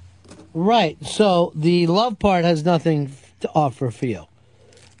gone. Right. So the love part has nothing to offer for you.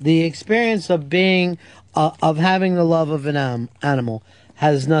 The experience of being, of having the love of an animal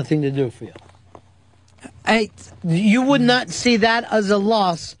has nothing to do for you. You would not see that as a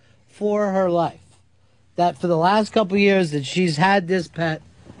loss for her life. That for the last couple of years that she's had this pet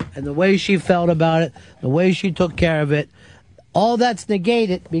and the way she felt about it, the way she took care of it, all that's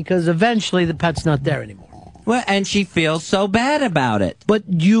negated because eventually the pet's not there anymore. Well, and she feels so bad about it. But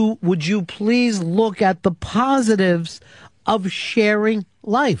would you please look at the positives of sharing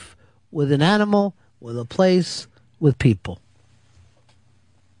life with an animal, with a place, with people?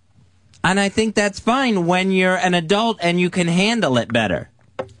 And I think that's fine when you're an adult and you can handle it better.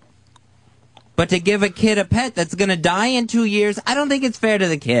 But to give a kid a pet that's going to die in 2 years, I don't think it's fair to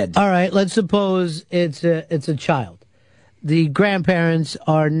the kid. All right, let's suppose it's a child. The grandparents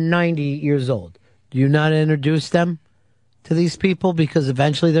are 90 years old. Do you not introduce them to these people because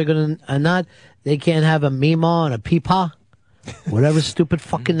eventually they're going to they can't have a Meemaw and a Peepaw? Whatever stupid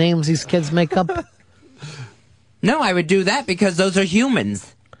fucking names these kids make up. No, I would do that because those are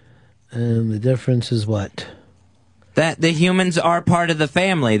humans. And the difference is what? That the humans are part of the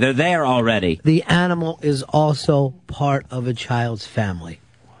family. They're there already. The animal is also part of a child's family.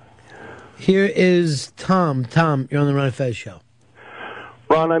 Here is Tom. Tom, you're on the Ron and Fez show.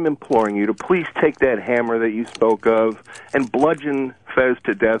 Ron, I'm imploring you to please take that hammer that you spoke of and bludgeon Fez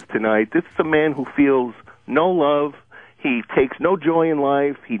to death tonight. This is a man who feels no love. He takes no joy in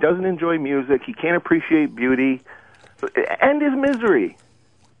life. He doesn't enjoy music. He can't appreciate beauty. End his misery.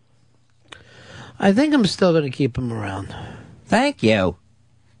 I think I'm still going to keep him around. Thank you.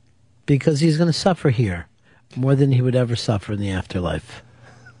 Because he's going to suffer here more than he would ever suffer in the afterlife.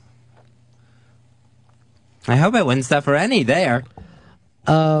 I hope I wouldn't suffer any there.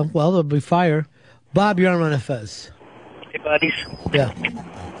 Well, there'll be fire. Bob, you're on Ron and Fez. Hey, buddies. Yeah.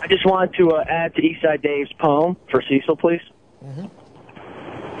 I just wanted to add to Eastside Dave's poem for Cecil, please. Go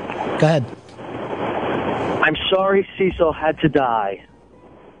ahead. I'm sorry Cecil had to die.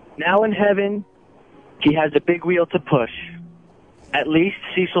 Now in heaven, he has a big wheel to push. At least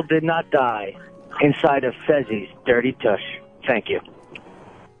Cecil did not die inside of Fezzi's dirty tush. Thank you.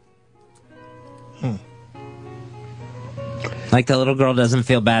 Like the little girl doesn't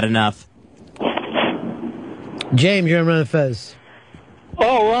feel bad enough. James, you're on Ron and Fez.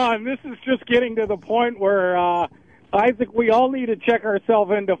 Oh, Ron, this is just getting to the point where I think we all need to check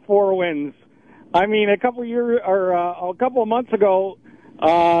ourselves into Four Winds. I mean, a couple of months ago,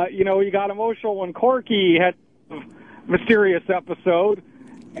 you got emotional when Corky had a mysterious episode.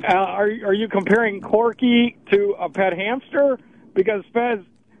 Are you comparing Corky to a pet hamster? Because Fez,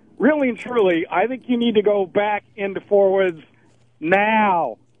 really and truly, I think you need to go back into Four Winds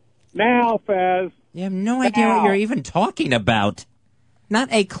now. Now, Fez. You have no idea what you're even talking about. Not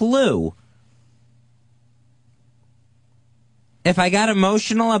a clue. If I got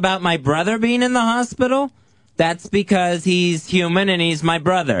emotional about my brother being in the hospital, that's because he's human and he's my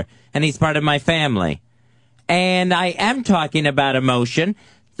brother, and he's part of my family. And I am talking about emotion,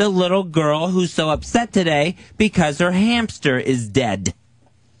 the little girl who's so upset today because her hamster is dead.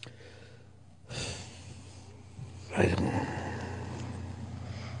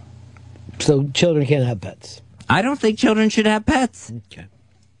 So children can't have pets? I don't think children should have pets. Okay.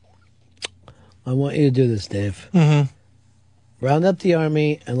 I want you to do this, Dave. Mm-hmm. Round up the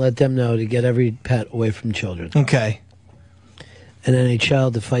army and let them know to get every pet away from children. Okay. And any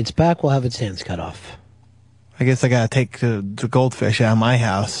child that fights back will have its hands cut off. I guess I gotta take the goldfish out of my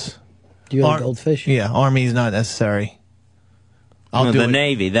house. Do you have a goldfish? Yeah, Army's not necessary. I'll do the it.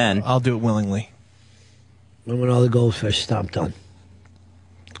 Navy, then. I'll do it willingly. I want all the goldfish stomped on.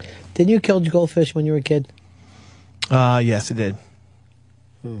 Didn't you kill goldfish when you were a kid? Yes, I did.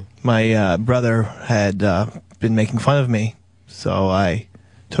 My brother had been making fun of me, so I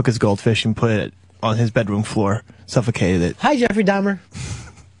took his goldfish and put it on his bedroom floor, suffocated it. Hi, Jeffrey Dahmer.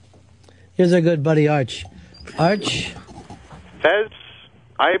 Here's our good buddy Arch. Arch? Fez,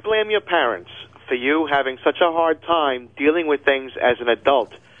 I blame your parents for you having such a hard time dealing with things as an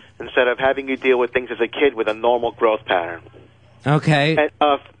adult instead of having you deal with things as a kid with a normal growth pattern. Okay. And,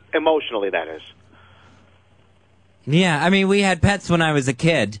 emotionally, that is. Yeah, I mean, we had pets when I was a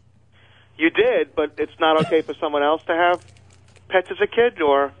kid. You did, but it's not okay for someone else to have pets as a kid,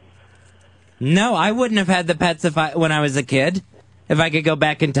 or? No, I wouldn't have had the pets when I was a kid, if I could go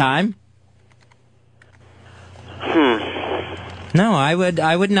back in time. No, I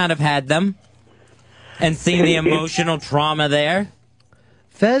would not have had them and seen the emotional trauma there.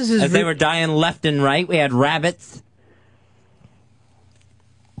 Fez is as they were dying left and right. We had rabbits.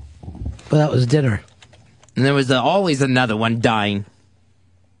 Well, that was dinner. And there was always another one dying.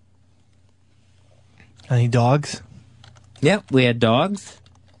 Any dogs? Yep, we had dogs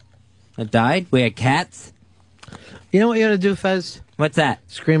that died. We had cats. You know what you ought to do, Fez? What's that?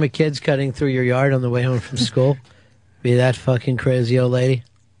 Scream at kids cutting through your yard on the way home from school. Be that fucking crazy old lady.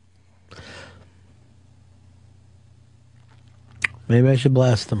 Maybe I should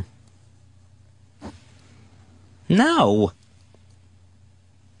blast them. No.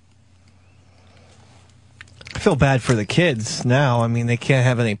 I feel bad for the kids now. I mean, they can't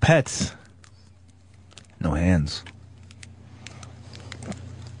have any pets. No hands.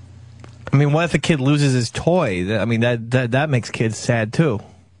 I mean, what if a kid loses his toy? I mean, that makes kids sad, too.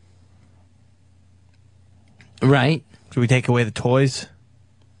 Right. Should we take away the toys?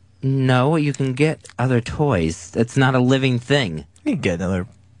 No, you can get other toys. It's not a living thing. You can get another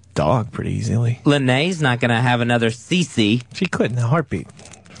dog pretty easily. Linnae's not going to have another Cece. She could in a heartbeat.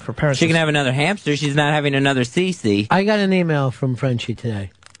 For parents, She can have another hamster. She's not having another Cece. I got an email from Frenchie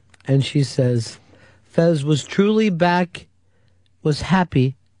today, and she says, Fez was truly was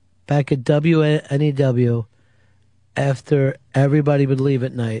happy back at WNEW after everybody would leave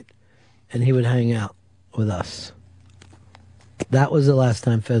at night, and he would hang out with us. That was the last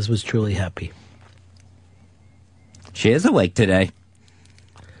time Fez was truly happy. She is awake today.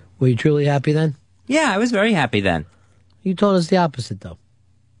 Were you truly happy then? Yeah, I was very happy then. You told us the opposite, though.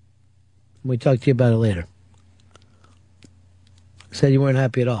 We talked to you about it later. Said you weren't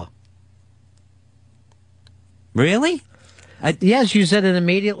happy at all. Really? Yes, you said it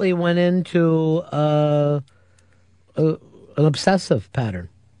immediately went into an obsessive pattern.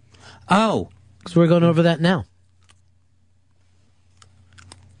 Oh. Because we're going over that now.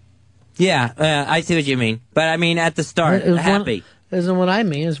 Yeah, I see what you mean. But I mean, at the start, happy. Isn't what I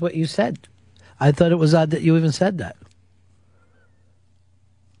mean, is what you said. I thought it was odd that you even said that.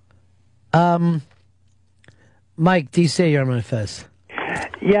 Mike, DC, you're on my Fez.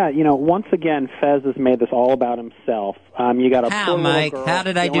 Yeah, once again, Fez has made this all about himself. You got a How, poor little Mike? girl How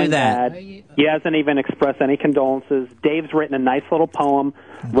did I do feeling that? bad. He hasn't even expressed any condolences. Dave's written a nice little poem.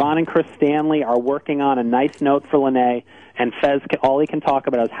 Ron and Chris Stanley are working on a nice note for Lene, and Fez, all he can talk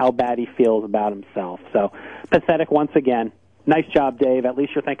about is how bad he feels about himself. So, pathetic once again. Nice job, Dave. At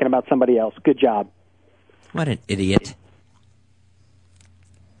least you're thinking about somebody else. Good job. What an idiot.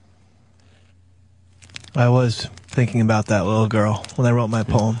 I was thinking about that little girl when I wrote my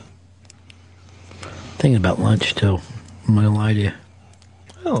poem. Thinking about lunch, too. I'm not going to lie to you.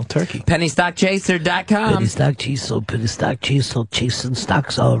 Oh, turkey. PennyStockChaser.com. Penny Stock Chisel, chasing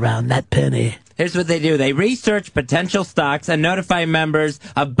stocks all around that penny. Here's what they do. They research potential stocks and notify members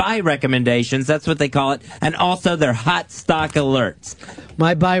of buy recommendations. That's what they call it. And also their hot stock alerts.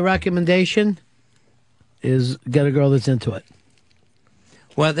 My buy recommendation is get a girl that's into it.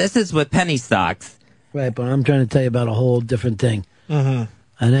 Well, this is with penny stocks. Right, but I'm trying to tell you about a whole different thing. Mm-hmm.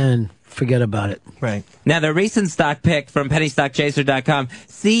 And then forget about it. Right. Now, the recent stock pick from PennyStockChaser.com,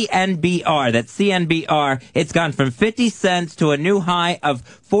 CNBR, that's CNBR, it's gone from 50 cents to a new high of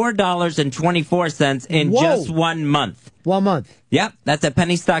 $4.24 in just 1 month. 1 month. Yep, that's at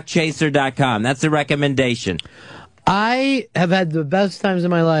PennyStockChaser.com. That's the recommendation. I have had the best times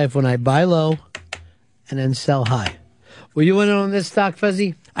in my life when I buy low and then sell high. Were you in on this stock,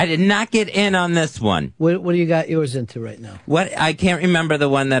 Fuzzy? I did not get in on this one. What do you got yours into right now? What? I can't remember the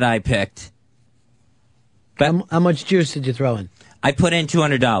one that I picked. But how much juice did you throw in? I put in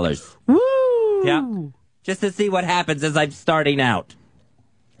 $200. Woo! Yep. Just to see what happens as I'm starting out.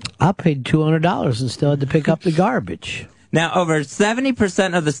 I paid $200 and still had to pick up the garbage. Now, over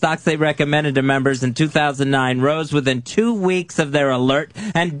 70% of the stocks they recommended to members in 2009 rose within 2 weeks of their alert,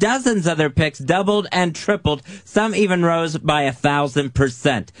 and dozens of their picks doubled and tripled. Some even rose by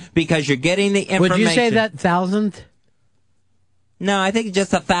 1,000% because you're getting the information. Would you say that 1,000? No, I think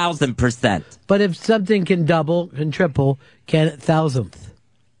just 1,000%. But if something can double, can triple, can it 1,000th?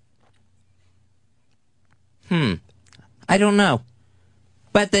 I don't know.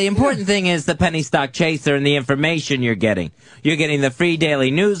 But the important thing is the Penny Stock Chaser and the information you're getting. You're getting the free daily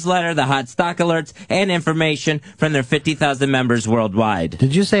newsletter, the hot stock alerts, and information from their 50,000 members worldwide.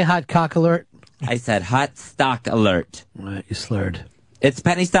 Did you say hot cock alert? I said hot stock alert. Right, you slurred. It's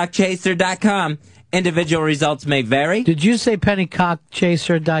PennyStockChaser.com. Individual results may vary. Did you say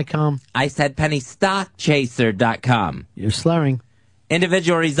PennyCockChaser.com? I said PennyStockChaser.com. You're slurring.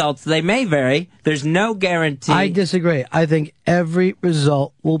 Individual results, they may vary. There's no guarantee. I disagree. I think every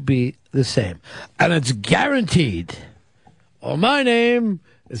result will be the same. And it's guaranteed. Well, my name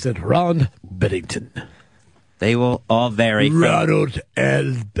is Ron Beddington. They will all vary. Ronald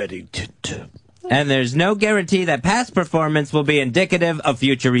L. Beddington. And there's no guarantee that past performance will be indicative of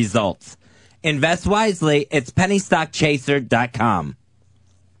future results. Invest wisely. It's PennyStockChaser.com.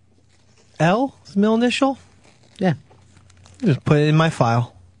 L is middle initial? Yeah. Just put it in my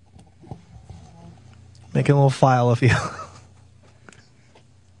file. Make a little file of you.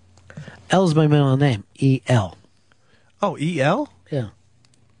 L's my middle name. E-L. Oh, E-L? Yeah.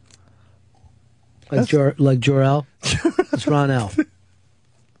 Like Jor-El. It's Ron L.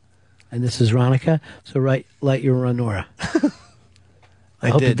 And this is Ronica. So light your Ronora. I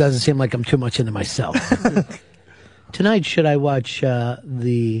hope it doesn't seem like I'm too much into myself. Tonight, should I watch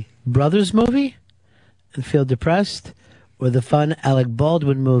the Brothers movie and feel depressed, or the fun Alec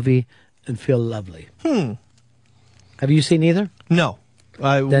Baldwin movie and feel lovely? Have you seen either? No.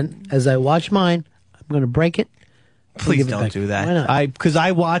 Then, as I watch mine, I'm going to break it. Please don't do that. Why not? Because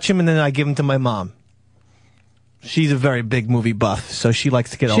I watch him and then I give him to my mom. She's a very big movie buff, so she likes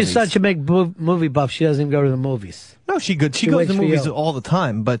to get all She's these. such a big movie buff, she doesn't even go to the movies. No, she goes to waits for movies you. all the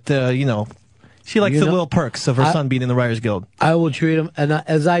time, but, she likes the little perks of her son being in the Writers Guild. I will treat him, and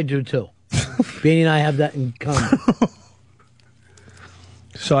as I do too. Beanie and I have that in common.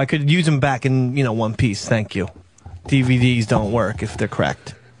 So I could use them back in, one piece, thank you. DVDs don't work if they're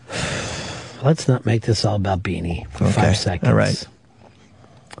cracked. Let's not make this all about Beanie for 5 seconds. All right.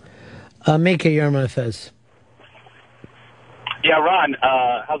 Mika, you're on my Fez. Yeah, Ron,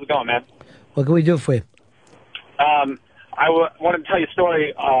 how's it going, man? What can we do for you? I wanted to tell you a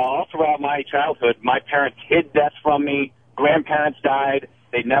story. All throughout my childhood, my parents hid deaths from me. Grandparents died.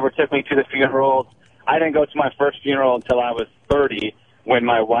 They never took me to the funerals. I didn't go to my first funeral until I was 30, when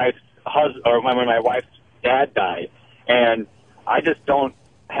my wife's when my wife's dad died. And I just don't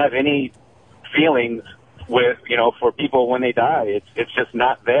have any feelings with for people when they die. It's just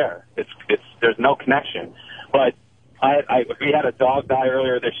not there. There's no connection. But we had a dog die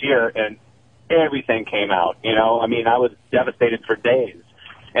earlier this year, and everything came out. I was devastated for days.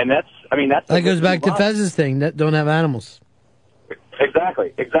 And that goes back to Fez's thing, that don't have animals.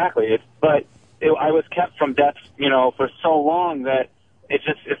 Exactly. I was kept from death, for so long that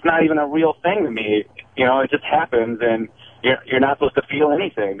it's not even a real thing to me. It just happens, and you're not supposed to feel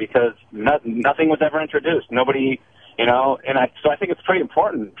anything because nothing was ever introduced. Nobody, so I think it's pretty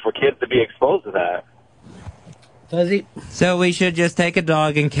important for kids to be exposed to that. Does he? So we should just take a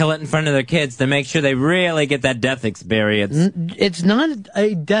dog and kill it in front of their kids to make sure they really get that death experience. It's not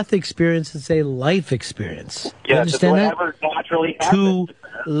a death experience, it's a life experience. You understand that? Whatever naturally happens.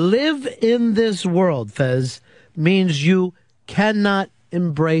 To live in this world, Fez, means you cannot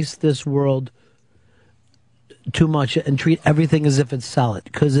embrace this world too much and treat everything as if it's solid,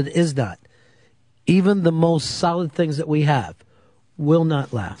 because it is not. Even the most solid things that we have will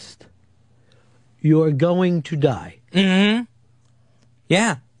not last. You're going to die. Mm-hmm.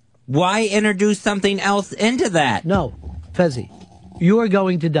 Yeah. Why introduce something else into that? No, Fezzy, you are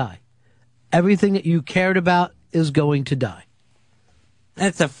going to die. Everything that you cared about is going to die.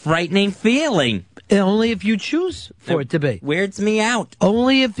 That's a frightening feeling. Only if you choose for it to be. Weirds me out.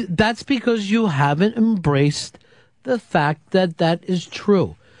 Only if that's because you haven't embraced the fact that that is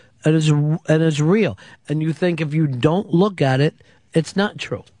true and is real. And you think if you don't look at it, it's not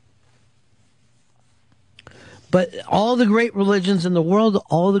true. But all the great religions in the world,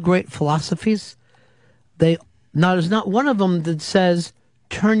 all the great philosophies, there's not one of them that says,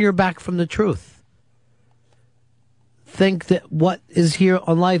 turn your back from the truth. Think that what is here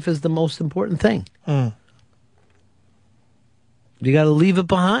on life is the most important thing. You got to leave it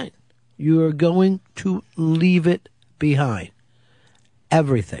behind. You are going to leave it behind.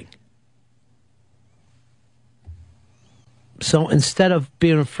 Everything. So instead of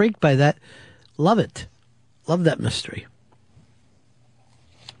being freaked by that, love it. Love that mystery.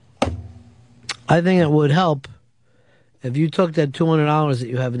 I think it would help if you took that $200 that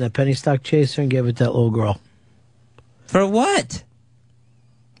you have in that penny stock chaser and gave it to that little girl. For what?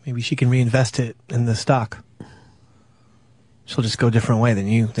 Maybe she can reinvest it in the stock. She'll just go a different way than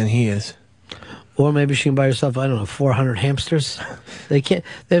he is. Or maybe she can buy herself, 400 hamsters.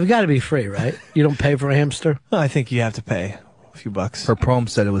 They've got to be free, right? You don't pay for a hamster? Well, I think you have to pay a few bucks. Her poem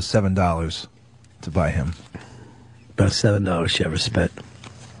said it was $7 to buy him. Best $7 she ever spent.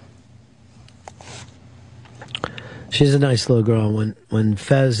 She's a nice little girl. When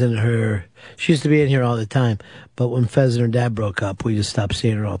Fez and her... She used to be in here all the time, but when Fez and her dad broke up, we just stopped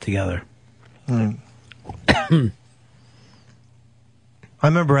seeing her altogether. I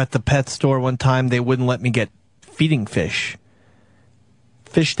remember at the pet store one time, they wouldn't let me get feeding fish.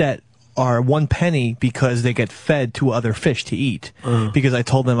 Fish that are 1 penny because they get fed to other fish to eat. Because I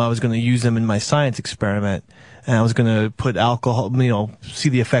told them I was going to use them in my science experiment, and I was going to put alcohol, see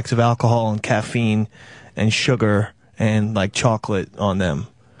the effects of alcohol and caffeine and sugar and like chocolate on them.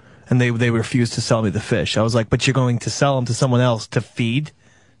 And they refused to sell me the fish. I was like, but you're going to sell them to someone else to feed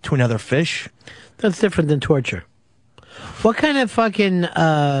to another fish? That's different than torture. What kind of fucking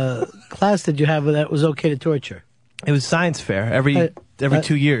class did you have where that was okay to torture? It was science fair every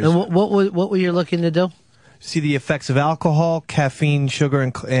 2 years. And what were you looking to do? See the effects of alcohol, caffeine, sugar,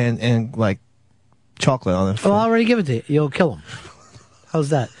 and like chocolate on them. Oh, I'll already give it to you. You'll kill them. How's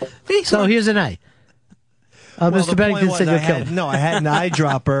that? So here's an eye. Mr. Bennington said you'll kill him. No, I had an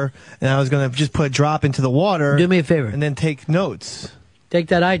eyedropper, and I was going to just put a drop into the water. Do me a favor. And then take notes. Take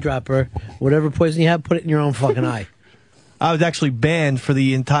that eyedropper, whatever poison you have, put it in your own fucking eye. I was actually banned for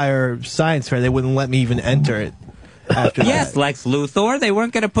the entire science fair. They wouldn't let me even enter it. after Yes, that. Lex Luthor. They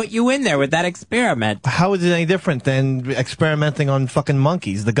weren't going to put you in there with that experiment. How is it any different than experimenting on fucking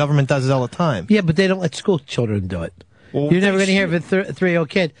monkeys? The government does it all the time. Yeah, but they don't let school children do it. Well, You're never going to hear of a 3-year-old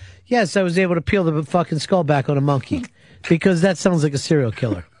kid. Yes, I was able to peel the fucking skull back on a monkey because that sounds like a serial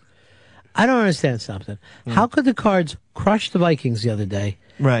killer. I don't understand something. How could the Cards crush the Vikings the other day?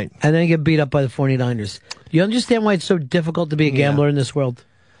 Right. And then get beat up by the 49ers. Do you understand why it's so difficult to be a gambler in this world?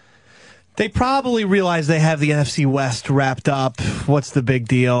 They probably realize they have the NFC West wrapped up. What's the big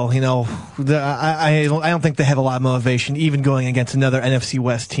deal? You know, I don't think they have a lot of motivation, even going against another NFC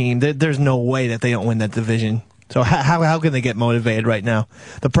West team. There's no way that they don't win that division. So how can they get motivated right now?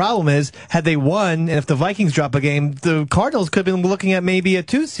 The problem is, had they won, and if the Vikings drop a game, the Cardinals could have been looking at maybe a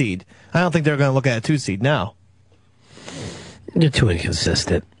 2 seed. I don't think they're going to look at a 2 seed now. You're too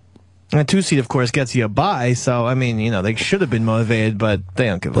inconsistent. And a 2 seed, of course, gets you a bye. So, I mean, you know, they should have been motivated, but they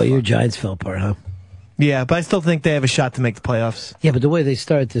don't give a fuck. But your Giants fell apart, huh? Yeah, but I still think they have a shot to make the playoffs. Yeah, but the way they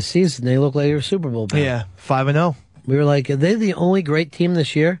started this season, they look like they were Super Bowl bound. Yeah, 5-0. We were like, are they the only great team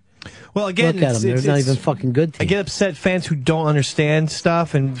this year? Well, again, look at them. They're not even fucking good team. I get upset fans who don't understand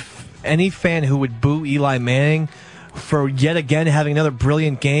stuff, and any fan who would boo Eli Manning for yet again having another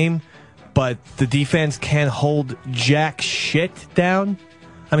brilliant game, but the defense can't hold jack shit down.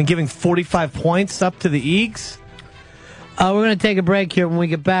 I mean, giving 45 points up to the Eagles. We're going to take a break here. When we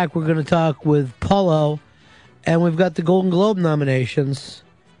get back, we're going to talk with Polo, and we've got the Golden Globe nominations.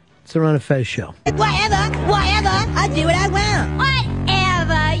 It's the Ron and Fez show. Whatever, I do what I want.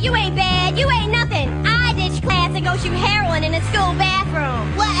 Whatever, you ain't bad, you ain't nothing. I ditched class and go shoot heroin in a school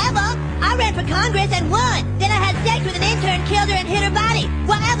bathroom. Whatever, I ran for Congress and won. Then I had sex with an intern, killed her and hit her body.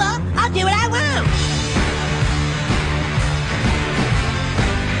 Whatever, I'll do what I want.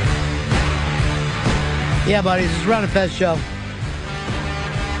 Yeah, buddies, it's Ron and Fez show.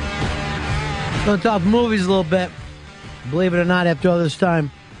 Going to talk movies a little bit. Believe it or not, after all this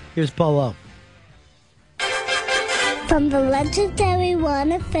time, here's Polo. From the legendary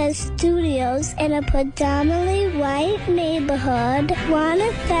Ron and Fez studios in a predominantly white neighborhood, Ron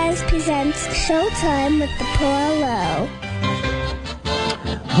and Fez presents Showtime with the Polo.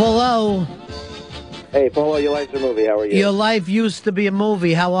 Polo. Hey, Polo, your life's a movie. How are you? Your life used to be a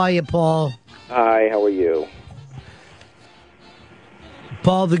movie. How are you, Paul? Hi, how are you?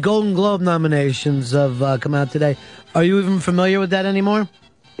 Paul, the Golden Globe nominations have come out today. Are you even familiar with that anymore?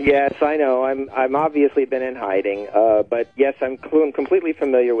 Yes, I know. I'm obviously been in hiding, but yes, I'm completely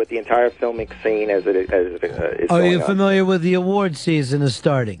familiar with the entire filmic scene as it is. Are you going on. familiar with the award season is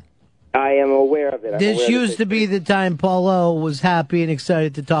starting? I am aware of it. This used to be the time Paulo was happy and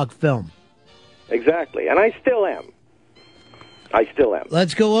excited to talk film. Exactly, and I still am.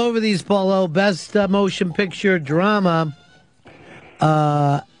 Let's go over these, Paulo. Best motion picture drama.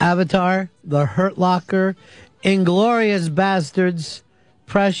 Avatar, The Hurt Locker, Inglourious Bastards,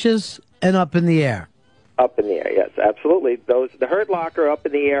 Precious, and Up in the Air. Up in the Air, yes, absolutely. The Hurt Locker, Up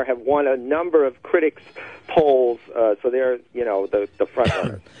in the Air have won a number of critics' polls, so they're, the front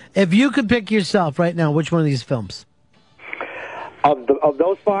runners. If you could pick yourself right now, which one of these films? Of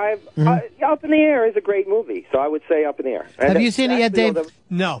those five, Up in the Air is a great movie, so I would say Up in the Air. And Have you seen it yet, Dave?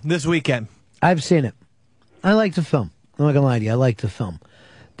 No, this weekend. I've seen it. I like the film. I'm not going to lie to you. I like the film.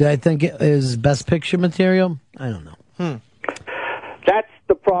 Did I think it is best picture material? I don't know. That's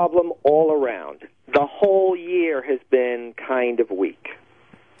the problem all around. The whole year has been kind of weak.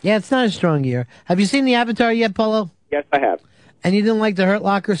 Yeah, it's not a strong year. Have you seen the Avatar yet, Polo? Yes, I have. And you didn't like The Hurt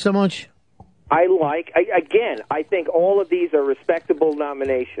Locker so much? I think all of these are respectable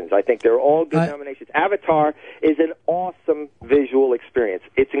nominations. I think they're all good nominations. Avatar is an awesome visual experience.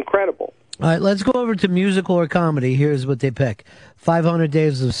 It's incredible. All right, let's go over to musical or comedy. Here's what they pick. 500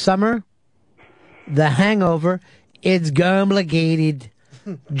 Days of Summer, The Hangover, It's Complicated,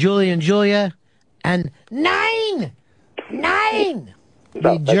 Julie and Julia, and Nine!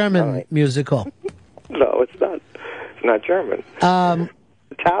 The German musical. No, it's not. It's not German.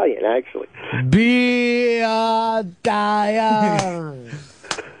 Italian, actually. Be Italian.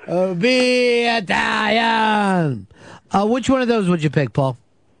 Be Italian. Which one of those would you pick, Paul?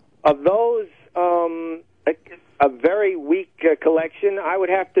 Of those, a very weak collection. I would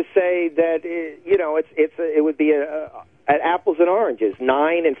have to say that it would be at apples and oranges.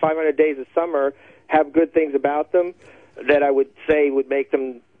 9 and 500 Days of Summer have good things about them that I would say would make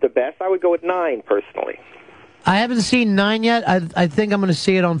them the best. I would go with 9 personally. I haven't seen 9 yet. I think I'm going to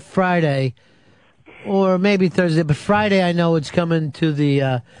see it on Friday, or maybe Thursday. But Friday, I know it's coming to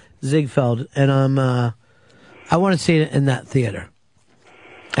the Ziegfeld, and I want to see it in that theater.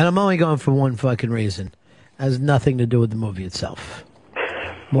 And I'm only going for one fucking reason. It has nothing to do with the movie itself.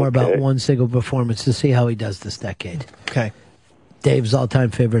 more about one single performance to see how he does this decade. Okay. Dave's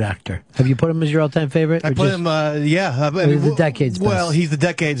all-time favorite actor. Have you put him as your all-time favorite? I put him, yeah. He's the decade's best. Well, he's the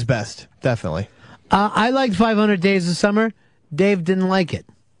decade's best, definitely. I liked 500 Days of Summer. Dave didn't like it.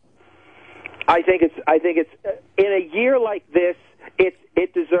 I think it's in a year like this,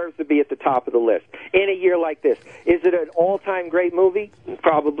 it deserves to be at the top of the list. In a year like this, is it an all-time great movie?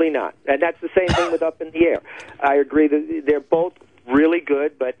 Probably not. And that's the same thing with Up in the Air. I agree that they're both really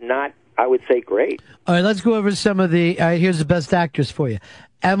good, but not, I would say, great. All right, let's go over some of the... All right, here's the best actors for you.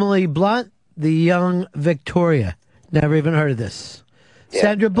 Emily Blunt, The Young Victoria. Never even heard of this. Yeah.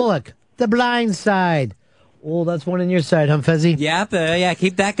 Sandra Bullock, The Blind Side. Oh, that's one on your side, huh, Fezzi? Yeah,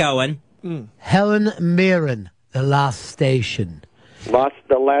 keep that going. Helen Mirren, The Last Station.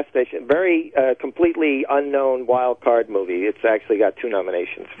 The Last Station. Very completely unknown wild card movie. It's actually got 2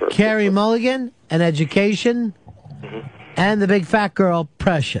 nominations for... Carey Mulligan, An Education. And The Big Fat Girl,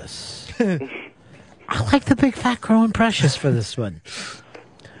 Precious. I like The Big Fat Girl and Precious for this one.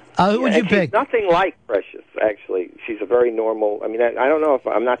 Who would you pick? Nothing like Precious, actually. She's a very normal... I mean, I don't know if...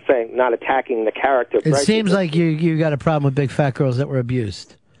 I'm not saying... Not attacking the character. It seems like you got a problem with big fat girls that were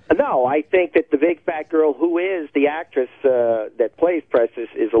abused. No, I think that the big fat girl who is the actress that plays Precious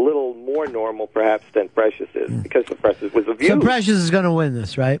is a little more normal, perhaps, than Precious is, because the Precious was abused. So Precious is going to win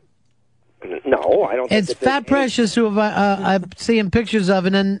this, right? No, I don't think it's Fat Precious who I'm seeing pictures of,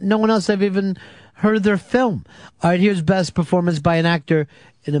 and then no one else I've even heard of their film. All right, here's best performance by an actor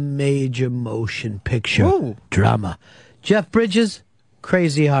in a major motion picture drama. Jeff Bridges,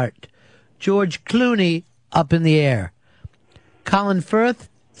 Crazy Heart. George Clooney, Up in the Air. Colin Firth,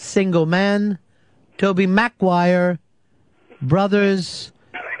 Single Man. Tobey Maguire, Brothers.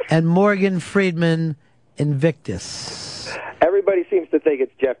 And Morgan Freeman, Invictus. Everybody seems to think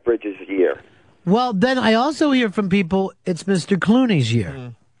it's Jeff Bridges' year. Well, then I also hear from people it's Mr. Clooney's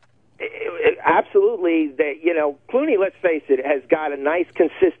year. Absolutely. Clooney, let's face it, has got a nice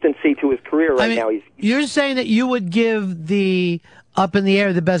consistency to his career right now. You're saying that you would give the Up in the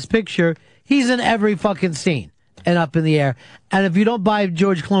Air the best picture. He's in every fucking scene and Up in the Air. And if you don't buy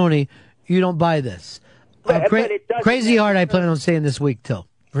George Clooney, you don't buy this. Crazy Heart I plan on seeing this week, too.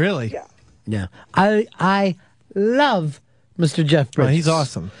 Really? Yeah. I love Mr. Jeff Bridges. He's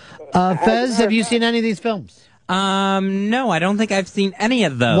awesome. Fez, have you seen any of these films? No, I don't think I've seen any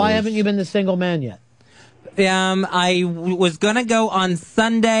of those. Why haven't you been the Single Man yet? I was going to go on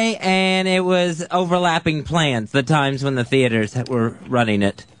Sunday, and it was overlapping plans, the times when the theaters were running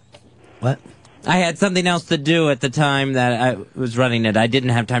it. What? I had something else to do at the time that I was running it. I didn't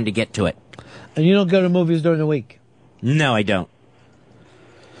have time to get to it. And you don't go to movies during the week? No, I don't.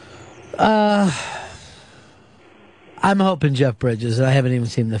 I'm hoping Jeff Bridges. I haven't even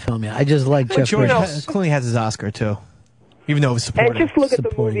seen the film yet. I just like Jeff Bridges. Clooney has his Oscar, too. Even though it was supporting. And just look at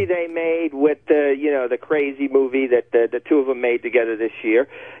the movie they made with the crazy movie that the two of them made together this year.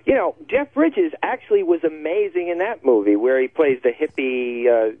 Jeff Bridges actually was amazing in that movie where he plays the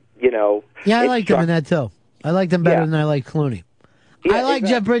hippie, Yeah, I liked him in that, too. I liked him better than I like Clooney. Yeah, I like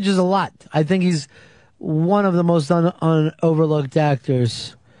Jeff Bridges a lot. I think he's one of the most overlooked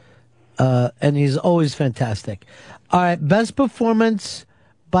actors, and he's always fantastic. All right, best performance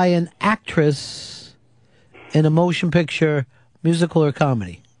by an actress in a motion picture, musical, or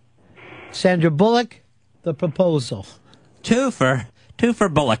comedy. Sandra Bullock, The Proposal. Two for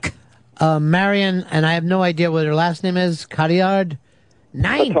Bullock. Marion, and I have no idea what her last name is, Cotillard.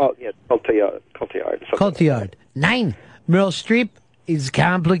 9. Cotillard. 9. Meryl Streep is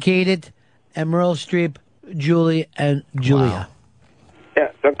Complicated, and Meryl Streep, Julie and Julia. Wow.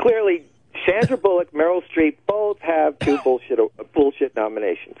 Yeah, so clearly Sandra Bullock, Meryl Streep both have 2 bullshit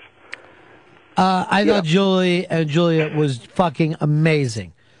nominations. I thought Julie and Julia was fucking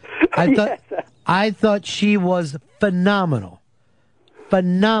amazing. I thought she was phenomenal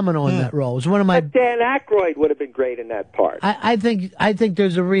in that role. It was one of my. Dan Aykroyd would have been great in that part. I think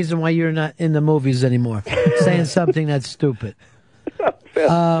there's a reason why you're not in the movies anymore, saying something that's stupid.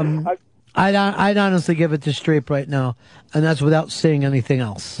 I'd honestly give it to Streep right now, and that's without seeing anything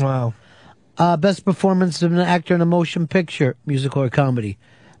else. Wow. Best performance of an actor in a motion picture, musical or comedy.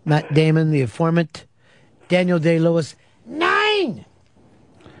 Matt Damon, The Informant. Daniel Day-Lewis, 9!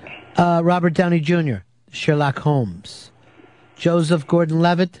 Robert Downey Jr., Sherlock Holmes. Joseph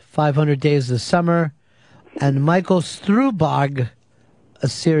Gordon-Levitt, 500 Days of Summer. And Michael Stuhlbarg, A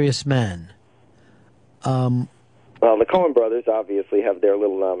Serious Man. Well, the Coen brothers obviously have their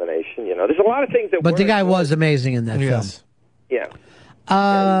little nomination. There's a lot of things that. But the guy was amazing in that film. Yeah.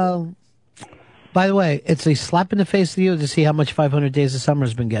 By the way, it's a slap in the face to you to see how much 500 Days of Summer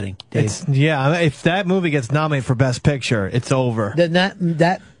has been getting, Dave. If that movie gets nominated for Best Picture, it's over. Then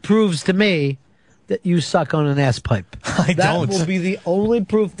that proves to me that you suck on an ass pipe. I don't. That will be the only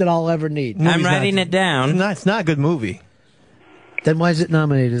proof that I'll ever need. I'm writing it down. It's not a good movie. Then why is it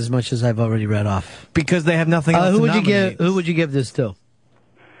nominated as much as I've already read off? Because they have nothing else who to nominate. Who would you give this to?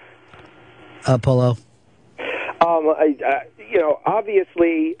 Polo.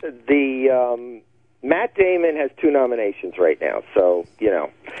 Obviously the Matt Damon has 2 nominations right now, so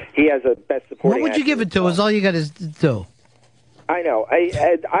he has a Best Supporting. What would you give it to? Is all you got is to. I know.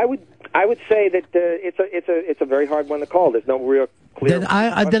 I would say that it's a very hard one to call. There's no real clear.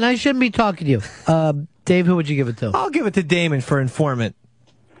 Then I shouldn't be talking to you. Dave, who would you give it to? I'll give it to Damon for Informant.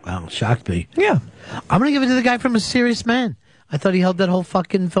 Wow, shocked me. Yeah. I'm going to give it to the guy from A Serious Man. I thought he held that whole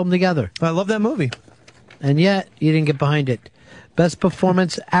fucking film together. I love that movie. And yet, you didn't get behind it. Best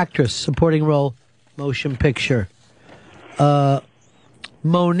Performance Actress, Supporting Role, Motion Picture.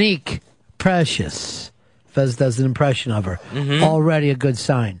 Monique Precious. Fez does an impression of her. Mm-hmm. Already a good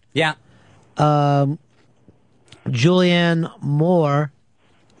sign. Yeah. Julianne Moore,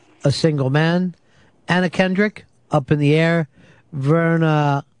 A Single Man. Anna Kendrick, Up in the Air.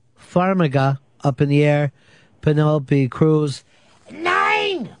 Verna Farmiga, Up in the Air. Penelope Cruz,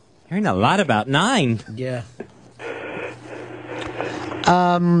 9! Hearing a lot about 9. Yeah.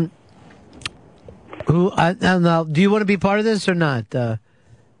 Do you want to be part of this or not? Yeah,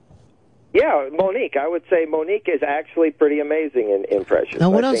 Monique. I would say Monique is actually pretty amazing in impressions. Now,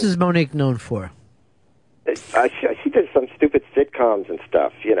 what else is Monique known for? She did some stupid sitcoms and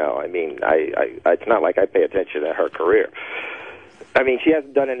stuff. It's not like I pay attention to her career. I mean, she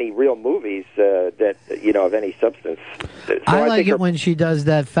hasn't done any real movies that of any substance. So I like it when she does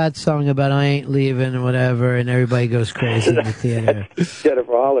that fat song about I ain't leaving or whatever, and everybody goes crazy in the theater.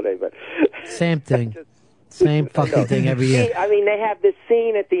 Jennifer Holiday, but same thing, same fucking thing every year. They have this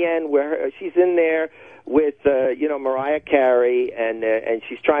scene at the end where she's in there with Mariah Carey, and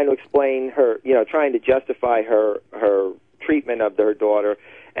she's trying to explain her, trying to justify her treatment of her daughter,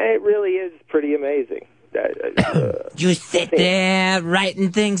 and it really is pretty amazing. You sit there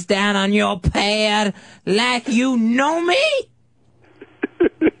writing things down on your pad like you know me?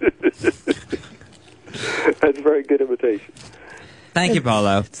 That's a very good imitation. Thank you,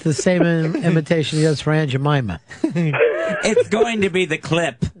 Paulo. It's the same imitation he does for Aunt Jemima. It's going to be the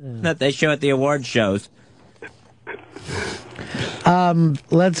clip that they show at the award shows.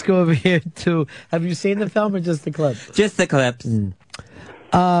 Let's go over here to... Have you seen the film or just the clip? Just the clips.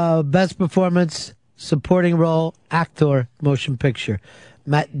 Best Performance... Supporting Role, Actor, Motion Picture.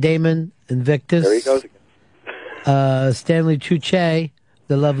 Matt Damon, Invictus. There he goes again. Stanley Tucci,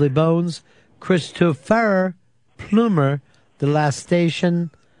 The Lovely Bones. Christopher Plummer, The Last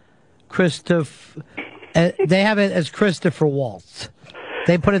Station. They have it as Christopher Waltz.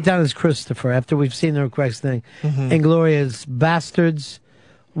 They put it down as Christopher after we've seen the correct thing. Mm-hmm. Inglourious Bastards.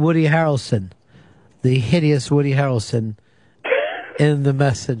 Woody Harrelson, the hideous Woody Harrelson in The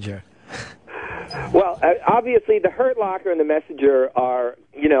Messenger. Well, obviously, The Hurt Locker and The Messenger are,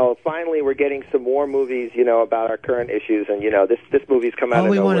 finally we're getting some more movies, about our current issues, and, this movie's come out All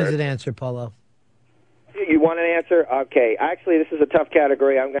of we nowhere. want is an answer, Paulo. You want an answer? Okay. Actually, this is a tough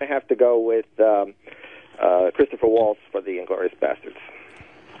category. I'm going to have to go with Christopher Waltz for The Inglourious Bastards.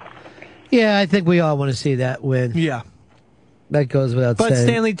 Yeah, I think we all want to see that win. Yeah. That goes without saying. But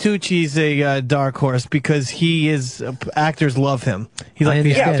Stanley Tucci's a dark horse because he is actors love him. He's like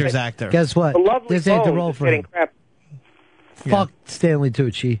the actor's actor. Guess what? This ain't the role for him. Fuck Stanley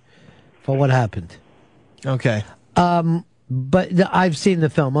Tucci for what happened. Okay. But I've seen the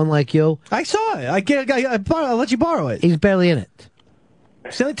film, unlike you. I saw it. I'll let you borrow it. He's barely in it.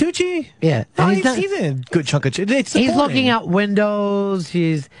 Stanley Tucci? Yeah. Oh, he's in a good chunk of shit. He's looking out windows.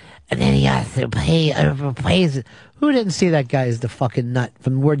 And then he has to plays. Who didn't see that guy as the fucking nut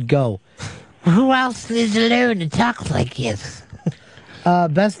from Word Go? Who else is alone to talk like this?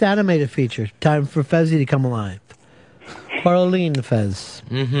 Best animated feature. Time for Fezzy to come alive. Caroline Fez.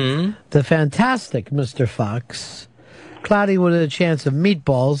 Mm-hmm. The Fantastic Mr. Fox. Cloudy with a Chance of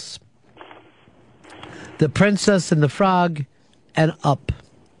Meatballs. The Princess and the Frog. And Up.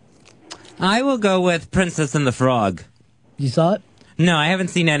 I will go with Princess and the Frog. You saw it? No, I haven't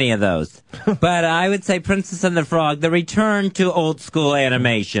seen any of those. But I would say Princess and the Frog, the return to old school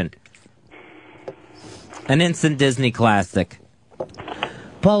animation. An instant Disney classic.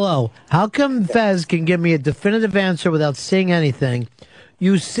 Polo, how come Fez can give me a definitive answer without seeing anything?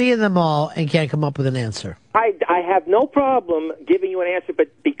 you see them all and can't come up with an answer. I have no problem giving you an answer, but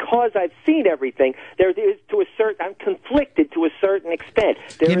because I've seen everything, there is I'm conflicted to a certain extent.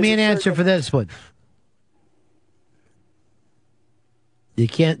 Give me an answer for this one. You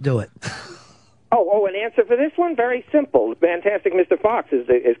can't do it. Oh, an answer for this one? Very simple. Fantastic Mr. Fox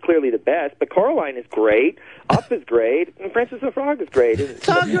is clearly the best, but Coraline is great, Up is great, and Princess and the Frog is great. It's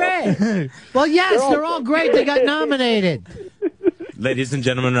all great. Well, yes, they're all great. They got nominated. Ladies and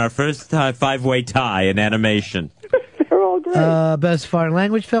gentlemen, our first five-way tie in animation. They're all great. Best foreign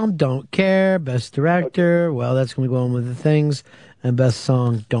language film, Don't Care. Best director, well, that's going to go on with the things. And best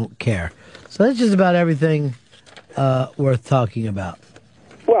song, Don't Care. So that's just about everything worth talking about.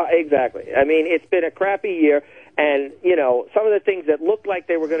 Well, exactly. I mean, it's been a crappy year, and, some of the things that looked like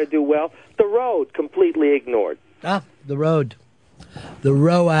they were going to do well, The Road completely ignored. The Road. The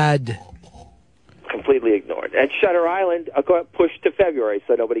Road. Completely ignored. And Shutter Island got pushed to February,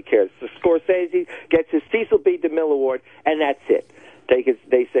 so nobody cares. So Scorsese gets his Cecil B. DeMille Award, and that's it.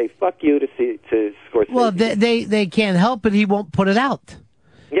 They say, fuck you to Scorsese. Well, they can't help it. He won't put it out.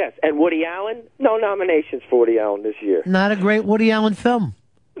 Yes, and Woody Allen, no nominations for Woody Allen this year. Not a great Woody Allen film.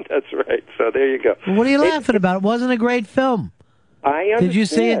 That's right. So there you go. What are you laughing about? It wasn't a great film. I understand. Did you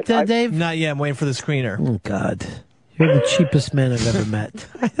see it, Dave? Not yet. I'm waiting for the screener. Oh, God. You're the cheapest man I've ever met.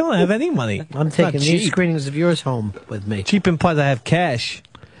 I don't have any money. I'm taking Not these cheap. screenings of yours home with me. Cheap implies I have cash.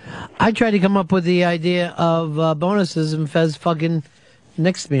 I tried to come up with the idea of bonuses, and Fez fucking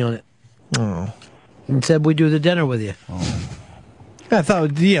nixed me on it. Oh. And said we do the dinner with you. I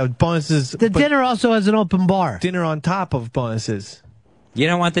thought, bonuses. The dinner also has an open bar. Dinner on top of bonuses. You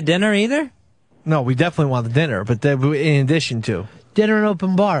don't want the dinner either? No, we definitely want the dinner, but in addition to. Dinner and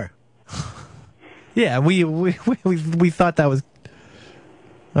open bar. Yeah, we thought that was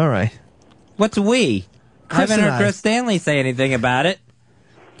all right. What's we? I Chris haven't and heard Chris Stanley say anything about it.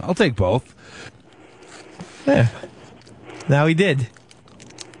 I'll take both. Yeah. Now he did.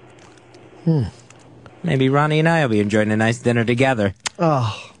 Maybe Ronnie and I will be enjoying a nice dinner together.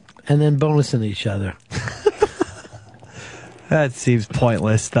 Oh. And then bonusing each other. That seems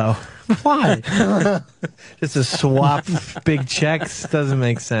pointless, though. Why? Just to swap big checks doesn't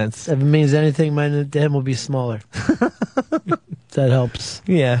make sense. If it means anything, mine to him will be smaller. That helps.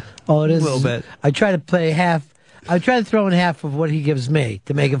 Yeah. All it is. A little bit. I try to play half. I try to throw in half of what he gives me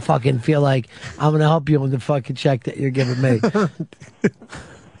to make him fucking feel like I'm going to help you on the fucking check that you're giving me.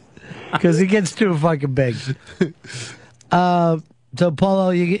 Because he gets too fucking big. So,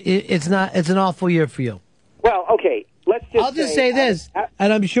 Paulo, it's an awful year for you. Well, okay. I'll just say this,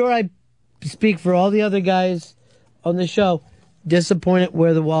 and I'm sure I speak for all the other guys on the show. Disappointed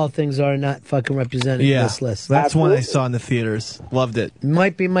where the wall things are not fucking represented in this list. That's one I saw in the theaters. Loved it.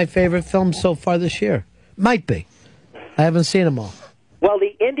 Might be my favorite film so far this year. Might be. I haven't seen them all. Well,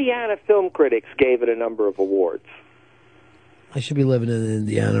 the Indiana Film Critics gave it a number of awards. I should be living in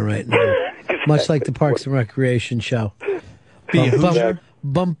Indiana right now. Much like the Parks and Recreation show. Be a Hoosier.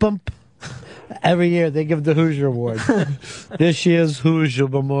 Bump, bump. Every year they give the Hoosier Award. This year's Hoosier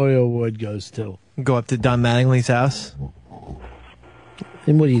Memorial Award goes to. Go up to Don Mattingly's house.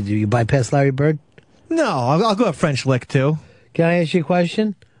 And what do? You bypass Larry Bird? No, I'll go at French Lick, too. Can I ask you a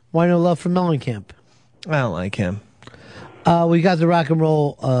question? Why no love for Mellencamp? I don't like him. We got the rock and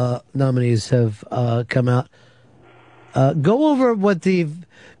roll nominees have come out. Go over for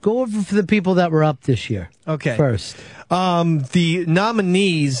the people that were up this year. Okay. First. The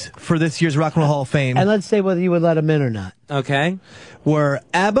nominees for this year's Rock and Roll Hall of Fame. And let's say whether you would let them in or not. Okay. Were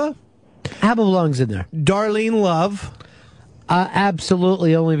ABBA. ABBA belongs in there. Darlene Love.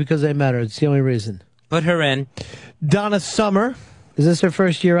 Absolutely, only because they matter. It's the only reason. Put her in. Donna Summer. Is this her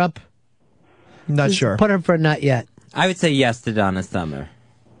first year up? Not sure. Put her for not yet. I would say yes to Donna Summer.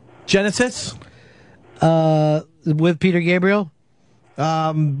 Genesis. With Peter Gabriel?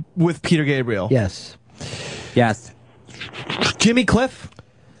 With Peter Gabriel. Yes. Yes. Jimmy Cliff.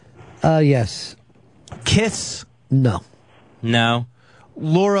 Yes. Kiss. No. No.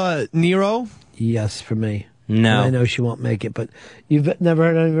 Laura Nero. Yes, for me. No. And I know she won't make it, but you've never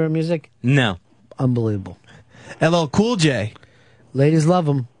heard any of her music? No. Unbelievable. LL Cool J. Ladies love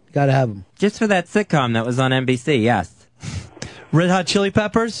him. Gotta have him. Just for that sitcom that was on NBC, yes. Red Hot Chili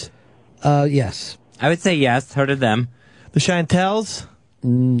Peppers. Yes. I would say yes. Heard of them. The Chantels.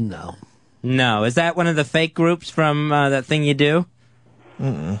 No. No. Is that one of the fake groups from That Thing You Do?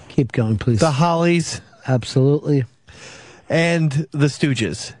 Mm-mm. Keep going, please. The Hollies. Absolutely. And the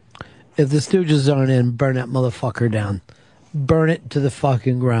Stooges. If the Stooges aren't in, burn that motherfucker down. Burn it to the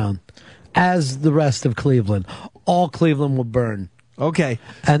fucking ground. As the rest of Cleveland. All Cleveland will burn. Okay.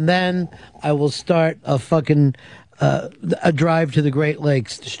 And then I will start a fucking a drive to the Great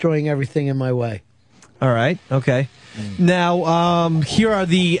Lakes, destroying everything in my way. All right. Okay. Now, here are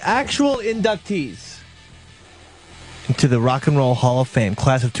the actual inductees into the Rock and Roll Hall of Fame,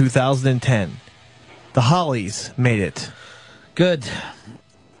 class of 2010. The Hollies made it. Good.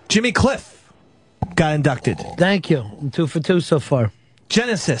 Jimmy Cliff got inducted. Thank you. I'm 2 for 2 so far.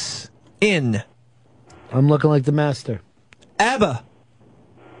 Genesis in. I'm looking like the master. ABBA.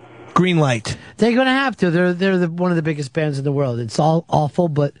 Green light. They're going to have to. They're one of the biggest bands in the world. It's all awful,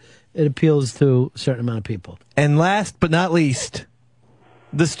 but it appeals to a certain amount of people. And last but not least,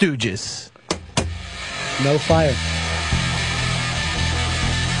 the Stooges. No fire.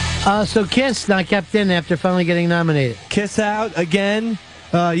 So Kiss not kept in after finally getting nominated. Kiss out again.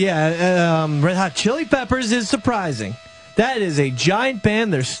 Red Hot Chili Peppers is surprising. That is a giant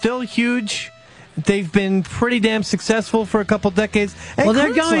band. They're still huge. They've been pretty damn successful for a couple decades. And Well, they're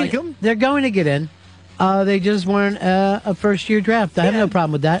critics going. like 'em. They're going to get in. They just weren't a first-year draft. I have no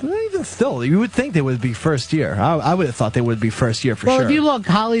problem with that. Well, even still, you would think they would be first year. I would have thought they would be first year for Well, sure. if you look,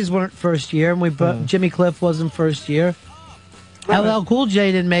 Hollies weren't first year, and Jimmy Cliff wasn't first year. LL Cool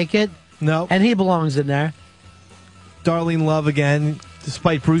J didn't make it. No. And he belongs in there. Darlene Love again,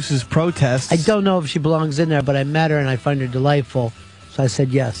 despite Bruce's protests. I don't know if she belongs in there, but I met her and I find her delightful, so I said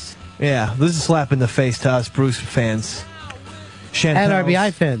yes. Yeah, this is a slap in the face to us Bruce fans. And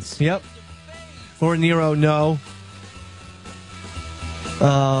RBI fans. Yep. Or Nero, no.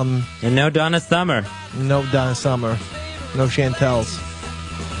 And no Donna Summer. No Donna Summer. No Chantels.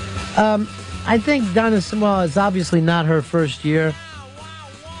 I think Donna Summer is obviously not her first year.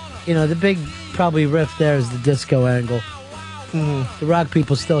 You know, the big probably riff there is the disco angle. Mm-hmm. The rock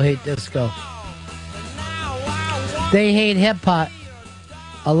people still hate disco. They hate hip-hop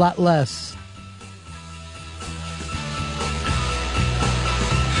a lot less.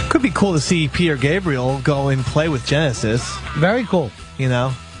 Could be cool to see Peter Gabriel go and play with Genesis. Very cool. You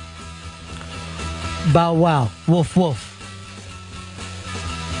know? Bow wow. Woof woof.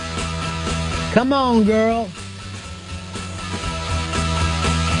 Come on, girl.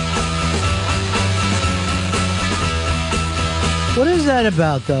 What is that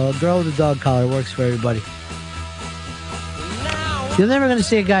about, though? A girl with a dog collar works for everybody. You're never going to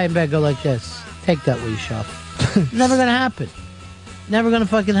see a guy in bed go like this. Take that, Lee Shaw. Never going to happen. Never going to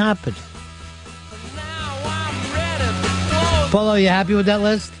fucking happen. Polo, you happy with that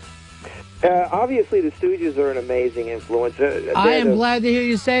list? Obviously, the Stooges are an amazing influence. I am glad to hear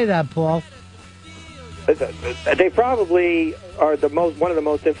you say that, Paul. They probably are one of the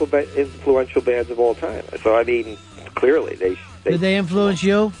most influential bands of all time. So, I mean, clearly they Did they influence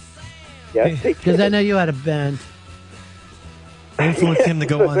you? Yes, they Because I know you had a band. They influenced him to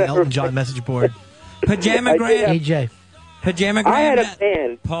go on the Elton John message board. Pajamagram. AJ. Pajamagram. I had a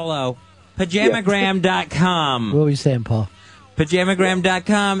band. Polo. Pajamagram.com. What were you saying, Paul?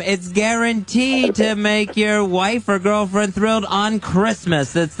 Pajamagram.com. It's guaranteed to make your wife or girlfriend thrilled on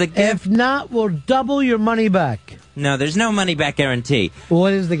Christmas. It's the gift. If not, we'll double your money back. No, there's no money back guarantee.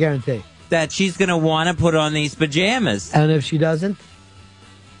 What is the guarantee? That she's going to want to put on these pajamas. And if she doesn't?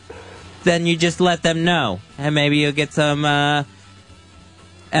 Then you just let them know. And maybe you'll get some, and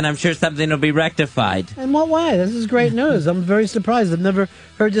I'm sure something will be rectified. In what way? This is great news. I'm very surprised. I've never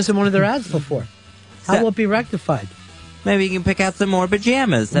heard this in one of their ads before. How will it be rectified? Maybe you can pick out some more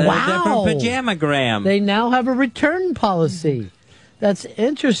pajamas. That are different Pajamagram. They now have a return policy. That's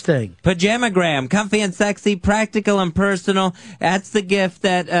interesting. Pajamagram, comfy and sexy, practical and personal. That's the gift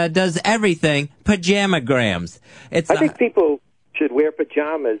that does everything. Pajamagrams. I think people should wear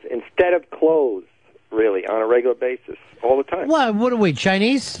pajamas instead of clothes, really, on a regular basis, all the time. What are we,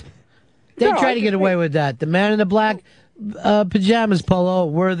 Chinese? They No, try I to just get away with that. The man in the black pajamas, Polo,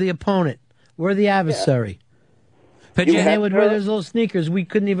 we're the opponent. We're the adversary. They would wear those little sneakers. We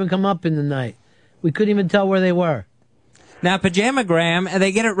couldn't even come up in the night. We couldn't even tell where they were. Now, Pajamagram,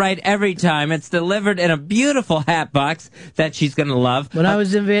 they get it right every time. It's delivered in a beautiful hat box that she's going to love. When I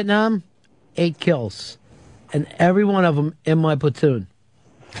was in Vietnam, 8 kills. And every one of them in my platoon.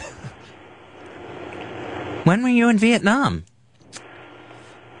 When were you in Vietnam?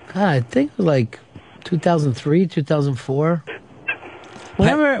 God, I think like 2003, 2004.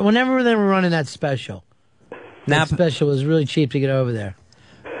 Whenever they were running that special. That special was really cheap to get over there.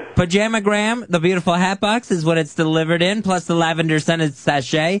 Pajamagram, the beautiful hat box, is what it's delivered in, plus the lavender scented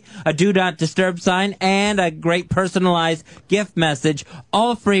sachet, a do not disturb sign, and a great personalized gift message,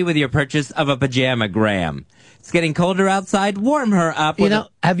 all free with your purchase of a Pajamagram. It's getting colder outside. Warm her up.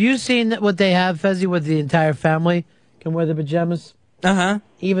 Have you seen what they have, Fezzi, with the entire family can wear the pajamas? Uh-huh.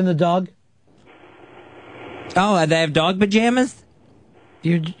 Even the dog? Oh, they have dog pajamas?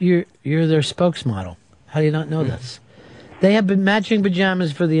 You're their spokesmodel. How do you not know this? They have been matching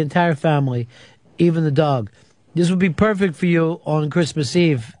pajamas for the entire family, even the dog. This would be perfect for you on Christmas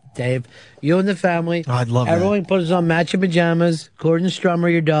Eve, Dave. You and the family. I'd love that. Everyone puts on matching pajamas. Gordon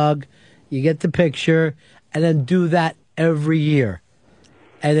Strummer, your dog. You get the picture, and then do that every year,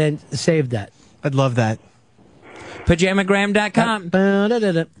 and then save that. I'd love that. Pajamagram.com.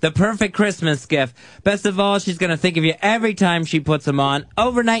 The perfect Christmas gift. Best of all, she's going to think of you every time she puts them on.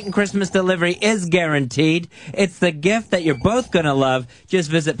 Overnight and Christmas delivery is guaranteed. It's the gift that you're both going to love.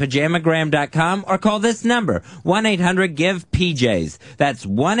 Just visit Pajamagram.com or call this number, 1-800-GIVE-PJs. That's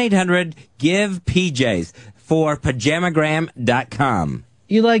 1-800-GIVE-PJs for Pajamagram.com.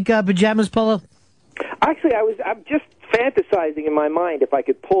 You like pajamas, Paulo? Actually, I'm just fantasizing in my mind if I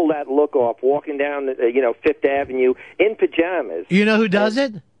could pull that look off, walking down, Fifth Avenue in pajamas. You know who does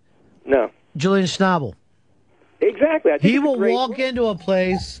it? No. Julian Schnabel. Exactly. I think He it's a will great walk look. into a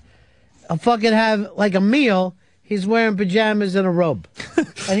place, fucking have like a meal. He's wearing pajamas and a robe,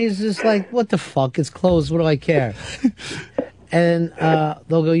 and he's just like, "What the fuck? It's clothes. What do I care?" And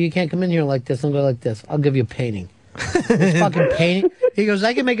they'll go, "You can't come in here like this." I'll go like this. I'll give you a painting. It's fucking painting. He goes,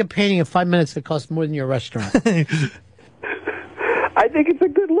 "I can make a painting in 5 minutes that costs more than your restaurant." I think it's a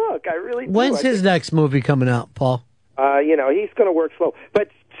good look. I really do. When's his next movie coming out, Paul? He's going to work slow. But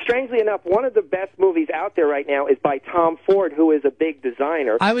strangely enough, one of the best movies out there right now is by Tom Ford, who is a big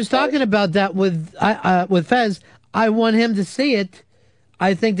designer. I was talking about that with Fez. I want him to see it.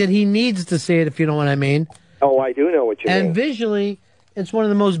 I think that he needs to see it, if you know what I mean. Oh, I do know what you mean. And visually, it's one of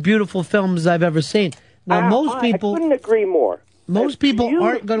the most beautiful films I've ever seen. Now, most people... I couldn't agree more. Most people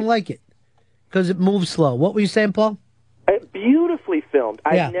aren't going to like it because it moves slow. What were you saying, Paul? Beautifully filmed.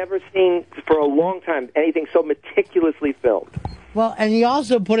 Yeah. I've never seen, for a long time, anything so meticulously filmed. Well, and he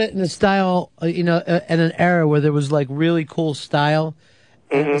also put it in a style, in an era where there was like really cool style.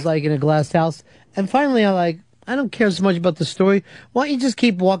 And it was like in a glass house. And finally, I don't care so much about the story. Why don't you just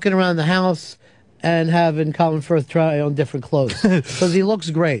keep walking around the house and having Colin Firth try on different clothes? Because he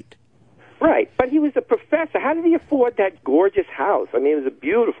looks great. Right, but he was a professor. How did he afford that gorgeous house? I mean, it was a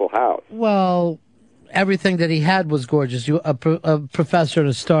beautiful house. Well, everything that he had was gorgeous. A professor in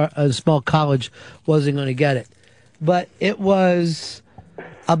a small college wasn't going to get it. But it was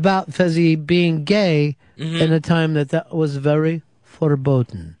about Fezzi being gay in a time that was very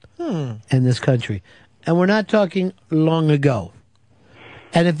forbidden in this country. And we're not talking long ago.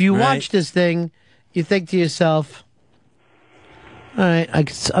 And if you watch this thing, you think to yourself, all right, I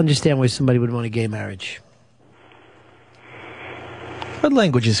can understand why somebody would want a gay marriage. What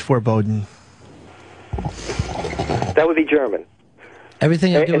language is foreboding? That would be German.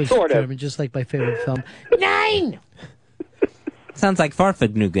 Everything I do is sort of. German, just like my favorite film. Nine! Sounds like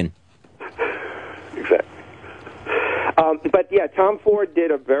Farfignugan. Exactly. But yeah, Tom Ford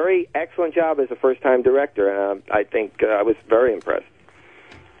did a very excellent job as a first-time director, and I think I was very impressed.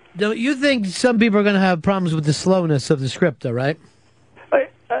 Don't you think some people are going to have problems with the slowness of the script, though, right?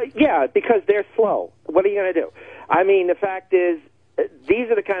 Yeah, because they're slow. What are you going to do? I mean, the fact is, these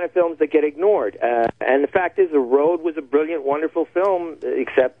are the kind of films that get ignored. And the fact is, The Road was a brilliant, wonderful film,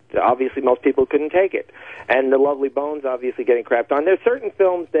 except obviously most people couldn't take it. And The Lovely Bones obviously getting crapped on. There's certain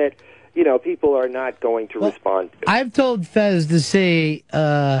films that, people are not going to respond to. I've told Fez to see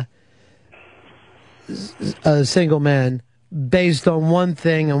A Single Man based on one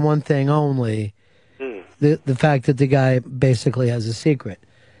thing and one thing only, the fact that the guy basically has a secret.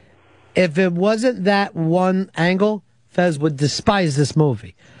 If it wasn't that one angle, Fez would despise this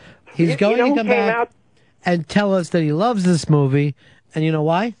movie. He's going to come back and tell us that he loves this movie, and you know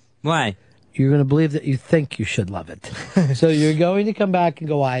why? Why? You're going to believe that you think you should love it. So you're going to come back and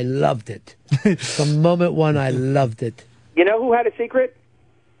go, I loved it. From moment one, I loved it. You know who had a secret?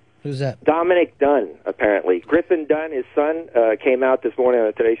 Who's that? Dominic Dunn, apparently. Griffin Dunn, his son, came out this morning on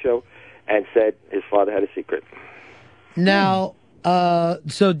the Today Show and said his father had a secret. Now,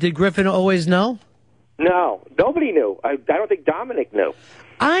 so did Griffin always know? No, nobody knew. I don't think Dominic knew.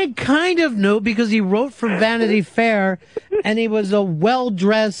 I kind of knew because he wrote for Vanity Fair, and he was a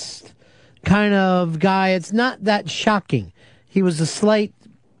well-dressed kind of guy. It's not that shocking. He was a slight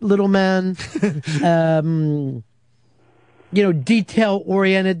little man,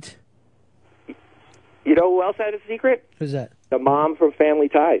 detail-oriented. You know who else had a secret? Who's that? The mom from Family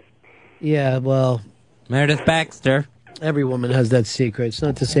Ties. Yeah, well... Meredith Baxter. Every woman has that secret. It's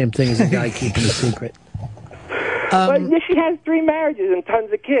not the same thing as a guy keeping a secret. But she has 3 marriages and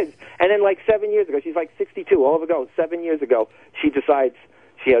tons of kids. And then 7 years ago, she's 62, all of ago, 7 years ago, she decides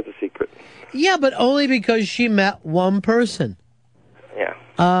she has a secret. Yeah, but only because she met one person. Yeah.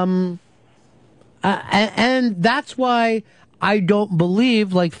 And that's why I don't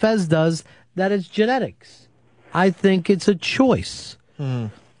believe, like Fez does, that it's genetics. I think it's a choice.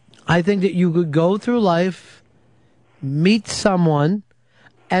 I think that you could go through life, meet someone,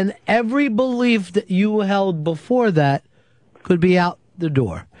 and every belief that you held before that could be out the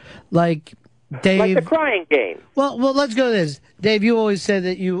door. Like Dave. Like the crying game. Well, let's go to this. Dave, you always said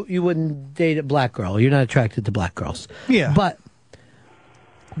that you wouldn't date a black girl. You're not attracted to black girls. Yeah. But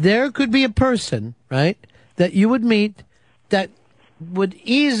there could be a person, right, that you would meet that would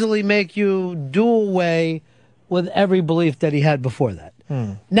easily make you do away with every belief that he had before that.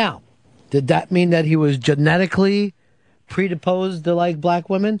 Now, did that mean that he was genetically predisposed to like black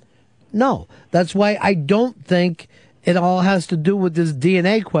women? No. That's why I don't think it all has to do with this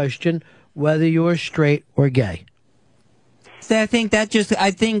DNA question, whether you're straight or gay. See, I think the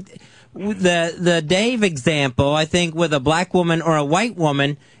Dave example, I think with a black woman or a white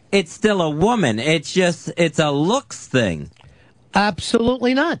woman, it's still a woman. It's a looks thing.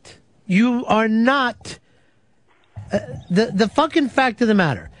 Absolutely not. You are not. The fucking fact of the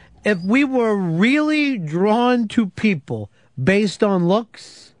matter, if we were really drawn to people based on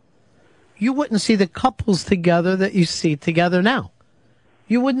looks, you wouldn't see the couples together that you see together now.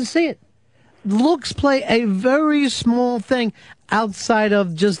 You wouldn't see it. Looks play a very small thing outside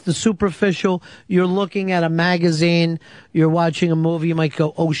of just the superficial. You're looking at a magazine, you're watching a movie, you might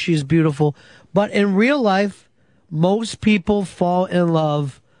go, oh, she's beautiful. But in real life, most people fall in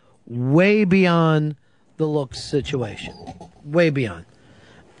love way beyond the looks situation. Way beyond.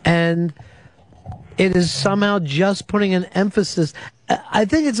 And it is somehow just putting an emphasis. I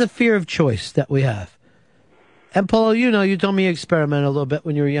think it's a fear of choice that we have. And Paulo, you told me you experimented a little bit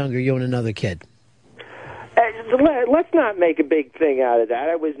when you were younger, you and another kid. Let's not make a big thing out of that.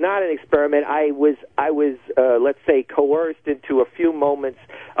 It was not an experiment. I was let's say, coerced into a few moments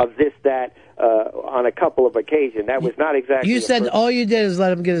of this, that, on a couple of occasions. That was not exactly. You said all you did is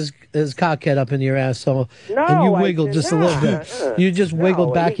let him get his cockhead up into your asshole, No, and you I wiggled did just a not. little bit. You just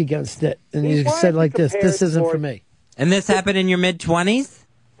wiggled back against it, and you said like this isn't for me. And this happened in your mid-20s?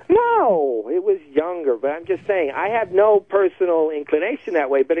 No, it was younger, but I'm just saying, I have no personal inclination that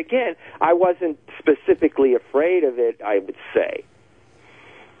way. But again, I wasn't specifically afraid of it, I would say.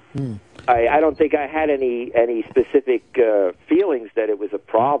 I don't think I had any specific feelings that it was a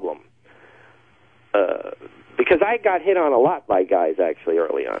problem. Because I got hit on a lot by guys, actually,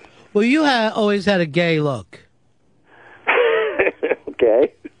 early on. Well, you always had a gay look.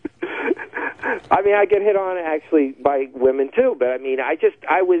 Okay. I mean, I get hit on actually by women too, but I mean,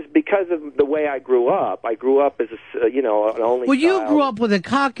 I was, because of the way I grew up as an only Well, you child. grew up with a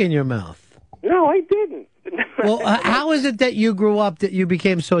cock in your mouth. No, I didn't. Well, how is it that you grew up that you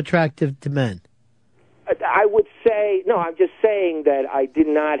became so attractive to men? I would say, no, I'm just saying that I did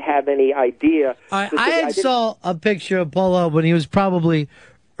not have any idea. I saw a picture of Paulo when he was probably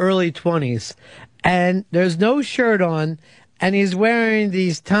early 20s, and there's no shirt on, and he's wearing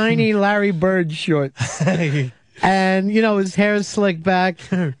these tiny Larry Bird shorts. And, his hair's slicked back.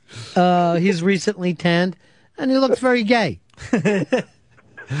 He's recently tanned, and he looks very gay.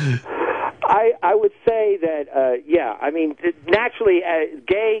 I would say that, yeah, I mean, naturally,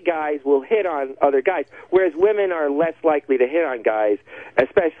 gay guys will hit on other guys, whereas women are less likely to hit on guys,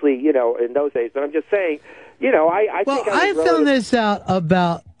 especially, in those days. But I'm just saying, I think I found this out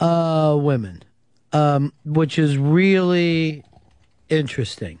about women, which is really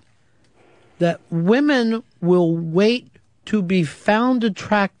interesting. That women will wait to be found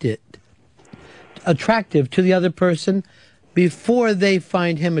attractive to the other person before they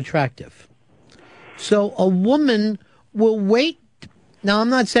find him attractive. So a woman will wait. Now, I'm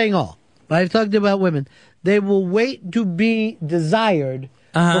not saying all, but I've talked about women. They will wait to be desired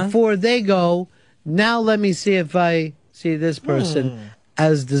before they go, now let me see if I see this person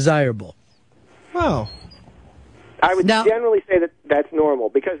as desirable. Oh. I would generally say that that's normal,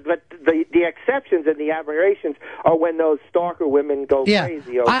 because the exceptions and the aberrations are when those stalker women go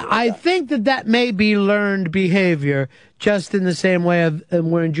crazy over I think that may be learned behavior, just in the same way of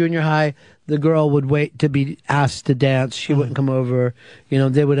where in junior high the girl would wait to be asked to dance. She wouldn't come over.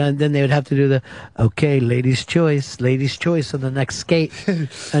 Then they would have to do the ladies' choice on the next skate, and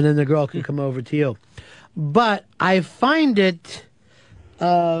then the girl could come over to you. But I find it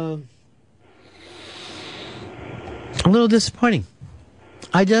a little disappointing.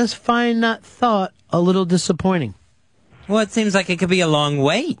 I just find that thought a little disappointing. Well, it seems like it could be a long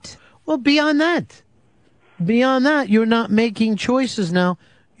wait. Well, beyond that, you're not making choices now.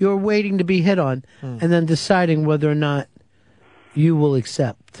 You're waiting to be hit on and then deciding whether or not you will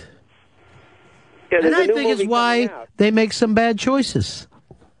accept. Yeah, and I think it's why they make some bad choices.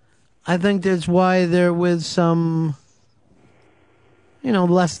 I think that's why they're with some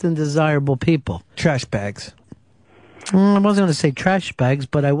less than desirable people. Trash bags. I wasn't going to say trash bags,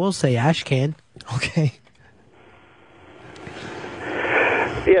 but I will say ash can. Okay.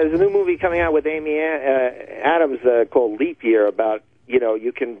 Yeah, there's a new movie coming out with Amy Adams called Leap Year about,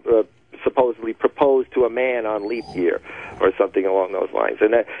 you can supposedly propose to a man on leap year or something along those lines.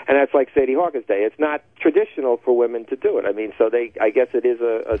 And that's like Sadie Hawkins Day. It's not traditional for women to do it. I mean, so I guess it is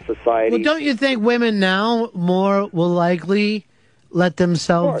a society. Well, don't you think women now more will likely let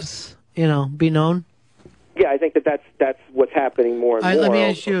themselves, be known? Yeah, I think that's what's happening more and All right, more. let me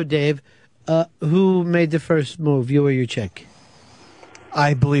ask you, Dave, who made the first move, you or your chick?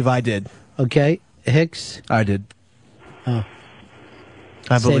 I believe I did. Okay. Hicks? I did. Oh.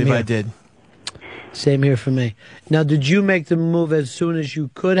 I Same believe here. I did. Same here for me. Now, did you make the move as soon as you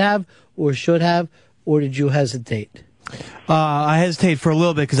could have or should have, or did you hesitate? I hesitated for a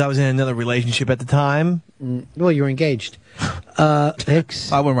little bit because I was in another relationship at the time. Well, you're engaged.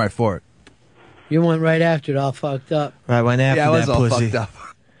 Hicks? I went right for it. You went right after it, all fucked up. Right, went after Yeah, I was that all pussy. fucked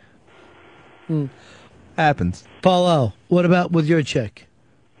up. Happens. Paulo, what about with your chick?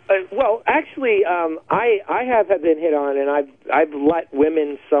 Well, actually, I have been hit on, and I've let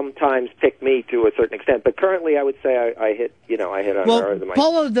women sometimes pick me to a certain extent. But currently, I would say I hit on Well, her.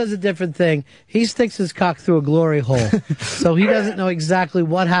 Paulo does a different thing. He sticks his cock through a glory hole, so he doesn't know exactly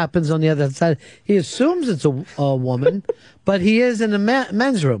what happens on the other side. He assumes it's a woman, but he is in the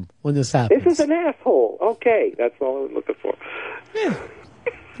men's room when this happens. This is an asshole. Okay, that's all I was looking for.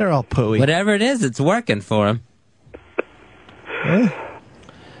 They're all pooey. Whatever it is, it's working for him.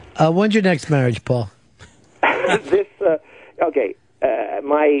 When's your next marriage, Paul?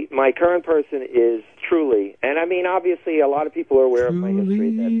 My current person is Truly, and I mean, obviously, a lot of people are aware of my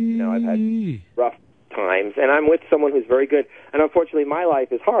history that I've had rough times, and I'm with someone who's very good, and unfortunately, my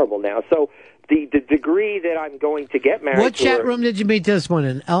life is horrible now. So the degree that I'm going to get married. What chat room did you meet this one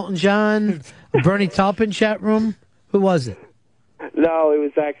in? Elton John, Bernie Taupin chat room? Who was it? No, it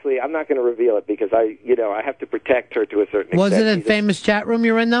was actually. I'm not going to reveal it because I have to protect her to a certain Was extent. it a famous chat room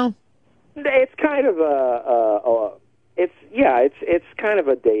you're in now? It's kind of it's kind of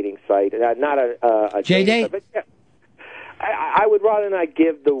a dating site, not a J-Date? dating site, but yeah, I would rather not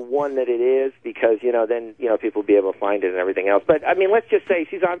give the one that it is because then people will be able to find it and everything else. But I mean, let's just say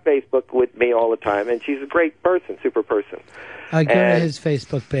she's on Facebook with me all the time, and she's a great person, super person. I go to his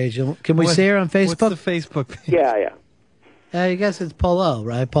Facebook page. Can we see her on Facebook? What's the Facebook page? Yeah. I guess it's Polo,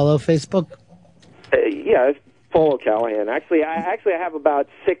 right? Polo Facebook? Yeah, it's Paul O'Callahan. Actually, I have about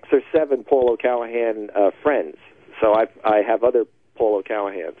 6 or 7 Paul O'Callahan friends. So I have other Paul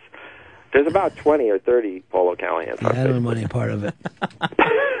O'Callahans. There's about 20 or 30 Paul O'Callahans. I don't want any part of it.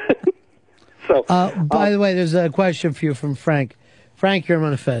 By the way, there's a question for you from Frank. Frank, you're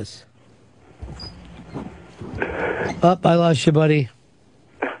on a Fez. I lost you, buddy.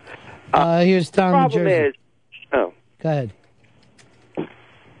 Here's Tom in Jersey. Go ahead.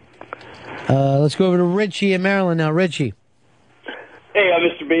 Let's go over to Richie in Maryland now. Richie. Hey,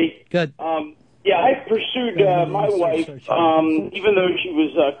 Mr. B. Good. Yeah, I pursued my wife, even though she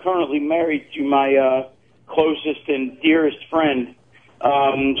was currently married to my closest and dearest friend.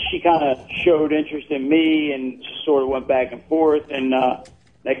 She kind of showed interest in me and just sort of went back and forth. And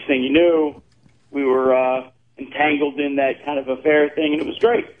next thing you knew, we were entangled in that kind of affair thing, and it was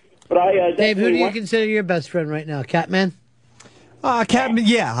great. But I Dave, who do you consider your best friend right now? Catman? Catman,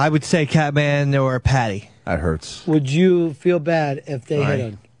 yeah, I would say Catman or Patty. That hurts. Would you feel bad if they hit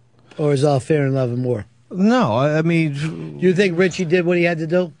on? Or is all fair in love and war? No, I mean... You think Richie did what he had to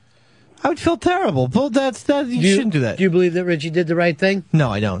do? I would feel terrible. But you shouldn't do that. Do you believe that Richie did the right thing? No,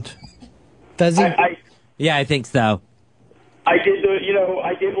 I don't. Does he? Yeah, I think so. I did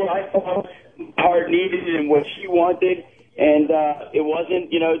I did what I thought heart needed and what she wanted, and it wasn't,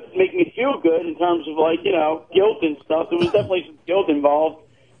 make me feel good in terms of guilt and stuff. There was definitely some guilt involved.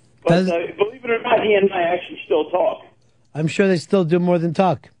 But believe it or not, he and I actually still talk. I'm sure they still do more than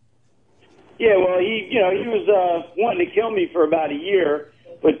talk. Yeah, well, he was wanting to kill me for about a year,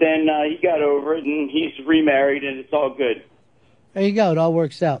 but then he got over it, and he's remarried, and it's all good. There you go. It all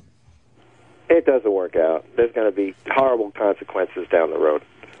works out. It doesn't work out. There's going to be horrible consequences down the road.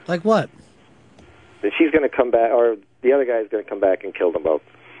 Like what? She's going to come back, or the other guy's going to come back and kill them both.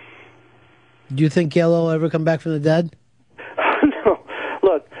 Do you think Gail will ever come back from the dead? No.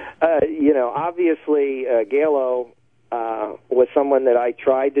 Look, obviously, Gail was someone that I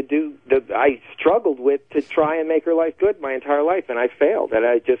tried to do, I struggled with to try and make her life good my entire life, and I failed. And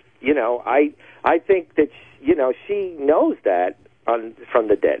I just, I think that, she knows that from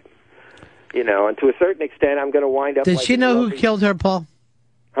the dead. And to a certain extent, I'm going to wind up. Does she know who killed her, Paul?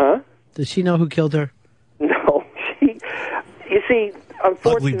 Huh? Does she know who killed her? No. You see,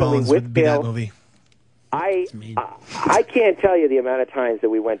 unfortunately, Bones would be that Whitfield, movie. I can't tell you the amount of times that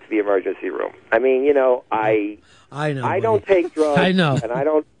we went to the emergency room. I mean, you know, I know. I don't take drugs. I know. And I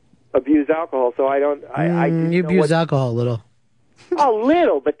don't abuse alcohol, so I don't. I just you know abuse what- alcohol a little. A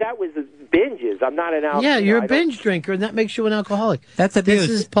little, but that was binges. I'm not an alcoholic. Yeah, you're a binge drinker, and that makes you an alcoholic. That's This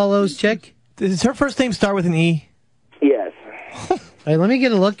is Polo's chick. Does her first name start with an E? Yes. Hey, let me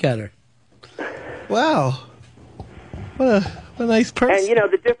get a look at her. Wow. What a nice person. And, you know,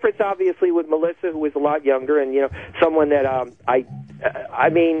 the difference, obviously, with Melissa, who was a lot younger, and, you know, someone that, I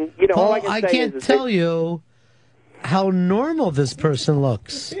mean, you know, all I Paul, can say can't is tell that, you how normal this person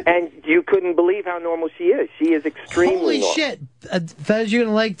looks. and you couldn't believe how normal she is. She is extremely Holy normal. shit. Fez, you're going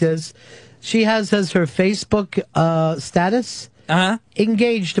to like this. She has as her Facebook status,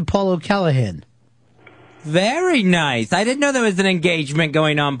 engaged to Paul O'Callaghan. Very nice. I didn't know there was an engagement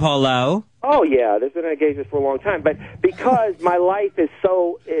going on, Polo. Oh yeah, there's been engagement for a long time, but because my life is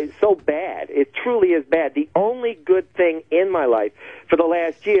so bad, it truly is bad. The only good thing in my life for the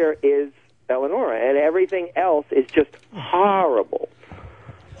last year is Eleonora, and everything else is just horrible.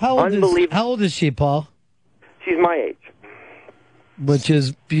 How old is she, Paul? She's my age. Which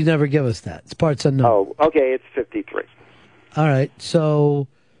is, you never give us that. It's parts unknown. Oh, okay, it's 53. All right, so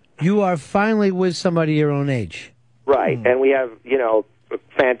you are finally with somebody your own age. Right, and we have, you know, a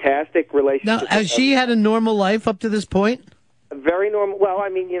fantastic relationship. Now, has she had a normal life up to this point? Very normal. Well, I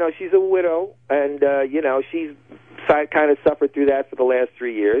mean, you know, she's a widow, and, you know, she's kind of suffered through that for the last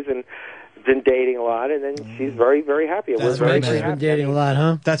 3 years, and been dating a lot, and then she's very, very happy. And That's we're very, right. very She's been happy. dating a lot,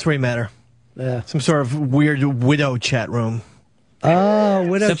 huh? That's where you met her. Yeah. Some sort of weird widow chat room. Oh,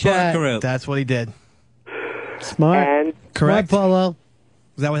 widow chat. That's what he did. Smart. And correct, Polo.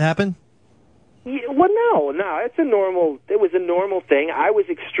 Is that what happened? Yeah, well, no, it was a normal thing. I was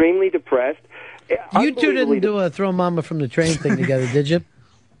extremely depressed. You two didn't do a throw mama from the train thing together, did you?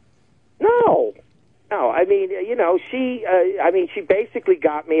 No. I mean, you know, she basically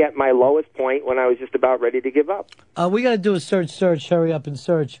got me at my lowest point when I was just about ready to give up. We got to do a search, hurry up and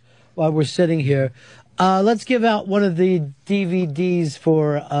search while we're sitting here. Let's give out one of the DVDs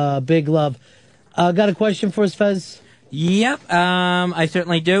for Big Love. Got a question for us, Fez? Yep, I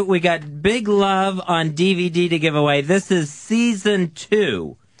certainly do. We got Big Love on DVD to give away. This is Season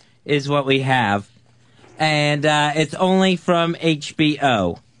 2 is what we have. And it's only from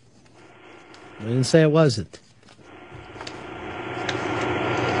HBO. I didn't say it wasn't.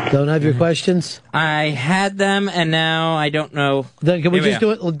 Don't have your questions? I had them, and now I don't know. Then can we Here just do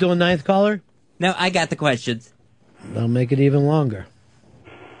it? We'll do a ninth caller? No, I got the questions. That'll make it even longer.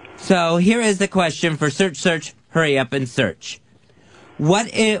 So here is the question for Search, Hurry Up and Search. What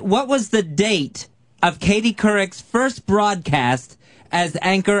was the date of Katie Couric's first broadcast as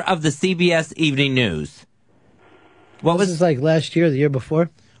anchor of the CBS Evening News? This is like last year, the year before?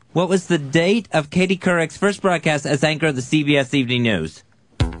 What was the date of Katie Couric's first broadcast as anchor of the CBS Evening News?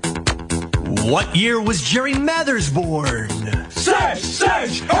 What year was Jerry Mathers born?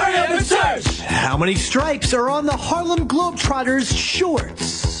 Search! Hurry up and search! How many stripes are on the Harlem Globetrotters shorts?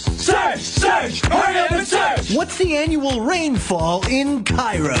 Search! Hurry up and search! What's the annual rainfall in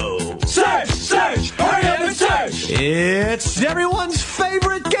Cairo? Search! Hurry up and search! It's everyone's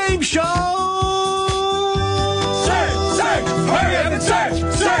favorite game show! Search! Hurry up and search!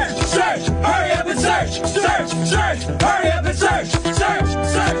 Search! Hurry up and search! Search! Hurry up and search! Search!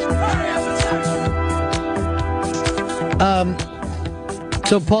 Hurry up and search!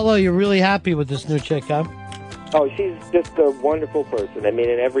 So, Paulo, you're really happy with this new chick, huh? Oh, she's just a wonderful person. I mean,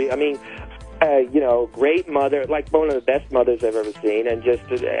 you know, great mother, like one of the best mothers I've ever seen, and just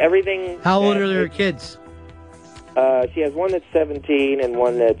everything. How old are your kids? She has one that's 17 and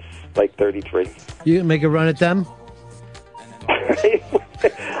one that's like 33. You gonna make a run at them?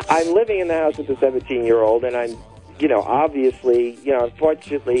 I'm living in the house with the 17-year-old, and I'm, you know, obviously, you know,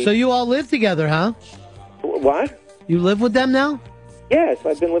 unfortunately. So you all live together, huh? What? You live with them now? Yes,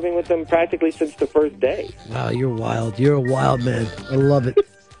 I've been living with them practically since the first day. Wow, you're wild. You're a wild man. I love it.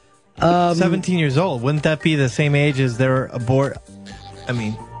 17 years old. Wouldn't that be the same age as their abort? I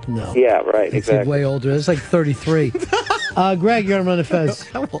mean, no. Yeah, right. It's Exactly. way older. It's like 33. Greg, you're on Run of Fez.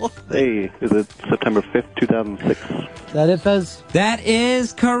 Hey, is it September 5th, 2006? That it, Fez? That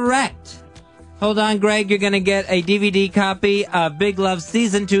is correct. Hold on, Greg. You're going to get a DVD copy of Big Love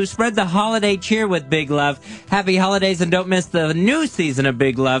Season 2. Spread the holiday cheer with Big Love. Happy holidays, and don't miss the new season of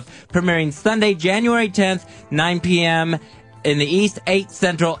Big Love, premiering Sunday, January 10th, 9 p.m. in the East, 8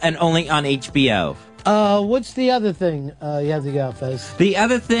 Central, and only on HBO. What's the other thing you have to get out, Fez? The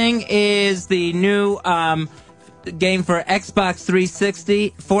other thing is the new game for Xbox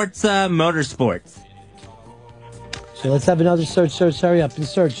 360, Forza Motorsports. So let's have another search, hurry up and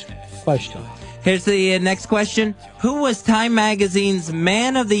search question. Here's the next question. Who was Time Magazine's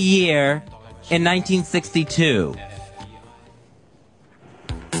Man of the Year in 1962?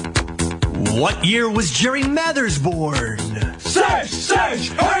 What year was Jerry Mathers born? Search!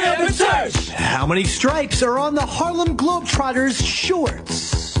 Hurry up and search! How many stripes are on the Harlem Globetrotters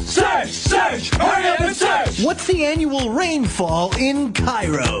shorts? Search! Hurry up and search! What's the annual rainfall in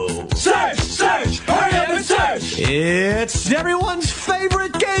Cairo? Search! Hurry up and search! It's everyone's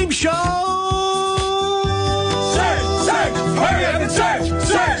favorite game show! Search! Hurry up and search!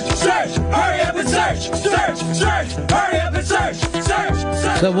 Search! Hurry up and search! Search! Hurry up and search!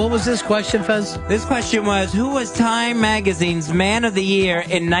 Search! So what was this question, Fez? This question was, who was Time Magazine's Man of the Year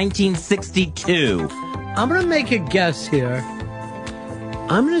in 1962? I'm going to make a guess here.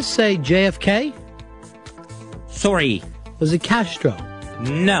 I'm going to say JFK. Sorry. Was it Castro?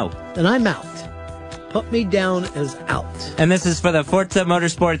 No. Then I'm out. Put me down as out. And this is for the Forza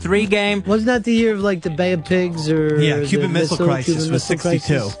Motorsport 3 game. Wasn't that the year of like the Bay of Pigs or Yeah, Cuban Missile Crisis Cuban was Missile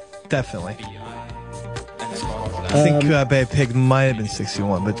 62. Crisis? Definitely. I think Bay of Pig might have been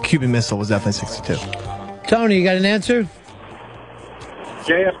 61, but Cuban Missile was definitely 62. Tony, you got an answer?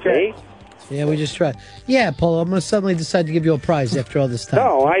 JFK. Yeah, we just tried. Yeah, Polo, I'm going to suddenly decide to give you a prize after all this time.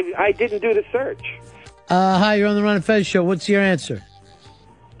 No, I didn't do the search. Hi, you're on the Ron and Fez show. What's your answer?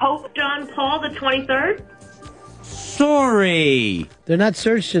 Pope John Paul the 23rd? Sorry. They're not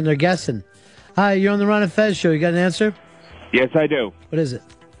searching, they're guessing. Hi, you're on the Ron and Fez show. You got an answer? Yes, I do. What is it?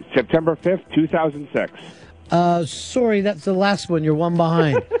 September 5th, 2006. Sorry, that's the last one. You're one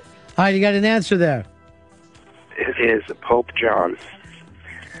behind. Hi, you got an answer there? It is Pope John.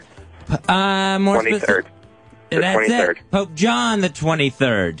 More 23rd. The That's 23rd. it. Pope John the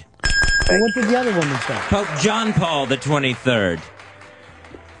 23rd. Well, what did the other woman say? Pope John Paul the 23rd.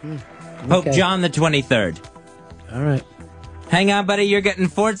 Pope Okay. John the 23rd. All right. Hang on, buddy. You're getting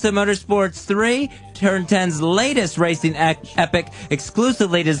Forza Motorsports 3, Turn 10's latest racing epic,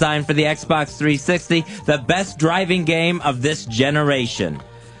 exclusively designed for the Xbox 360, the best driving game of this generation.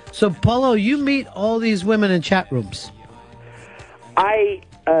 So, Polo, you meet all these women in chat rooms.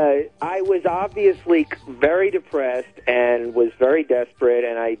 I was obviously very depressed and was very desperate,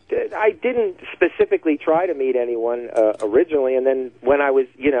 and I didn't specifically try to meet anyone originally. And then when I was,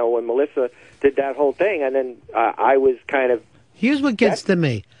 when Melissa did that whole thing, and then I was kind of. Here's what gets to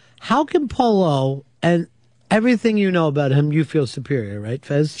me. How can Polo and everything you know about him, you feel superior, right,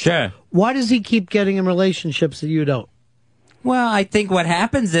 Fez? Sure. Why does he keep getting in relationships that you don't? Well, I think what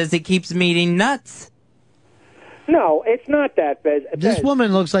happens is he keeps meeting nuts. No, it's not that, Fez. This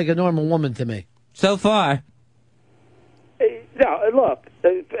woman looks like a normal woman to me. So far. No, look,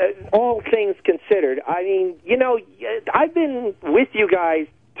 all things considered, I mean, I've been with you guys,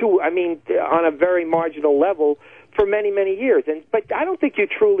 too, on a very marginal level for many, many years. But I don't think you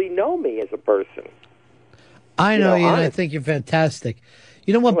truly know me as a person. I know you, and I think you're fantastic.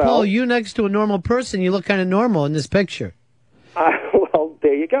 You know what, Paul? You next to a normal person, you look kind of normal in this picture. Well,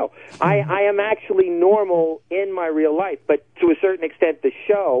 there you go. I am actually normal in my real life, but to a certain extent, the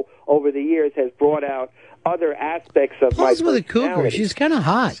show over the years has brought out other aspects of my Paul's with a personality. cougar. She's kind of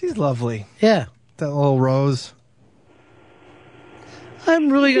hot. She's lovely. Yeah. That little rose. I'm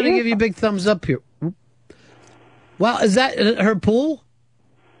really going to give you a big thumbs up here. Well, is that her pool?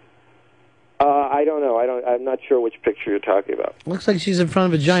 I don't know. I'm not sure which picture you're talking about. Looks like she's in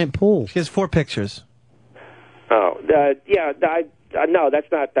front of a giant pool. She has 4 pictures. Oh, yeah. No,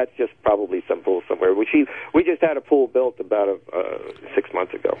 that's not. That's just probably some pool somewhere. We just had a pool built about 6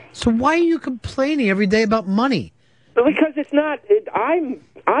 months ago. So why are you complaining every day about money? Because it's not. I'm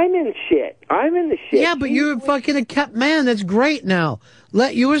in shit. I'm in the shit. Yeah, but you're fucking a kept man. That's great now.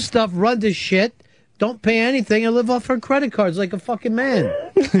 Let your stuff run to shit. Don't pay anything and live off her credit cards like a fucking man.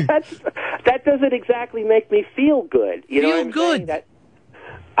 That doesn't exactly make me feel good. You know what I'm saying? That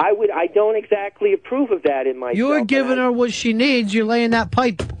I don't exactly approve of that in myself. You're giving her what she needs. You're laying that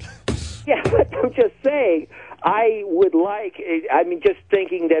pipe. Yeah, but I'm just saying, I would like, just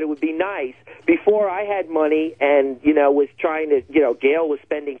thinking that it would be nice. Before I had money and, was trying to, Gail was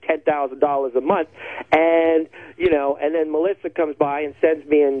spending $10,000 a month. And, and then Melissa comes by and sends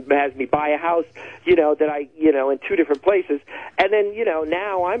me and has me buy a house, that I, in 2 different places. And then,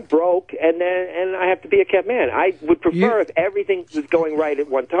 now I'm broke and I have to be a kept man. I would prefer if everything was going right at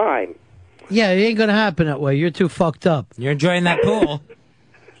one time. Yeah, it ain't going to happen that way. You're too fucked up. You're enjoying that pool.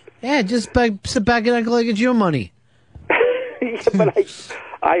 Yeah, just sit back and act like it's your money. But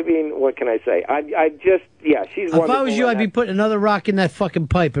what can I say? I just, she's If wonderful. I was you, I'd be putting another rock in that fucking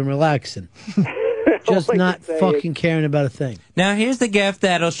pipe and relaxing. Just All I not can say fucking caring about a thing. Now, here's the gift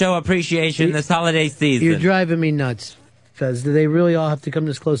that'll show appreciation this holiday season. You're driving me nuts, Fez. Do they really all have to come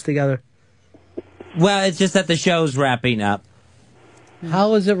this close together? Well, it's just that the show's wrapping up.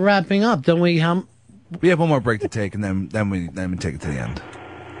 How is it wrapping up? Don't we? We have one more break to take, and then we take it to the end.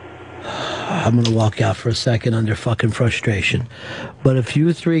 I'm going to walk out for a second under fucking frustration. But if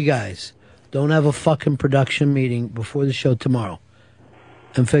you three guys don't have a fucking production meeting before the show tomorrow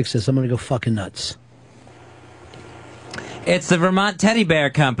and fix this, I'm going to go fucking nuts. It's the Vermont Teddy Bear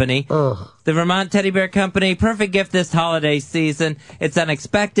Company. The Vermont Teddy Bear Company, perfect gift this holiday season. It's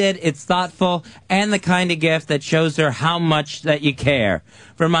unexpected, it's thoughtful, and the kind of gift that shows her how much that you care.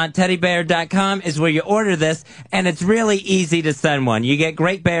 VermontTeddyBear.com is where you order this, and it's really easy to send one. You get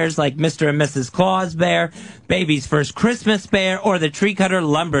great bears like Mr. and Mrs. Claus Bear, Baby's First Christmas Bear, or the Tree Cutter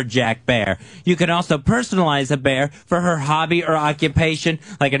Lumberjack Bear. You can also personalize a bear for her hobby or occupation,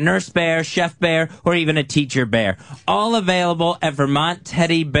 like a nurse bear, chef bear, or even a teacher bear. All available at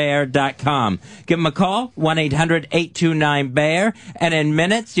VermontTeddyBear.com. Give them a call, 1-800-829-BEAR, and in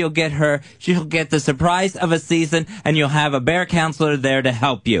minutes she'll get the surprise of a season, and you'll have a bear counselor there to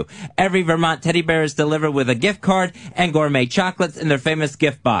help you. Every Vermont teddy bear is delivered with a gift card and gourmet chocolates in their famous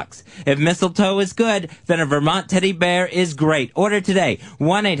gift box. If mistletoe is good, then a Vermont teddy bear is great. Order today,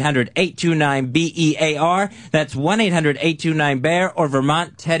 1-800-829-BEAR. That's 1-800-829-BEAR or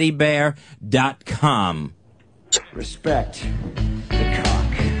VermontTeddyBear.com. Respect the cock.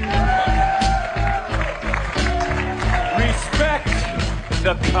 Respect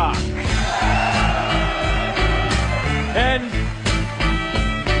the cock. And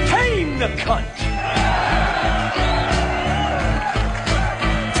tame the cunt.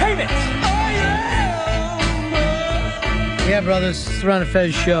 Tame it. Yeah, brothers, it's the Ron and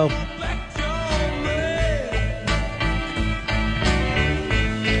Fez show.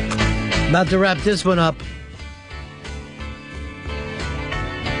 About to wrap this one up.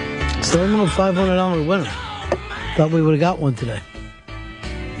 Still a little $500 winner. Thought we would have got one today.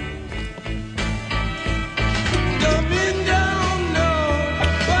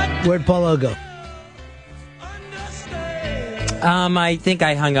 Where'd Paulo go? I think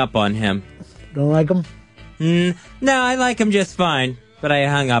I hung up on him. Don't like him? No, I like him just fine, but I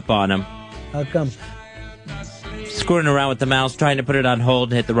hung up on him. How come? Screwing around with the mouse, trying to put it on hold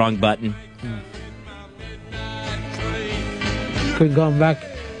and hit the wrong button. Couldn't call him back?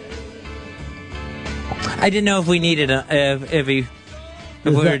 I didn't know if we needed if we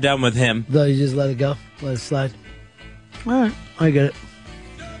were done with him. No, you just let it go, let it slide. All right, I get it.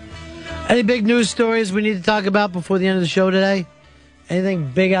 Any big news stories we need to talk about before the end of the show today?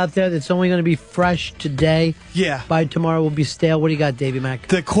 Anything big out there that's only going to be fresh today? Yeah. By tomorrow will be stale. What do you got, Davey Mac?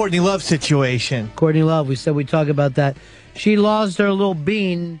 The Courtney Love situation. Courtney Love, we said we'd talk about that. She lost her little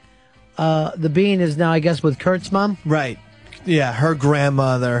bean. The bean is now, I guess, with Kurt's mom? Right. Yeah, her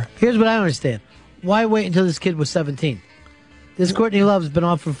grandmother. Here's what I understand. Why wait until this kid was 17? This Courtney Love's been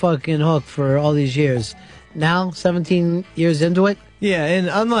off her fucking hook for all these years. Now, 17 years into it? Yeah, and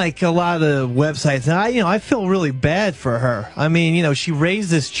unlike a lot of websites, I feel really bad for her. I mean, she raised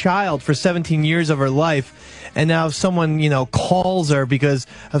this child for 17 years of her life, and now if someone, calls her because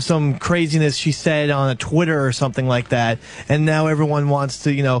of some craziness she said on a Twitter or something like that, and now everyone wants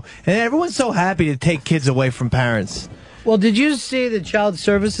to, and everyone's so happy to take kids away from parents. Well, did you see that Child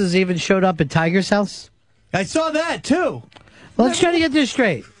Services even showed up at Tiger's house? I saw that, too. Well, let's try to get this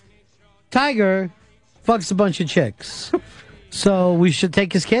straight. Tiger fucks a bunch of chicks. So we should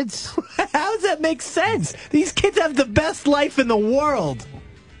take his kids? How does that make sense? These kids have the best life in the world.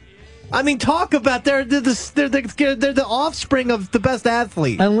 I mean, talk about they're the offspring of the best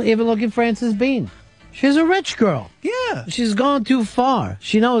athlete. And even look at Frances Bean. She's a rich girl. Yeah. She's gone too far.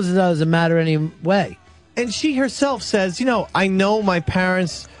 She knows it doesn't matter anyway. And she herself says, I know my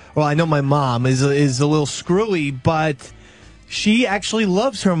parents, well, I know my mom is a little screwy, but she actually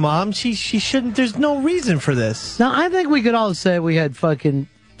loves her mom. She shouldn't, there's no reason for this. Now, I think we could all say we had fucking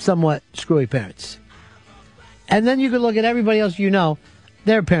somewhat screwy parents. And then you could look at everybody else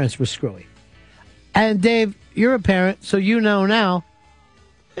their parents were screwy. And Dave, you're a parent, so now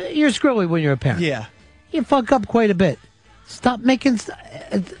you're screwy when you're a parent. Yeah. You fuck up quite a bit. Stop making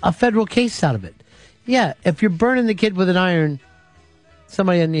a federal case out of it. Yeah, if you're burning the kid with an iron,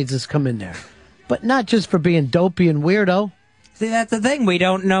 somebody needs to come in there. But not just for being dopey and weirdo. See, that's the thing. We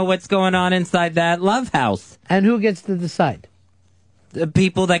don't know what's going on inside that love house. And who gets to decide? The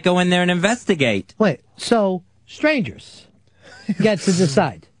people that go in there and investigate. Wait, so strangers get to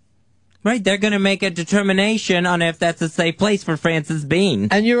decide. Right, they're going to make a determination on if that's a safe place for Frances Bean.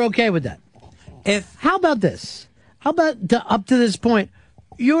 And you're okay with that? How about this? How about up to this point,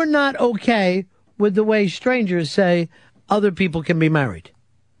 you're not okay with the way strangers say other people can be married.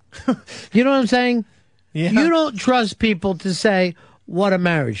 You know what I'm saying? Yeah. You don't trust people to say what a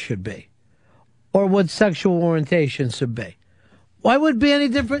marriage should be or what sexual orientation should be. Why would it be any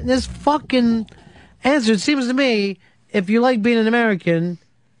different in this fucking answer? It seems to me, if you like being an American,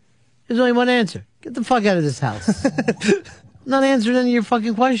 there's only one answer. Get the fuck out of this house. I'm not answering any of your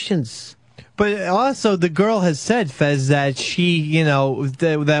fucking questions. But also, the girl has said, Fez, that she, you know,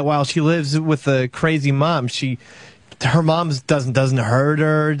 that while she lives with a crazy mom, her mom doesn't hurt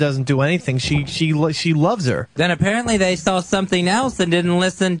her, doesn't do anything. She loves her. Then apparently they saw something else and didn't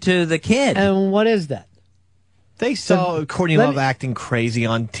listen to the kid. And what is that? They saw Courtney Love acting crazy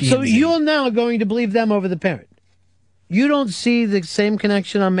on TV. So you're now going to believe them over the parent. You don't see the same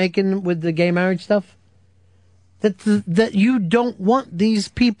connection I'm making with the gay marriage stuff? That you don't want these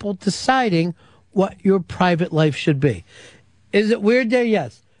people deciding what your private life should be. Is it weird there?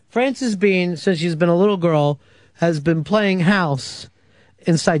 Yes. Frances Bean, since she's been a little girl, has been playing house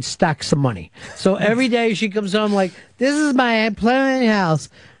inside stacks of money. So every day she comes home like, this is my playing house,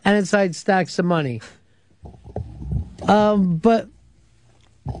 and inside stacks of money. But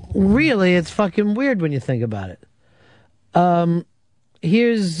really, it's fucking weird when you think about it.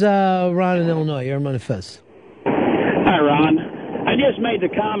 Here's Ron in Illinois. You're on Fez. Hi, Ron. I just made the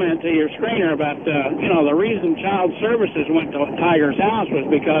comment to your screener about, the reason child services went to Tiger's house was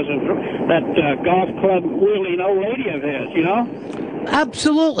because of that golf club wheeling old lady of his, you know?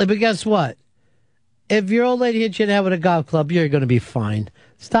 Absolutely, but guess what? If your old lady hits you in the head with a golf club, you're going to be fine.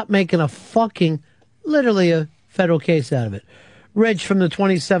 Stop making literally a federal case out of it. Rich from the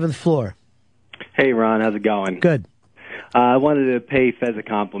 27th floor. Hey, Ron, how's it going? Good. I wanted to pay Fez a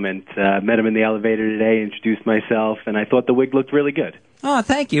compliment. Met him in the elevator today, introduced myself, and I thought the wig looked really good. Oh,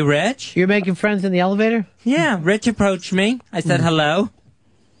 thank you, Rich. You're making friends in the elevator? Yeah, Rich approached me. I said hello.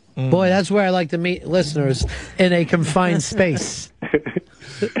 Boy, that's where I like to meet listeners, in a confined space.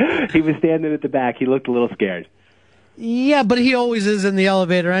 He was standing at the back. He looked a little scared. Yeah, but he always is in the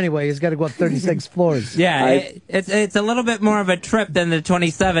elevator anyway. He's got to go up 36 floors. Yeah, it's a little bit more of a trip than the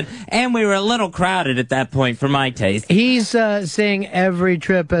 27, and we were a little crowded at that point for my taste. He's seeing every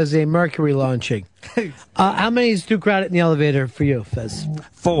trip as a Mercury launching. How many is too crowded in the elevator for you, Fez?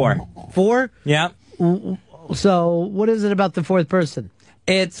 4. 4? Yeah. So what is it about the fourth person?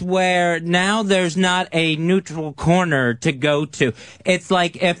 It's where now there's not a neutral corner to go to. It's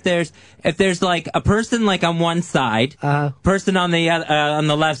like if there's like a person like on one side, person on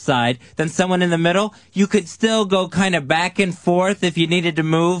the left side, then someone in the middle, you could still go kind of back and forth if you needed to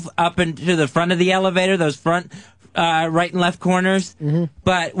move up into the front of the elevator, those front right and left corners. Mm-hmm.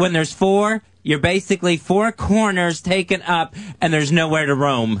 But when there's 4, you're basically 4 corners taken up, and there's nowhere to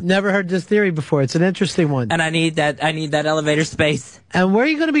roam. Never heard this theory before. It's an interesting one. And I need that elevator space. And where are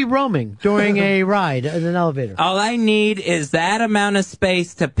you going to be roaming during a ride in an elevator? All I need is that amount of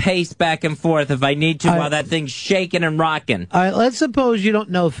space to pace back and forth if I need to while that thing's shaking and rocking. All right, let's suppose you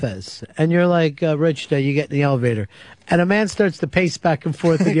don't know Fez, and you're like Rich today, you get in the elevator, and a man starts to pace back and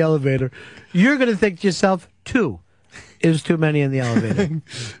forth in the elevator. You're going to think to yourself, 2 is too many in the elevator.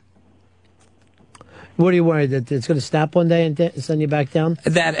 What are you worried that it's going to snap one day and send you back down?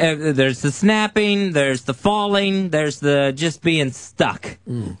 That there's the snapping, there's the falling, there's the just being stuck.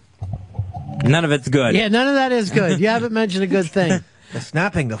 None of it's good. Yeah, none of that is good. You haven't mentioned a good thing. The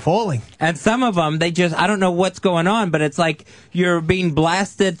snapping, the falling. And some of them, I don't know what's going on, but it's like you're being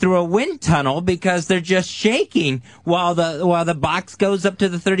blasted through a wind tunnel because they're just shaking while the box goes up to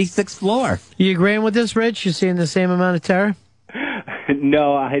the 36th floor. You agreeing with this, Rich? You seeing the same amount of terror?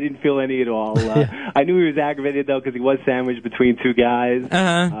 No, I didn't feel any at all. I knew he was aggravated, though, because he was sandwiched between 2 guys,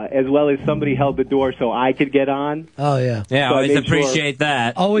 as well as somebody held the door so I could get on. Oh, yeah. Yeah, so always appreciate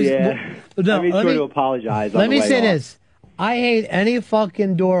that. Always. Yeah. I made sure to apologize. Let me say this. I hate any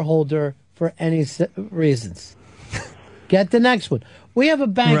fucking door holder for any reasons. Get the next one. We have a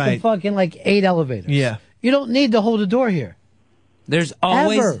bank of fucking like 8 elevators. Yeah. You don't need to hold a door here. There's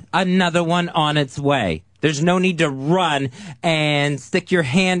always another one on its way. There's no need to run and stick your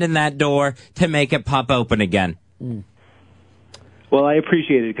hand in that door to make it pop open again. Well, I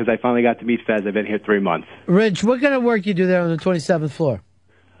appreciate it because I finally got to meet Fez. I've been here 3 months. Rich, what kind of work you do there on the 27th floor?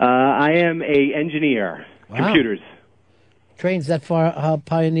 I am a engineer. Wow. Computers. Trains that far up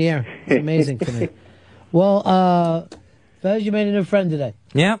high in the air. It's amazing to me. Well, Fez, you made a new friend today.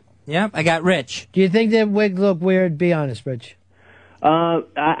 Yep. I got Rich. Do you think that wig looked weird? Be honest, Rich.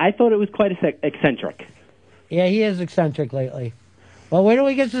 I thought it was quite eccentric. Yeah, he is eccentric lately. Well, where do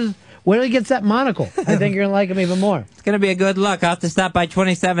he gets that monocle? I think you're going to like him even more. It's going to be a good look. I'll have to stop by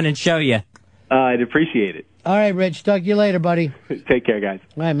 27 and show you. I'd appreciate it. All right, Rich. Talk to you later, buddy. Take care, guys.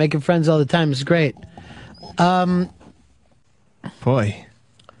 All right, making friends all the time is great. Boy.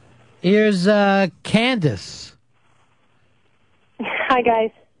 Here's Candace. Hi,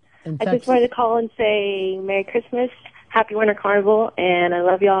 guys. I just wanted to call and say Merry Christmas, Happy Winter Carnival, and I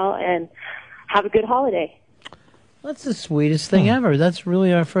love y'all, and have a good holiday. That's the sweetest thing ever. That's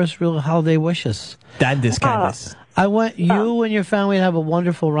really our first real holiday wishes. Candace. I want you and your family to have a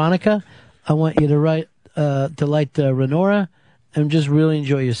wonderful Hanukkah. I want you to light the Renora and just really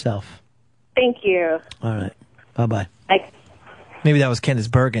enjoy yourself. Thank you. All right. Bye-bye. Bye. Maybe that was Candace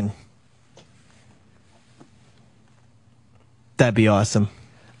Bergen. That'd be awesome.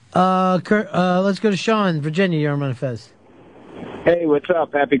 Kurt, let's go to Sean, Virginia. You're on Fez. Hey, what's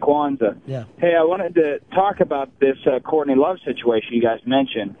up? Happy Kwanzaa. Yeah. Hey, I wanted to talk about this Courtney Love situation you guys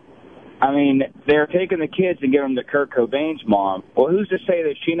mentioned. I mean, they're taking the kids and giving them to Kurt Cobain's mom. Well, who's to say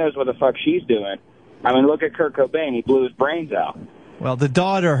that she knows what the fuck she's doing? I mean, look at Kurt Cobain. He blew his brains out. Well, the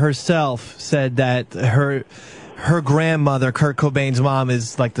daughter herself said that her grandmother, Kurt Cobain's mom,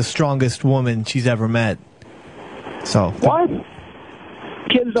 is like the strongest woman she's ever met. So what?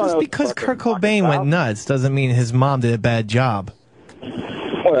 Kids don't just know because Kurt Cobain went nuts doesn't mean his mom did a bad job.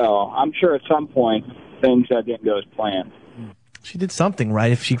 Well, I'm sure at some point things didn't go as planned. She did something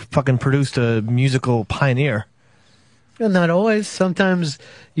right if she fucking produced a musical pioneer. Well, not always. Sometimes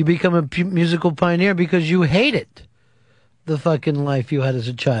you become a musical pioneer because you hate it. The fucking life you had as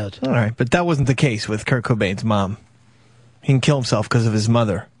a child. All right, but that wasn't the case with Kurt Cobain's mom. He can kill himself because of his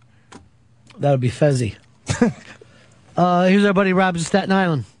mother. That would be Fezzy. Here's our buddy Rob in Staten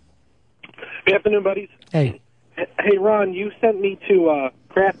Island. Good afternoon, buddies. Hey. Hey, Ron, you sent me to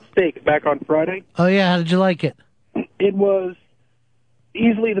Kraft Steak back on Friday. Oh, yeah? How did you like it? It was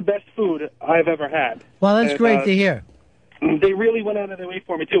easily the best food I've ever had. Well, that's great to hear. They really went out of their way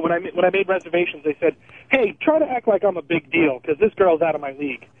for me, too. When I made reservations, they said, hey, try to act like I'm a big deal, because this girl's out of my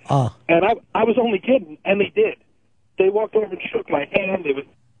league. Oh. And I was only kidding, and they did. They walked over and shook my hand. It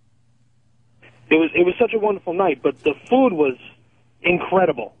was such a wonderful night, but the food was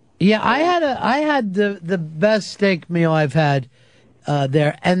incredible. Yeah, I had the best steak meal I've had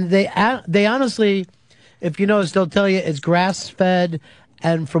there, and they honestly, if you notice, they'll tell you it's grass fed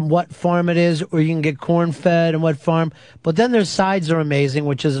and from what farm it is, or you can get corn fed and what farm. But then their sides are amazing,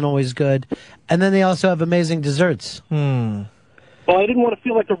 which isn't always good, and then they also have amazing desserts. Well, I didn't want to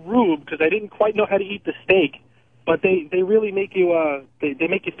feel like a rube because I didn't quite know how to eat the steak, but they really make you they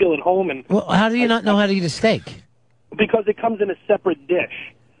make you feel at home. And well, how do you not know how to eat a steak? Because it comes in a separate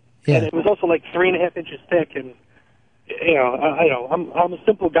dish. Yeah. And it was also like 3.5 inches thick, and you know, I'm a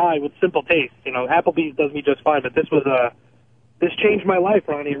simple guy with simple taste. You know, Applebee's does me just fine, but this changed my life,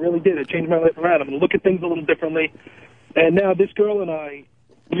 Ronnie. It really did. It changed my life around. I'm going to look at things a little differently, and now this girl and I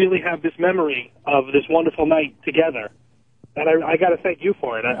really have this memory of this wonderful night together. And I got to thank you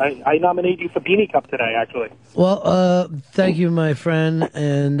for it. I nominate you for Beanie Cup today, actually. Well, thank you, my friend,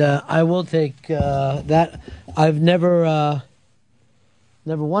 and I will take that. I've never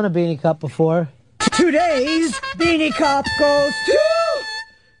won a Beanie Cup before. Today's Beanie Cup goes to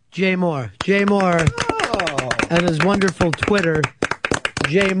Jay Moore. Jay Moore and his wonderful Twitter,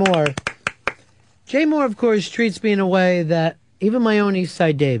 Jay Moore. Jay Moore, of course, treats me in a way that even my own East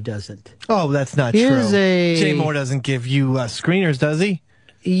Side Dave doesn't. Oh, that's not Here's true. a- Jay Moore doesn't give you screeners, does he?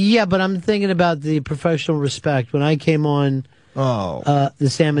 Yeah, but I'm thinking about the professional respect. When I came on the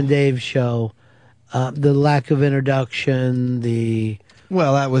Sam and Dave show, the lack of introduction, the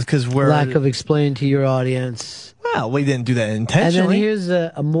Well, that was because we're... lack of explaining to your audience. Well, we didn't do that And intentionally. then here's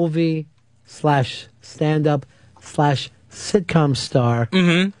a movie / stand-up / sitcom star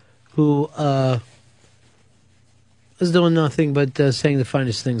who is doing nothing but saying the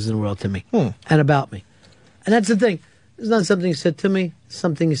finest things in the world to me and about me. And that's the thing. It's not something he said to me. It's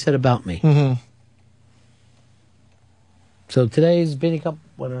something he said about me. So today's Beanie Cup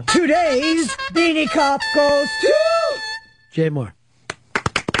winner, Today's Beanie Cup goes to Jay Moore.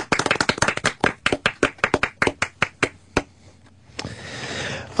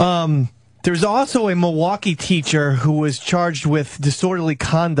 There's also a Milwaukee teacher who was charged with disorderly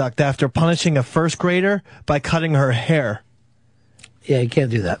conduct after punishing a first grader by cutting her hair. Yeah, you can't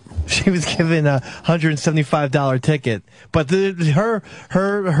do that. She was given a $175 ticket, but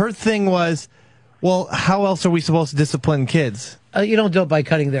her thing was, well, how else are we supposed to discipline kids? You don't do it by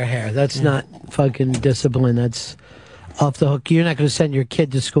cutting their hair. That's not fucking discipline. That's off the hook. You're not going to send your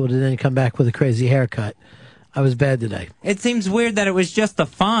kid to school to then come back with a crazy haircut. I was bad today. It seems weird that it was just a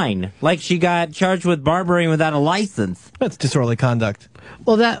fine. Like she got charged with barbering without a license. That's disorderly conduct.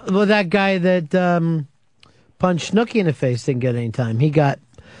 Well, that guy that punched Snooki in the face didn't get any time. He got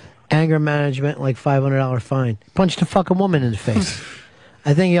anger management, like $500 fine. Punched a fucking woman in the face.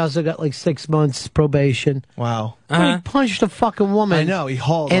 I think he also got like 6 months probation. Wow. He punched a fucking woman. I know, he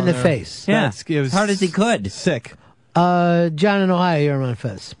hauled in on the her. face. Yeah, It was as hard as he could. Sick. John in Ohio, you're on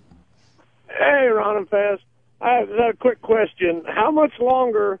Fez. Hey, Ron and Fez. I have a quick question. How much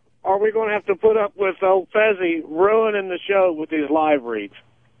longer are we going to have to put up with old Fezzy ruining the show with these live reads?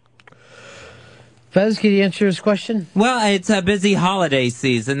 Fez, can you answer his question? Well, it's a busy holiday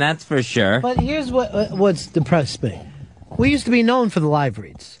season, that's for sure. But here's what's depressed me. We used to be known for the live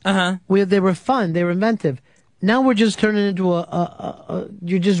reads. They were fun. They were inventive. Now we're just turning into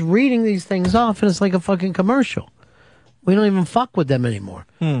you're just reading these things off, and it's like a fucking commercial. We don't even fuck with them anymore.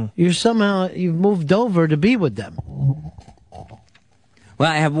 You've moved over to be with them.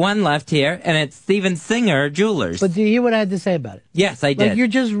 Well, I have one left here, and it's Steven Singer Jewelers. But do you hear what I had to say about it? Yes, I did. Like, you're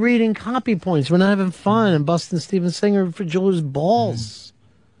just reading copy points. We're not having fun and busting Steven Singer for Jewelers' balls.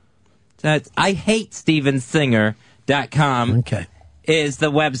 That's IHateStevenSinger.com. Okay. Is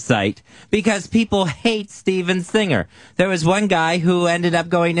the website because people hate Steven Singer. There was one guy who ended up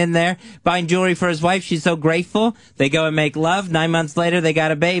going in there buying jewelry for his wife. She's so grateful. They go and make love. 9 months later, they got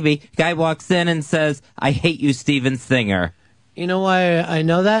a baby. Guy walks in and says, "I hate you, Steven Singer." You know why I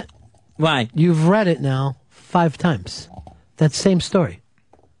know that? Why? You've read it now 5 times. That same story.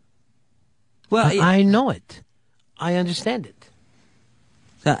 Well, I know it. I understand it.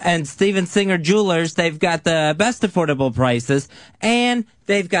 And Steven Singer Jewelers, they've got the best affordable prices, and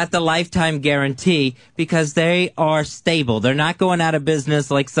they've got the lifetime guarantee because they are stable. They're not going out of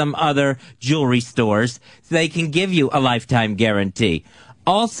business like some other jewelry stores. They can give you a lifetime guarantee.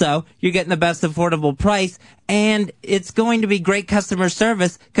 Also, you're getting the best affordable price, and it's going to be great customer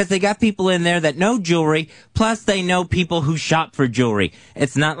service because they got people in there that know jewelry, plus they know people who shop for jewelry.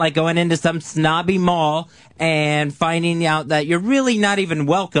 It's not like going into some snobby mall and finding out that you're really not even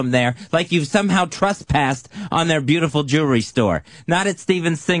welcome there, like you've somehow trespassed on their beautiful jewelry store. Not at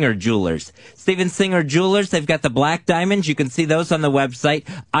Steven Singer Jewelers. Steven Singer Jewelers, they've got the black diamonds. You can see those on the website,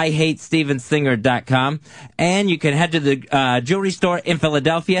 IHateStevenSinger.com. And you can head to the jewelry store in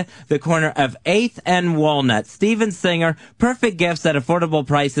Philadelphia, the corner of 8th and Walnut. Steven Singer, perfect gifts at affordable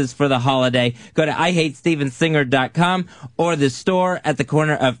prices for the holiday. Go to IHateStevenSinger.com or the store at the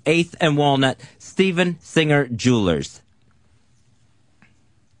corner of 8th and Walnut, Steven Singer Jewelers.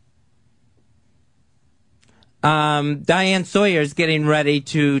 Diane Sawyer's getting ready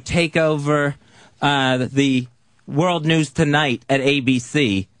to take over the World News Tonight at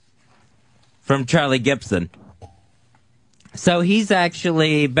ABC from Charlie Gibson. So he's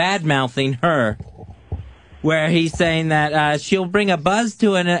actually bad-mouthing her, where he's saying that she'll bring a buzz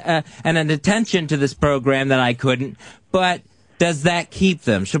to and an attention to this program that I couldn't, but does that keep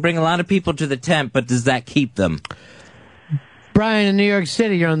them? She'll bring a lot of people to the tent, but does that keep them? Brian in New York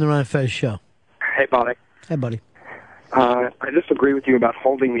City, you're on the Ron Fez show. Hey, buddy. Hey, buddy. I just agree with you about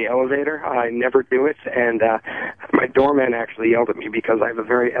holding the elevator. I never do it, and my doorman actually yelled at me because I have a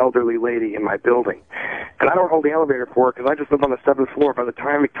very elderly lady in my building. And I don't hold the elevator for her because I just live on the 7th floor. By the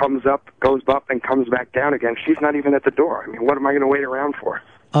time it comes up, goes up, and comes back down again, she's not even at the door. I mean, what am I going to wait around for?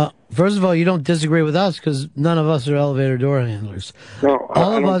 First of all, you don't disagree with us because none of us are elevator door handlers. No,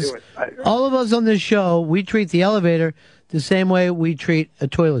 all I of don't us, do it. all of us on this show, we treat the elevator the same way we treat a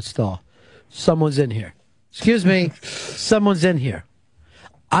toilet stall. Someone's in here. Excuse me, someone's in here.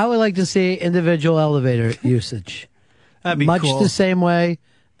 I would like to see individual elevator usage. That'd be much cool. the same way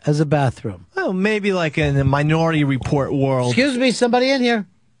as a bathroom. Well, maybe like in the Minority Report world. Excuse me, somebody in here.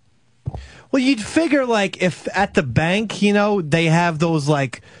 Well, you'd figure like if at the bank, you know, they have those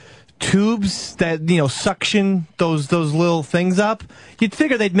like tubes that, you know, suction those little things up. You'd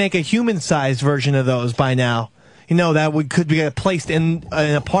figure they'd make a human-sized version of those by now. You know, that could be placed in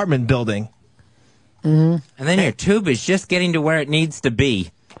an apartment building. Mm-hmm. And then your tube is just getting to where it needs to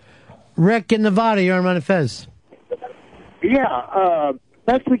be. Rick in Nevada, you're on Ron Fez. Yeah,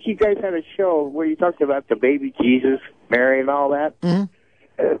 last week you guys had a show where you talked about the baby Jesus, Mary, and all that. Mm-hmm.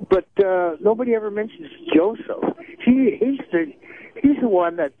 But nobody ever mentions Joseph. He's the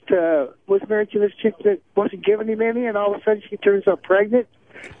one that was married to this chick that wasn't giving him any, and all of a sudden she turns up pregnant,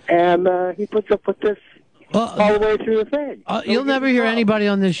 and he puts up with this all the way through the thing. You'll never hear anybody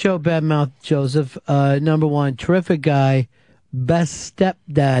on this show badmouth Joseph. Number one, terrific guy, best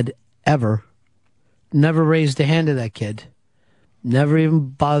stepdad ever. Never raised a hand to that kid. Never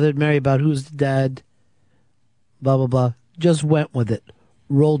even bothered Mary about who's the dad. Blah, blah, blah. Just went with it.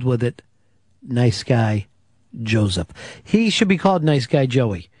 Rolled with it. Nice guy, Joseph. He should be called Nice Guy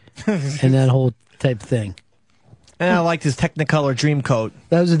Joey. And that whole type thing. And I liked his Technicolor Dreamcoat.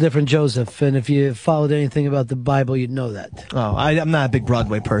 That was a different Joseph, and if you followed anything about the Bible, you'd know that. Oh, I'm not a big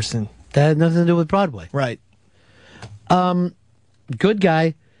Broadway person. That had nothing to do with Broadway. Right. Good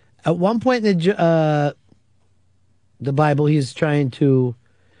guy. At one point in the Bible, he's trying to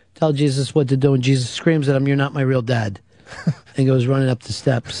tell Jesus what to do, and Jesus screams at him, "You're not my real dad," and goes running up the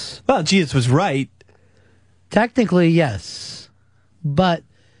steps. Well, Jesus was right. Technically, yes. But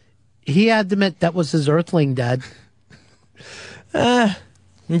he had to admit that was his earthling dad.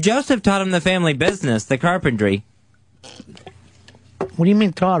 Joseph taught him the family business, the carpentry. What do you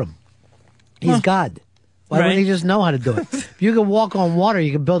mean taught him? He's God. Why wouldn't he just know how to do it? If you could walk on water,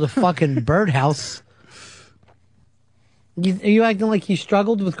 you could build a fucking birdhouse. Are you acting like he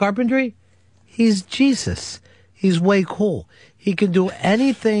struggled with carpentry? He's Jesus. He's way cool. He can do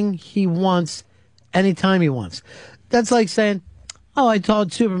anything he wants, anytime he wants. That's like saying, oh, I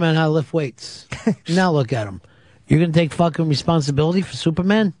taught Superman how to lift weights. Now look at him. You're going to take fucking responsibility for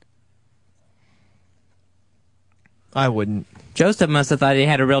Superman? I wouldn't. Joseph must have thought he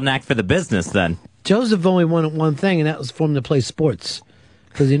had a real knack for the business then. Joseph only wanted one thing, and that was for him to play sports,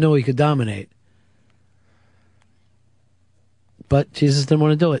 because he knew he could dominate. But Jesus didn't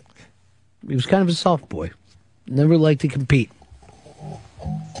want to do it. He was kind of a soft boy. Never liked to compete.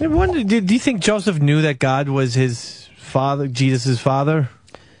 I wonder, do you think Joseph knew that God was his father, Jesus' father?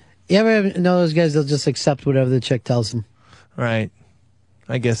 You ever know those guys, they'll just accept whatever the chick tells them? Right.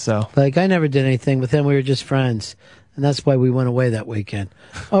 I guess so. Like, I never did anything with him. We were just friends. And that's why we went away that weekend.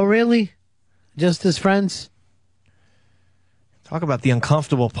 Oh, really? Just as friends? Talk about the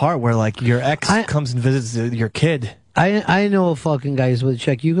uncomfortable part where, like, your ex comes and visits your kid. I know a fucking guy who's with a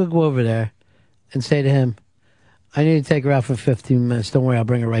chick. You could go over there and say to him, I need to take her out for 15 minutes. Don't worry, I'll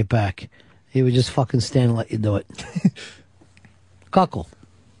bring her right back. He would just fucking stand and let you do it. Cuckle.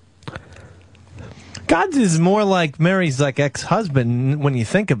 God is more like Mary's like ex-husband when you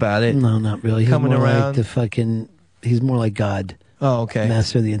think about it. No, not really. He's coming more around. Like he's more like God. Oh, okay.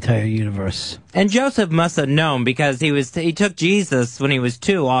 Master of the entire universe. And Joseph must have known because he took Jesus when he was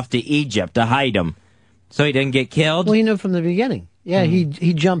 2 off to Egypt to hide him, so he didn't get killed. Well, he knew from the beginning. Yeah,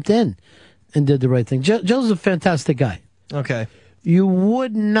 he jumped in and did the right thing. Joseph's a fantastic guy. Okay. You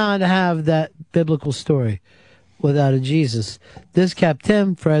would not have that biblical story without a Jesus. This kept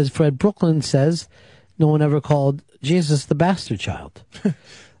him, as Fred Brooklyn says, no one ever called Jesus the bastard child.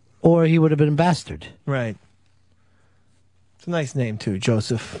 Or he would have been a bastard. Right. It's a nice name, too,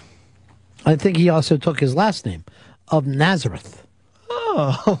 Joseph. I think he also took his last name, of Nazareth.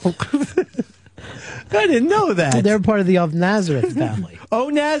 Oh. I didn't know that. They're part of the of Nazareth family. Oh,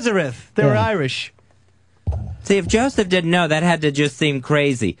 Nazareth. They were Irish. See, if Joseph didn't know, that had to just seem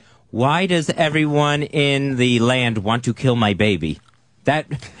crazy. Why does everyone in the land want to kill my baby? That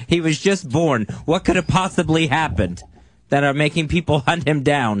he was just born. What could have possibly happened that are making people hunt him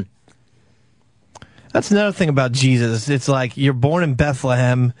down? That's another thing about Jesus. It's like you're born in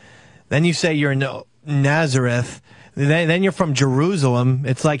Bethlehem, then you say you're in Nazareth, then you're from Jerusalem.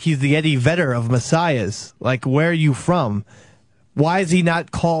 It's like he's the Eddie Vedder of Messiahs. Like, where are you from? Why is he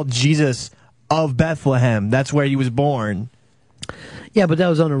not called Jesus of Bethlehem? That's where he was born. Yeah, but that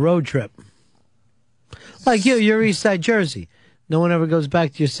was on a road trip. Like you're East Side Jersey. No one ever goes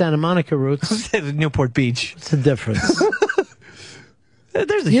back to your Santa Monica roots. Newport Beach. What's the difference?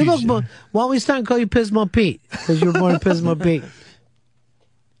 There's a huge... Why don't we start and call you Pismo Pete? Because you were born in Pismo Pete.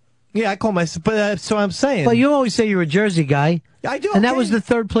 Yeah, I call myself... But that's what I'm saying. But you always say you're a Jersey guy. I do. And that was the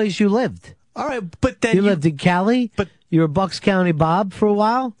third place you lived. All right, but then... You lived in Cali. But you were Bucks County Bob for a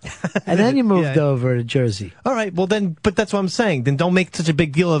while. And then you moved over to Jersey. All right, well then... But that's what I'm saying. Then don't make such a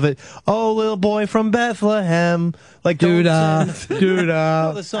big deal of it. Oh, little boy from Bethlehem. Like, Doo-dah.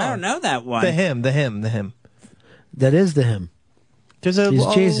 Doo-dah. I don't know that one. The hymn. That is the hymn. There's a He's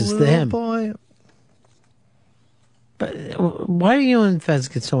Jesus, the hymn. Boy. But why do you and Fez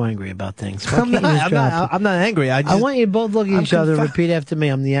get so angry about things? I'm not angry. I want you to both look at each other and repeat after me.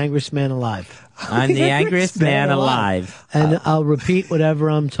 I'm the angriest man alive. I'm the angriest man alive. And I'll repeat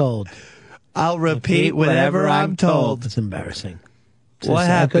whatever I'm told. I'll repeat whatever I'm told. It's embarrassing. What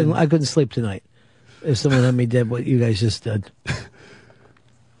happened? I couldn't sleep tonight if someone let me did what you guys just did.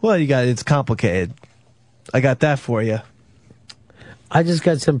 Well, it's complicated. I got that for you. I just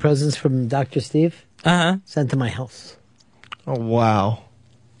got some presents from Dr. Steve. Uh-huh. Sent to my house. Oh, wow.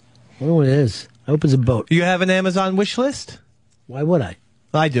 I wonder what it is. I hope it's a boat. You have an Amazon wish list? Why would I?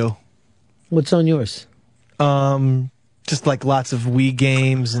 I do. What's on yours? Just like lots of Wii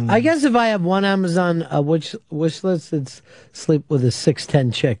games and... I guess if I have one Amazon wish list, it's sleep with a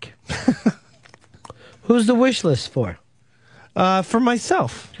 6'10" chick. Who's the wish list for? For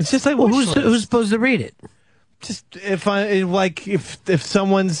myself. It's just like who's supposed to read it? Just if a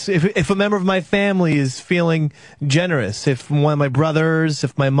member of my family is feeling generous, if one of my brothers,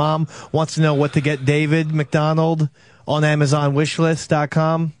 if my mom wants to know what to get David McDonald on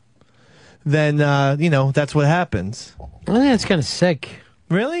AmazonWishlist.com, then that's what happens. I think that's kind of sick.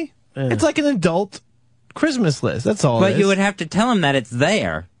 Really? Yeah. It's like an adult Christmas list. That's all. But you would have to tell him that it's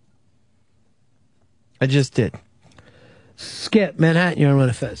there. I just did. Skip, Manhattan, you're on Run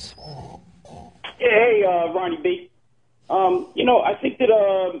of Fez. Hey, Ronnie B. I think that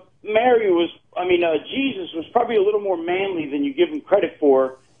Jesus was probably a little more manly than you give him credit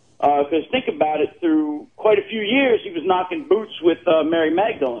for. Because think about it, through quite a few years, he was knocking boots with Mary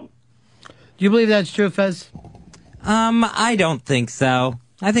Magdalene. Do you believe that's true, Fez? I don't think so.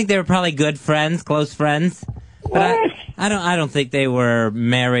 I think they were probably good friends, close friends. But I don't think they were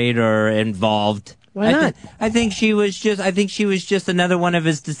married or involved. Why not? I think she was just another one of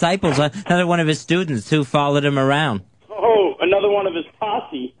his disciples, another one of his students who followed him around. Oh, another one of his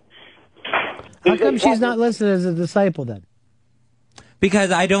posse. How come she's not listed as a disciple then?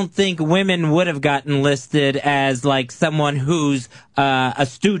 Because I don't think women would have gotten listed as like someone who's a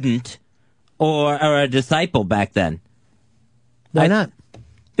student or a disciple back then. Why not?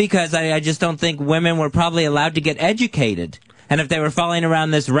 Because I just don't think women were probably allowed to get educated. And if they were following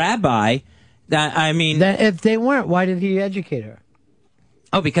around this rabbi, if they weren't, why did he educate her?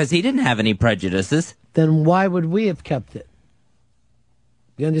 Oh, because he didn't have any prejudices. Then why would we have kept it?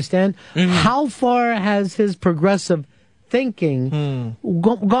 You understand? Mm-hmm. How far has his progressive thinking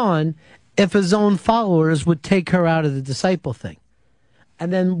gone if his own followers would take her out of the disciple thing?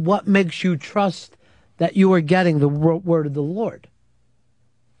 And then what makes you trust that you are getting the word of the Lord?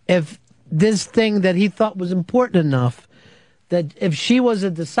 If this thing that he thought was important enough, that if she was a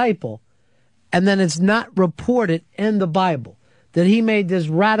disciple, and then it's not reported in the Bible that he made this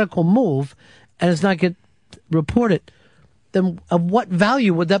radical move, and it's not get reported, then of what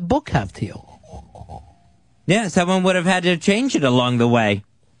value would that book have to you? Yeah, someone would have had to change it along the way.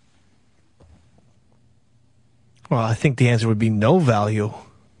 Well, I think the answer would be no value.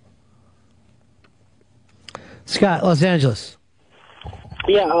 Scott, Los Angeles.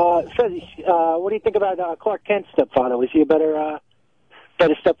 Yeah, Fez, what do you think about Clark Kent's stepfather? Was he a better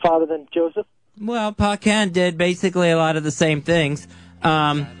stepfather than Joseph? Well, Pa Kent did basically a lot of the same things.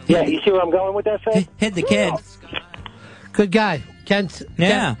 Yeah, you see where I'm going with that, Fez? Hit the kid. Good guy. Kent's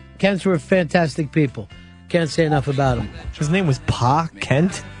were fantastic people. Can't say enough about him. His name was Pa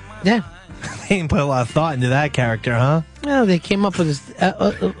Kent? Yeah. They didn't put a lot of thought into that character, huh? No, they came up with this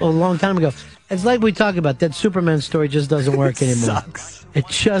a long time ago. It's like we talk about, that Superman story just doesn't work anymore. Sucks. It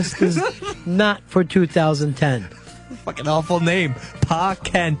just is not for 2010. Fucking awful name. Pa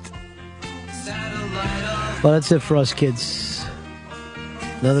Kent. Well, that's it for us, kids.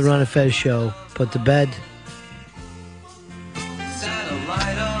 Another Ron and Fez show. Put to bed.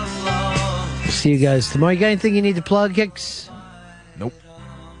 See you guys tomorrow. You got anything you need to plug, Hicks? Nope.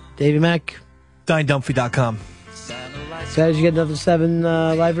 Davey Mack? DineDumphy.com. Guys, you got another 7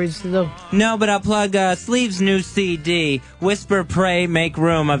 live reads to do? No, but I'll plug Sleeve's new CD, Whisper, Pray, Make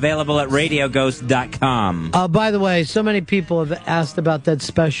Room, available at RadioGhost.com. By the way, so many people have asked about that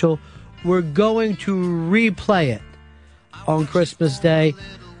special. We're going to replay it on Christmas Day,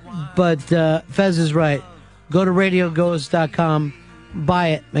 but Fez is right. Go to RadioGhost.com, buy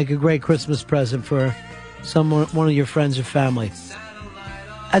it, make a great Christmas present for one of your friends or family.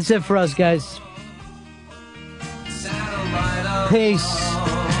 That's it for us, guys. Peace.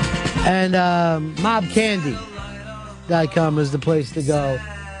 And mobcandy.com is the place to go.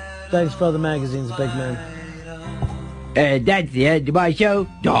 Thanks for the magazines, big man. That's the end of my show.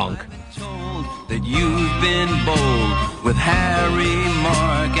 Donk. That you've been bold with Harry,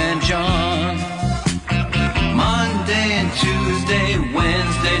 Mark, and John. Monday and Tuesday,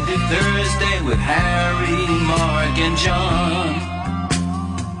 Wednesday to Thursday with Harry, Mark, and John.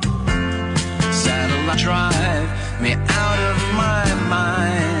 Satellite drive me out of my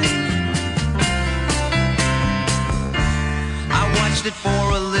mind. I watched it for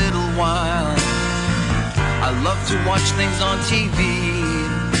a little while. I love to watch things on TV.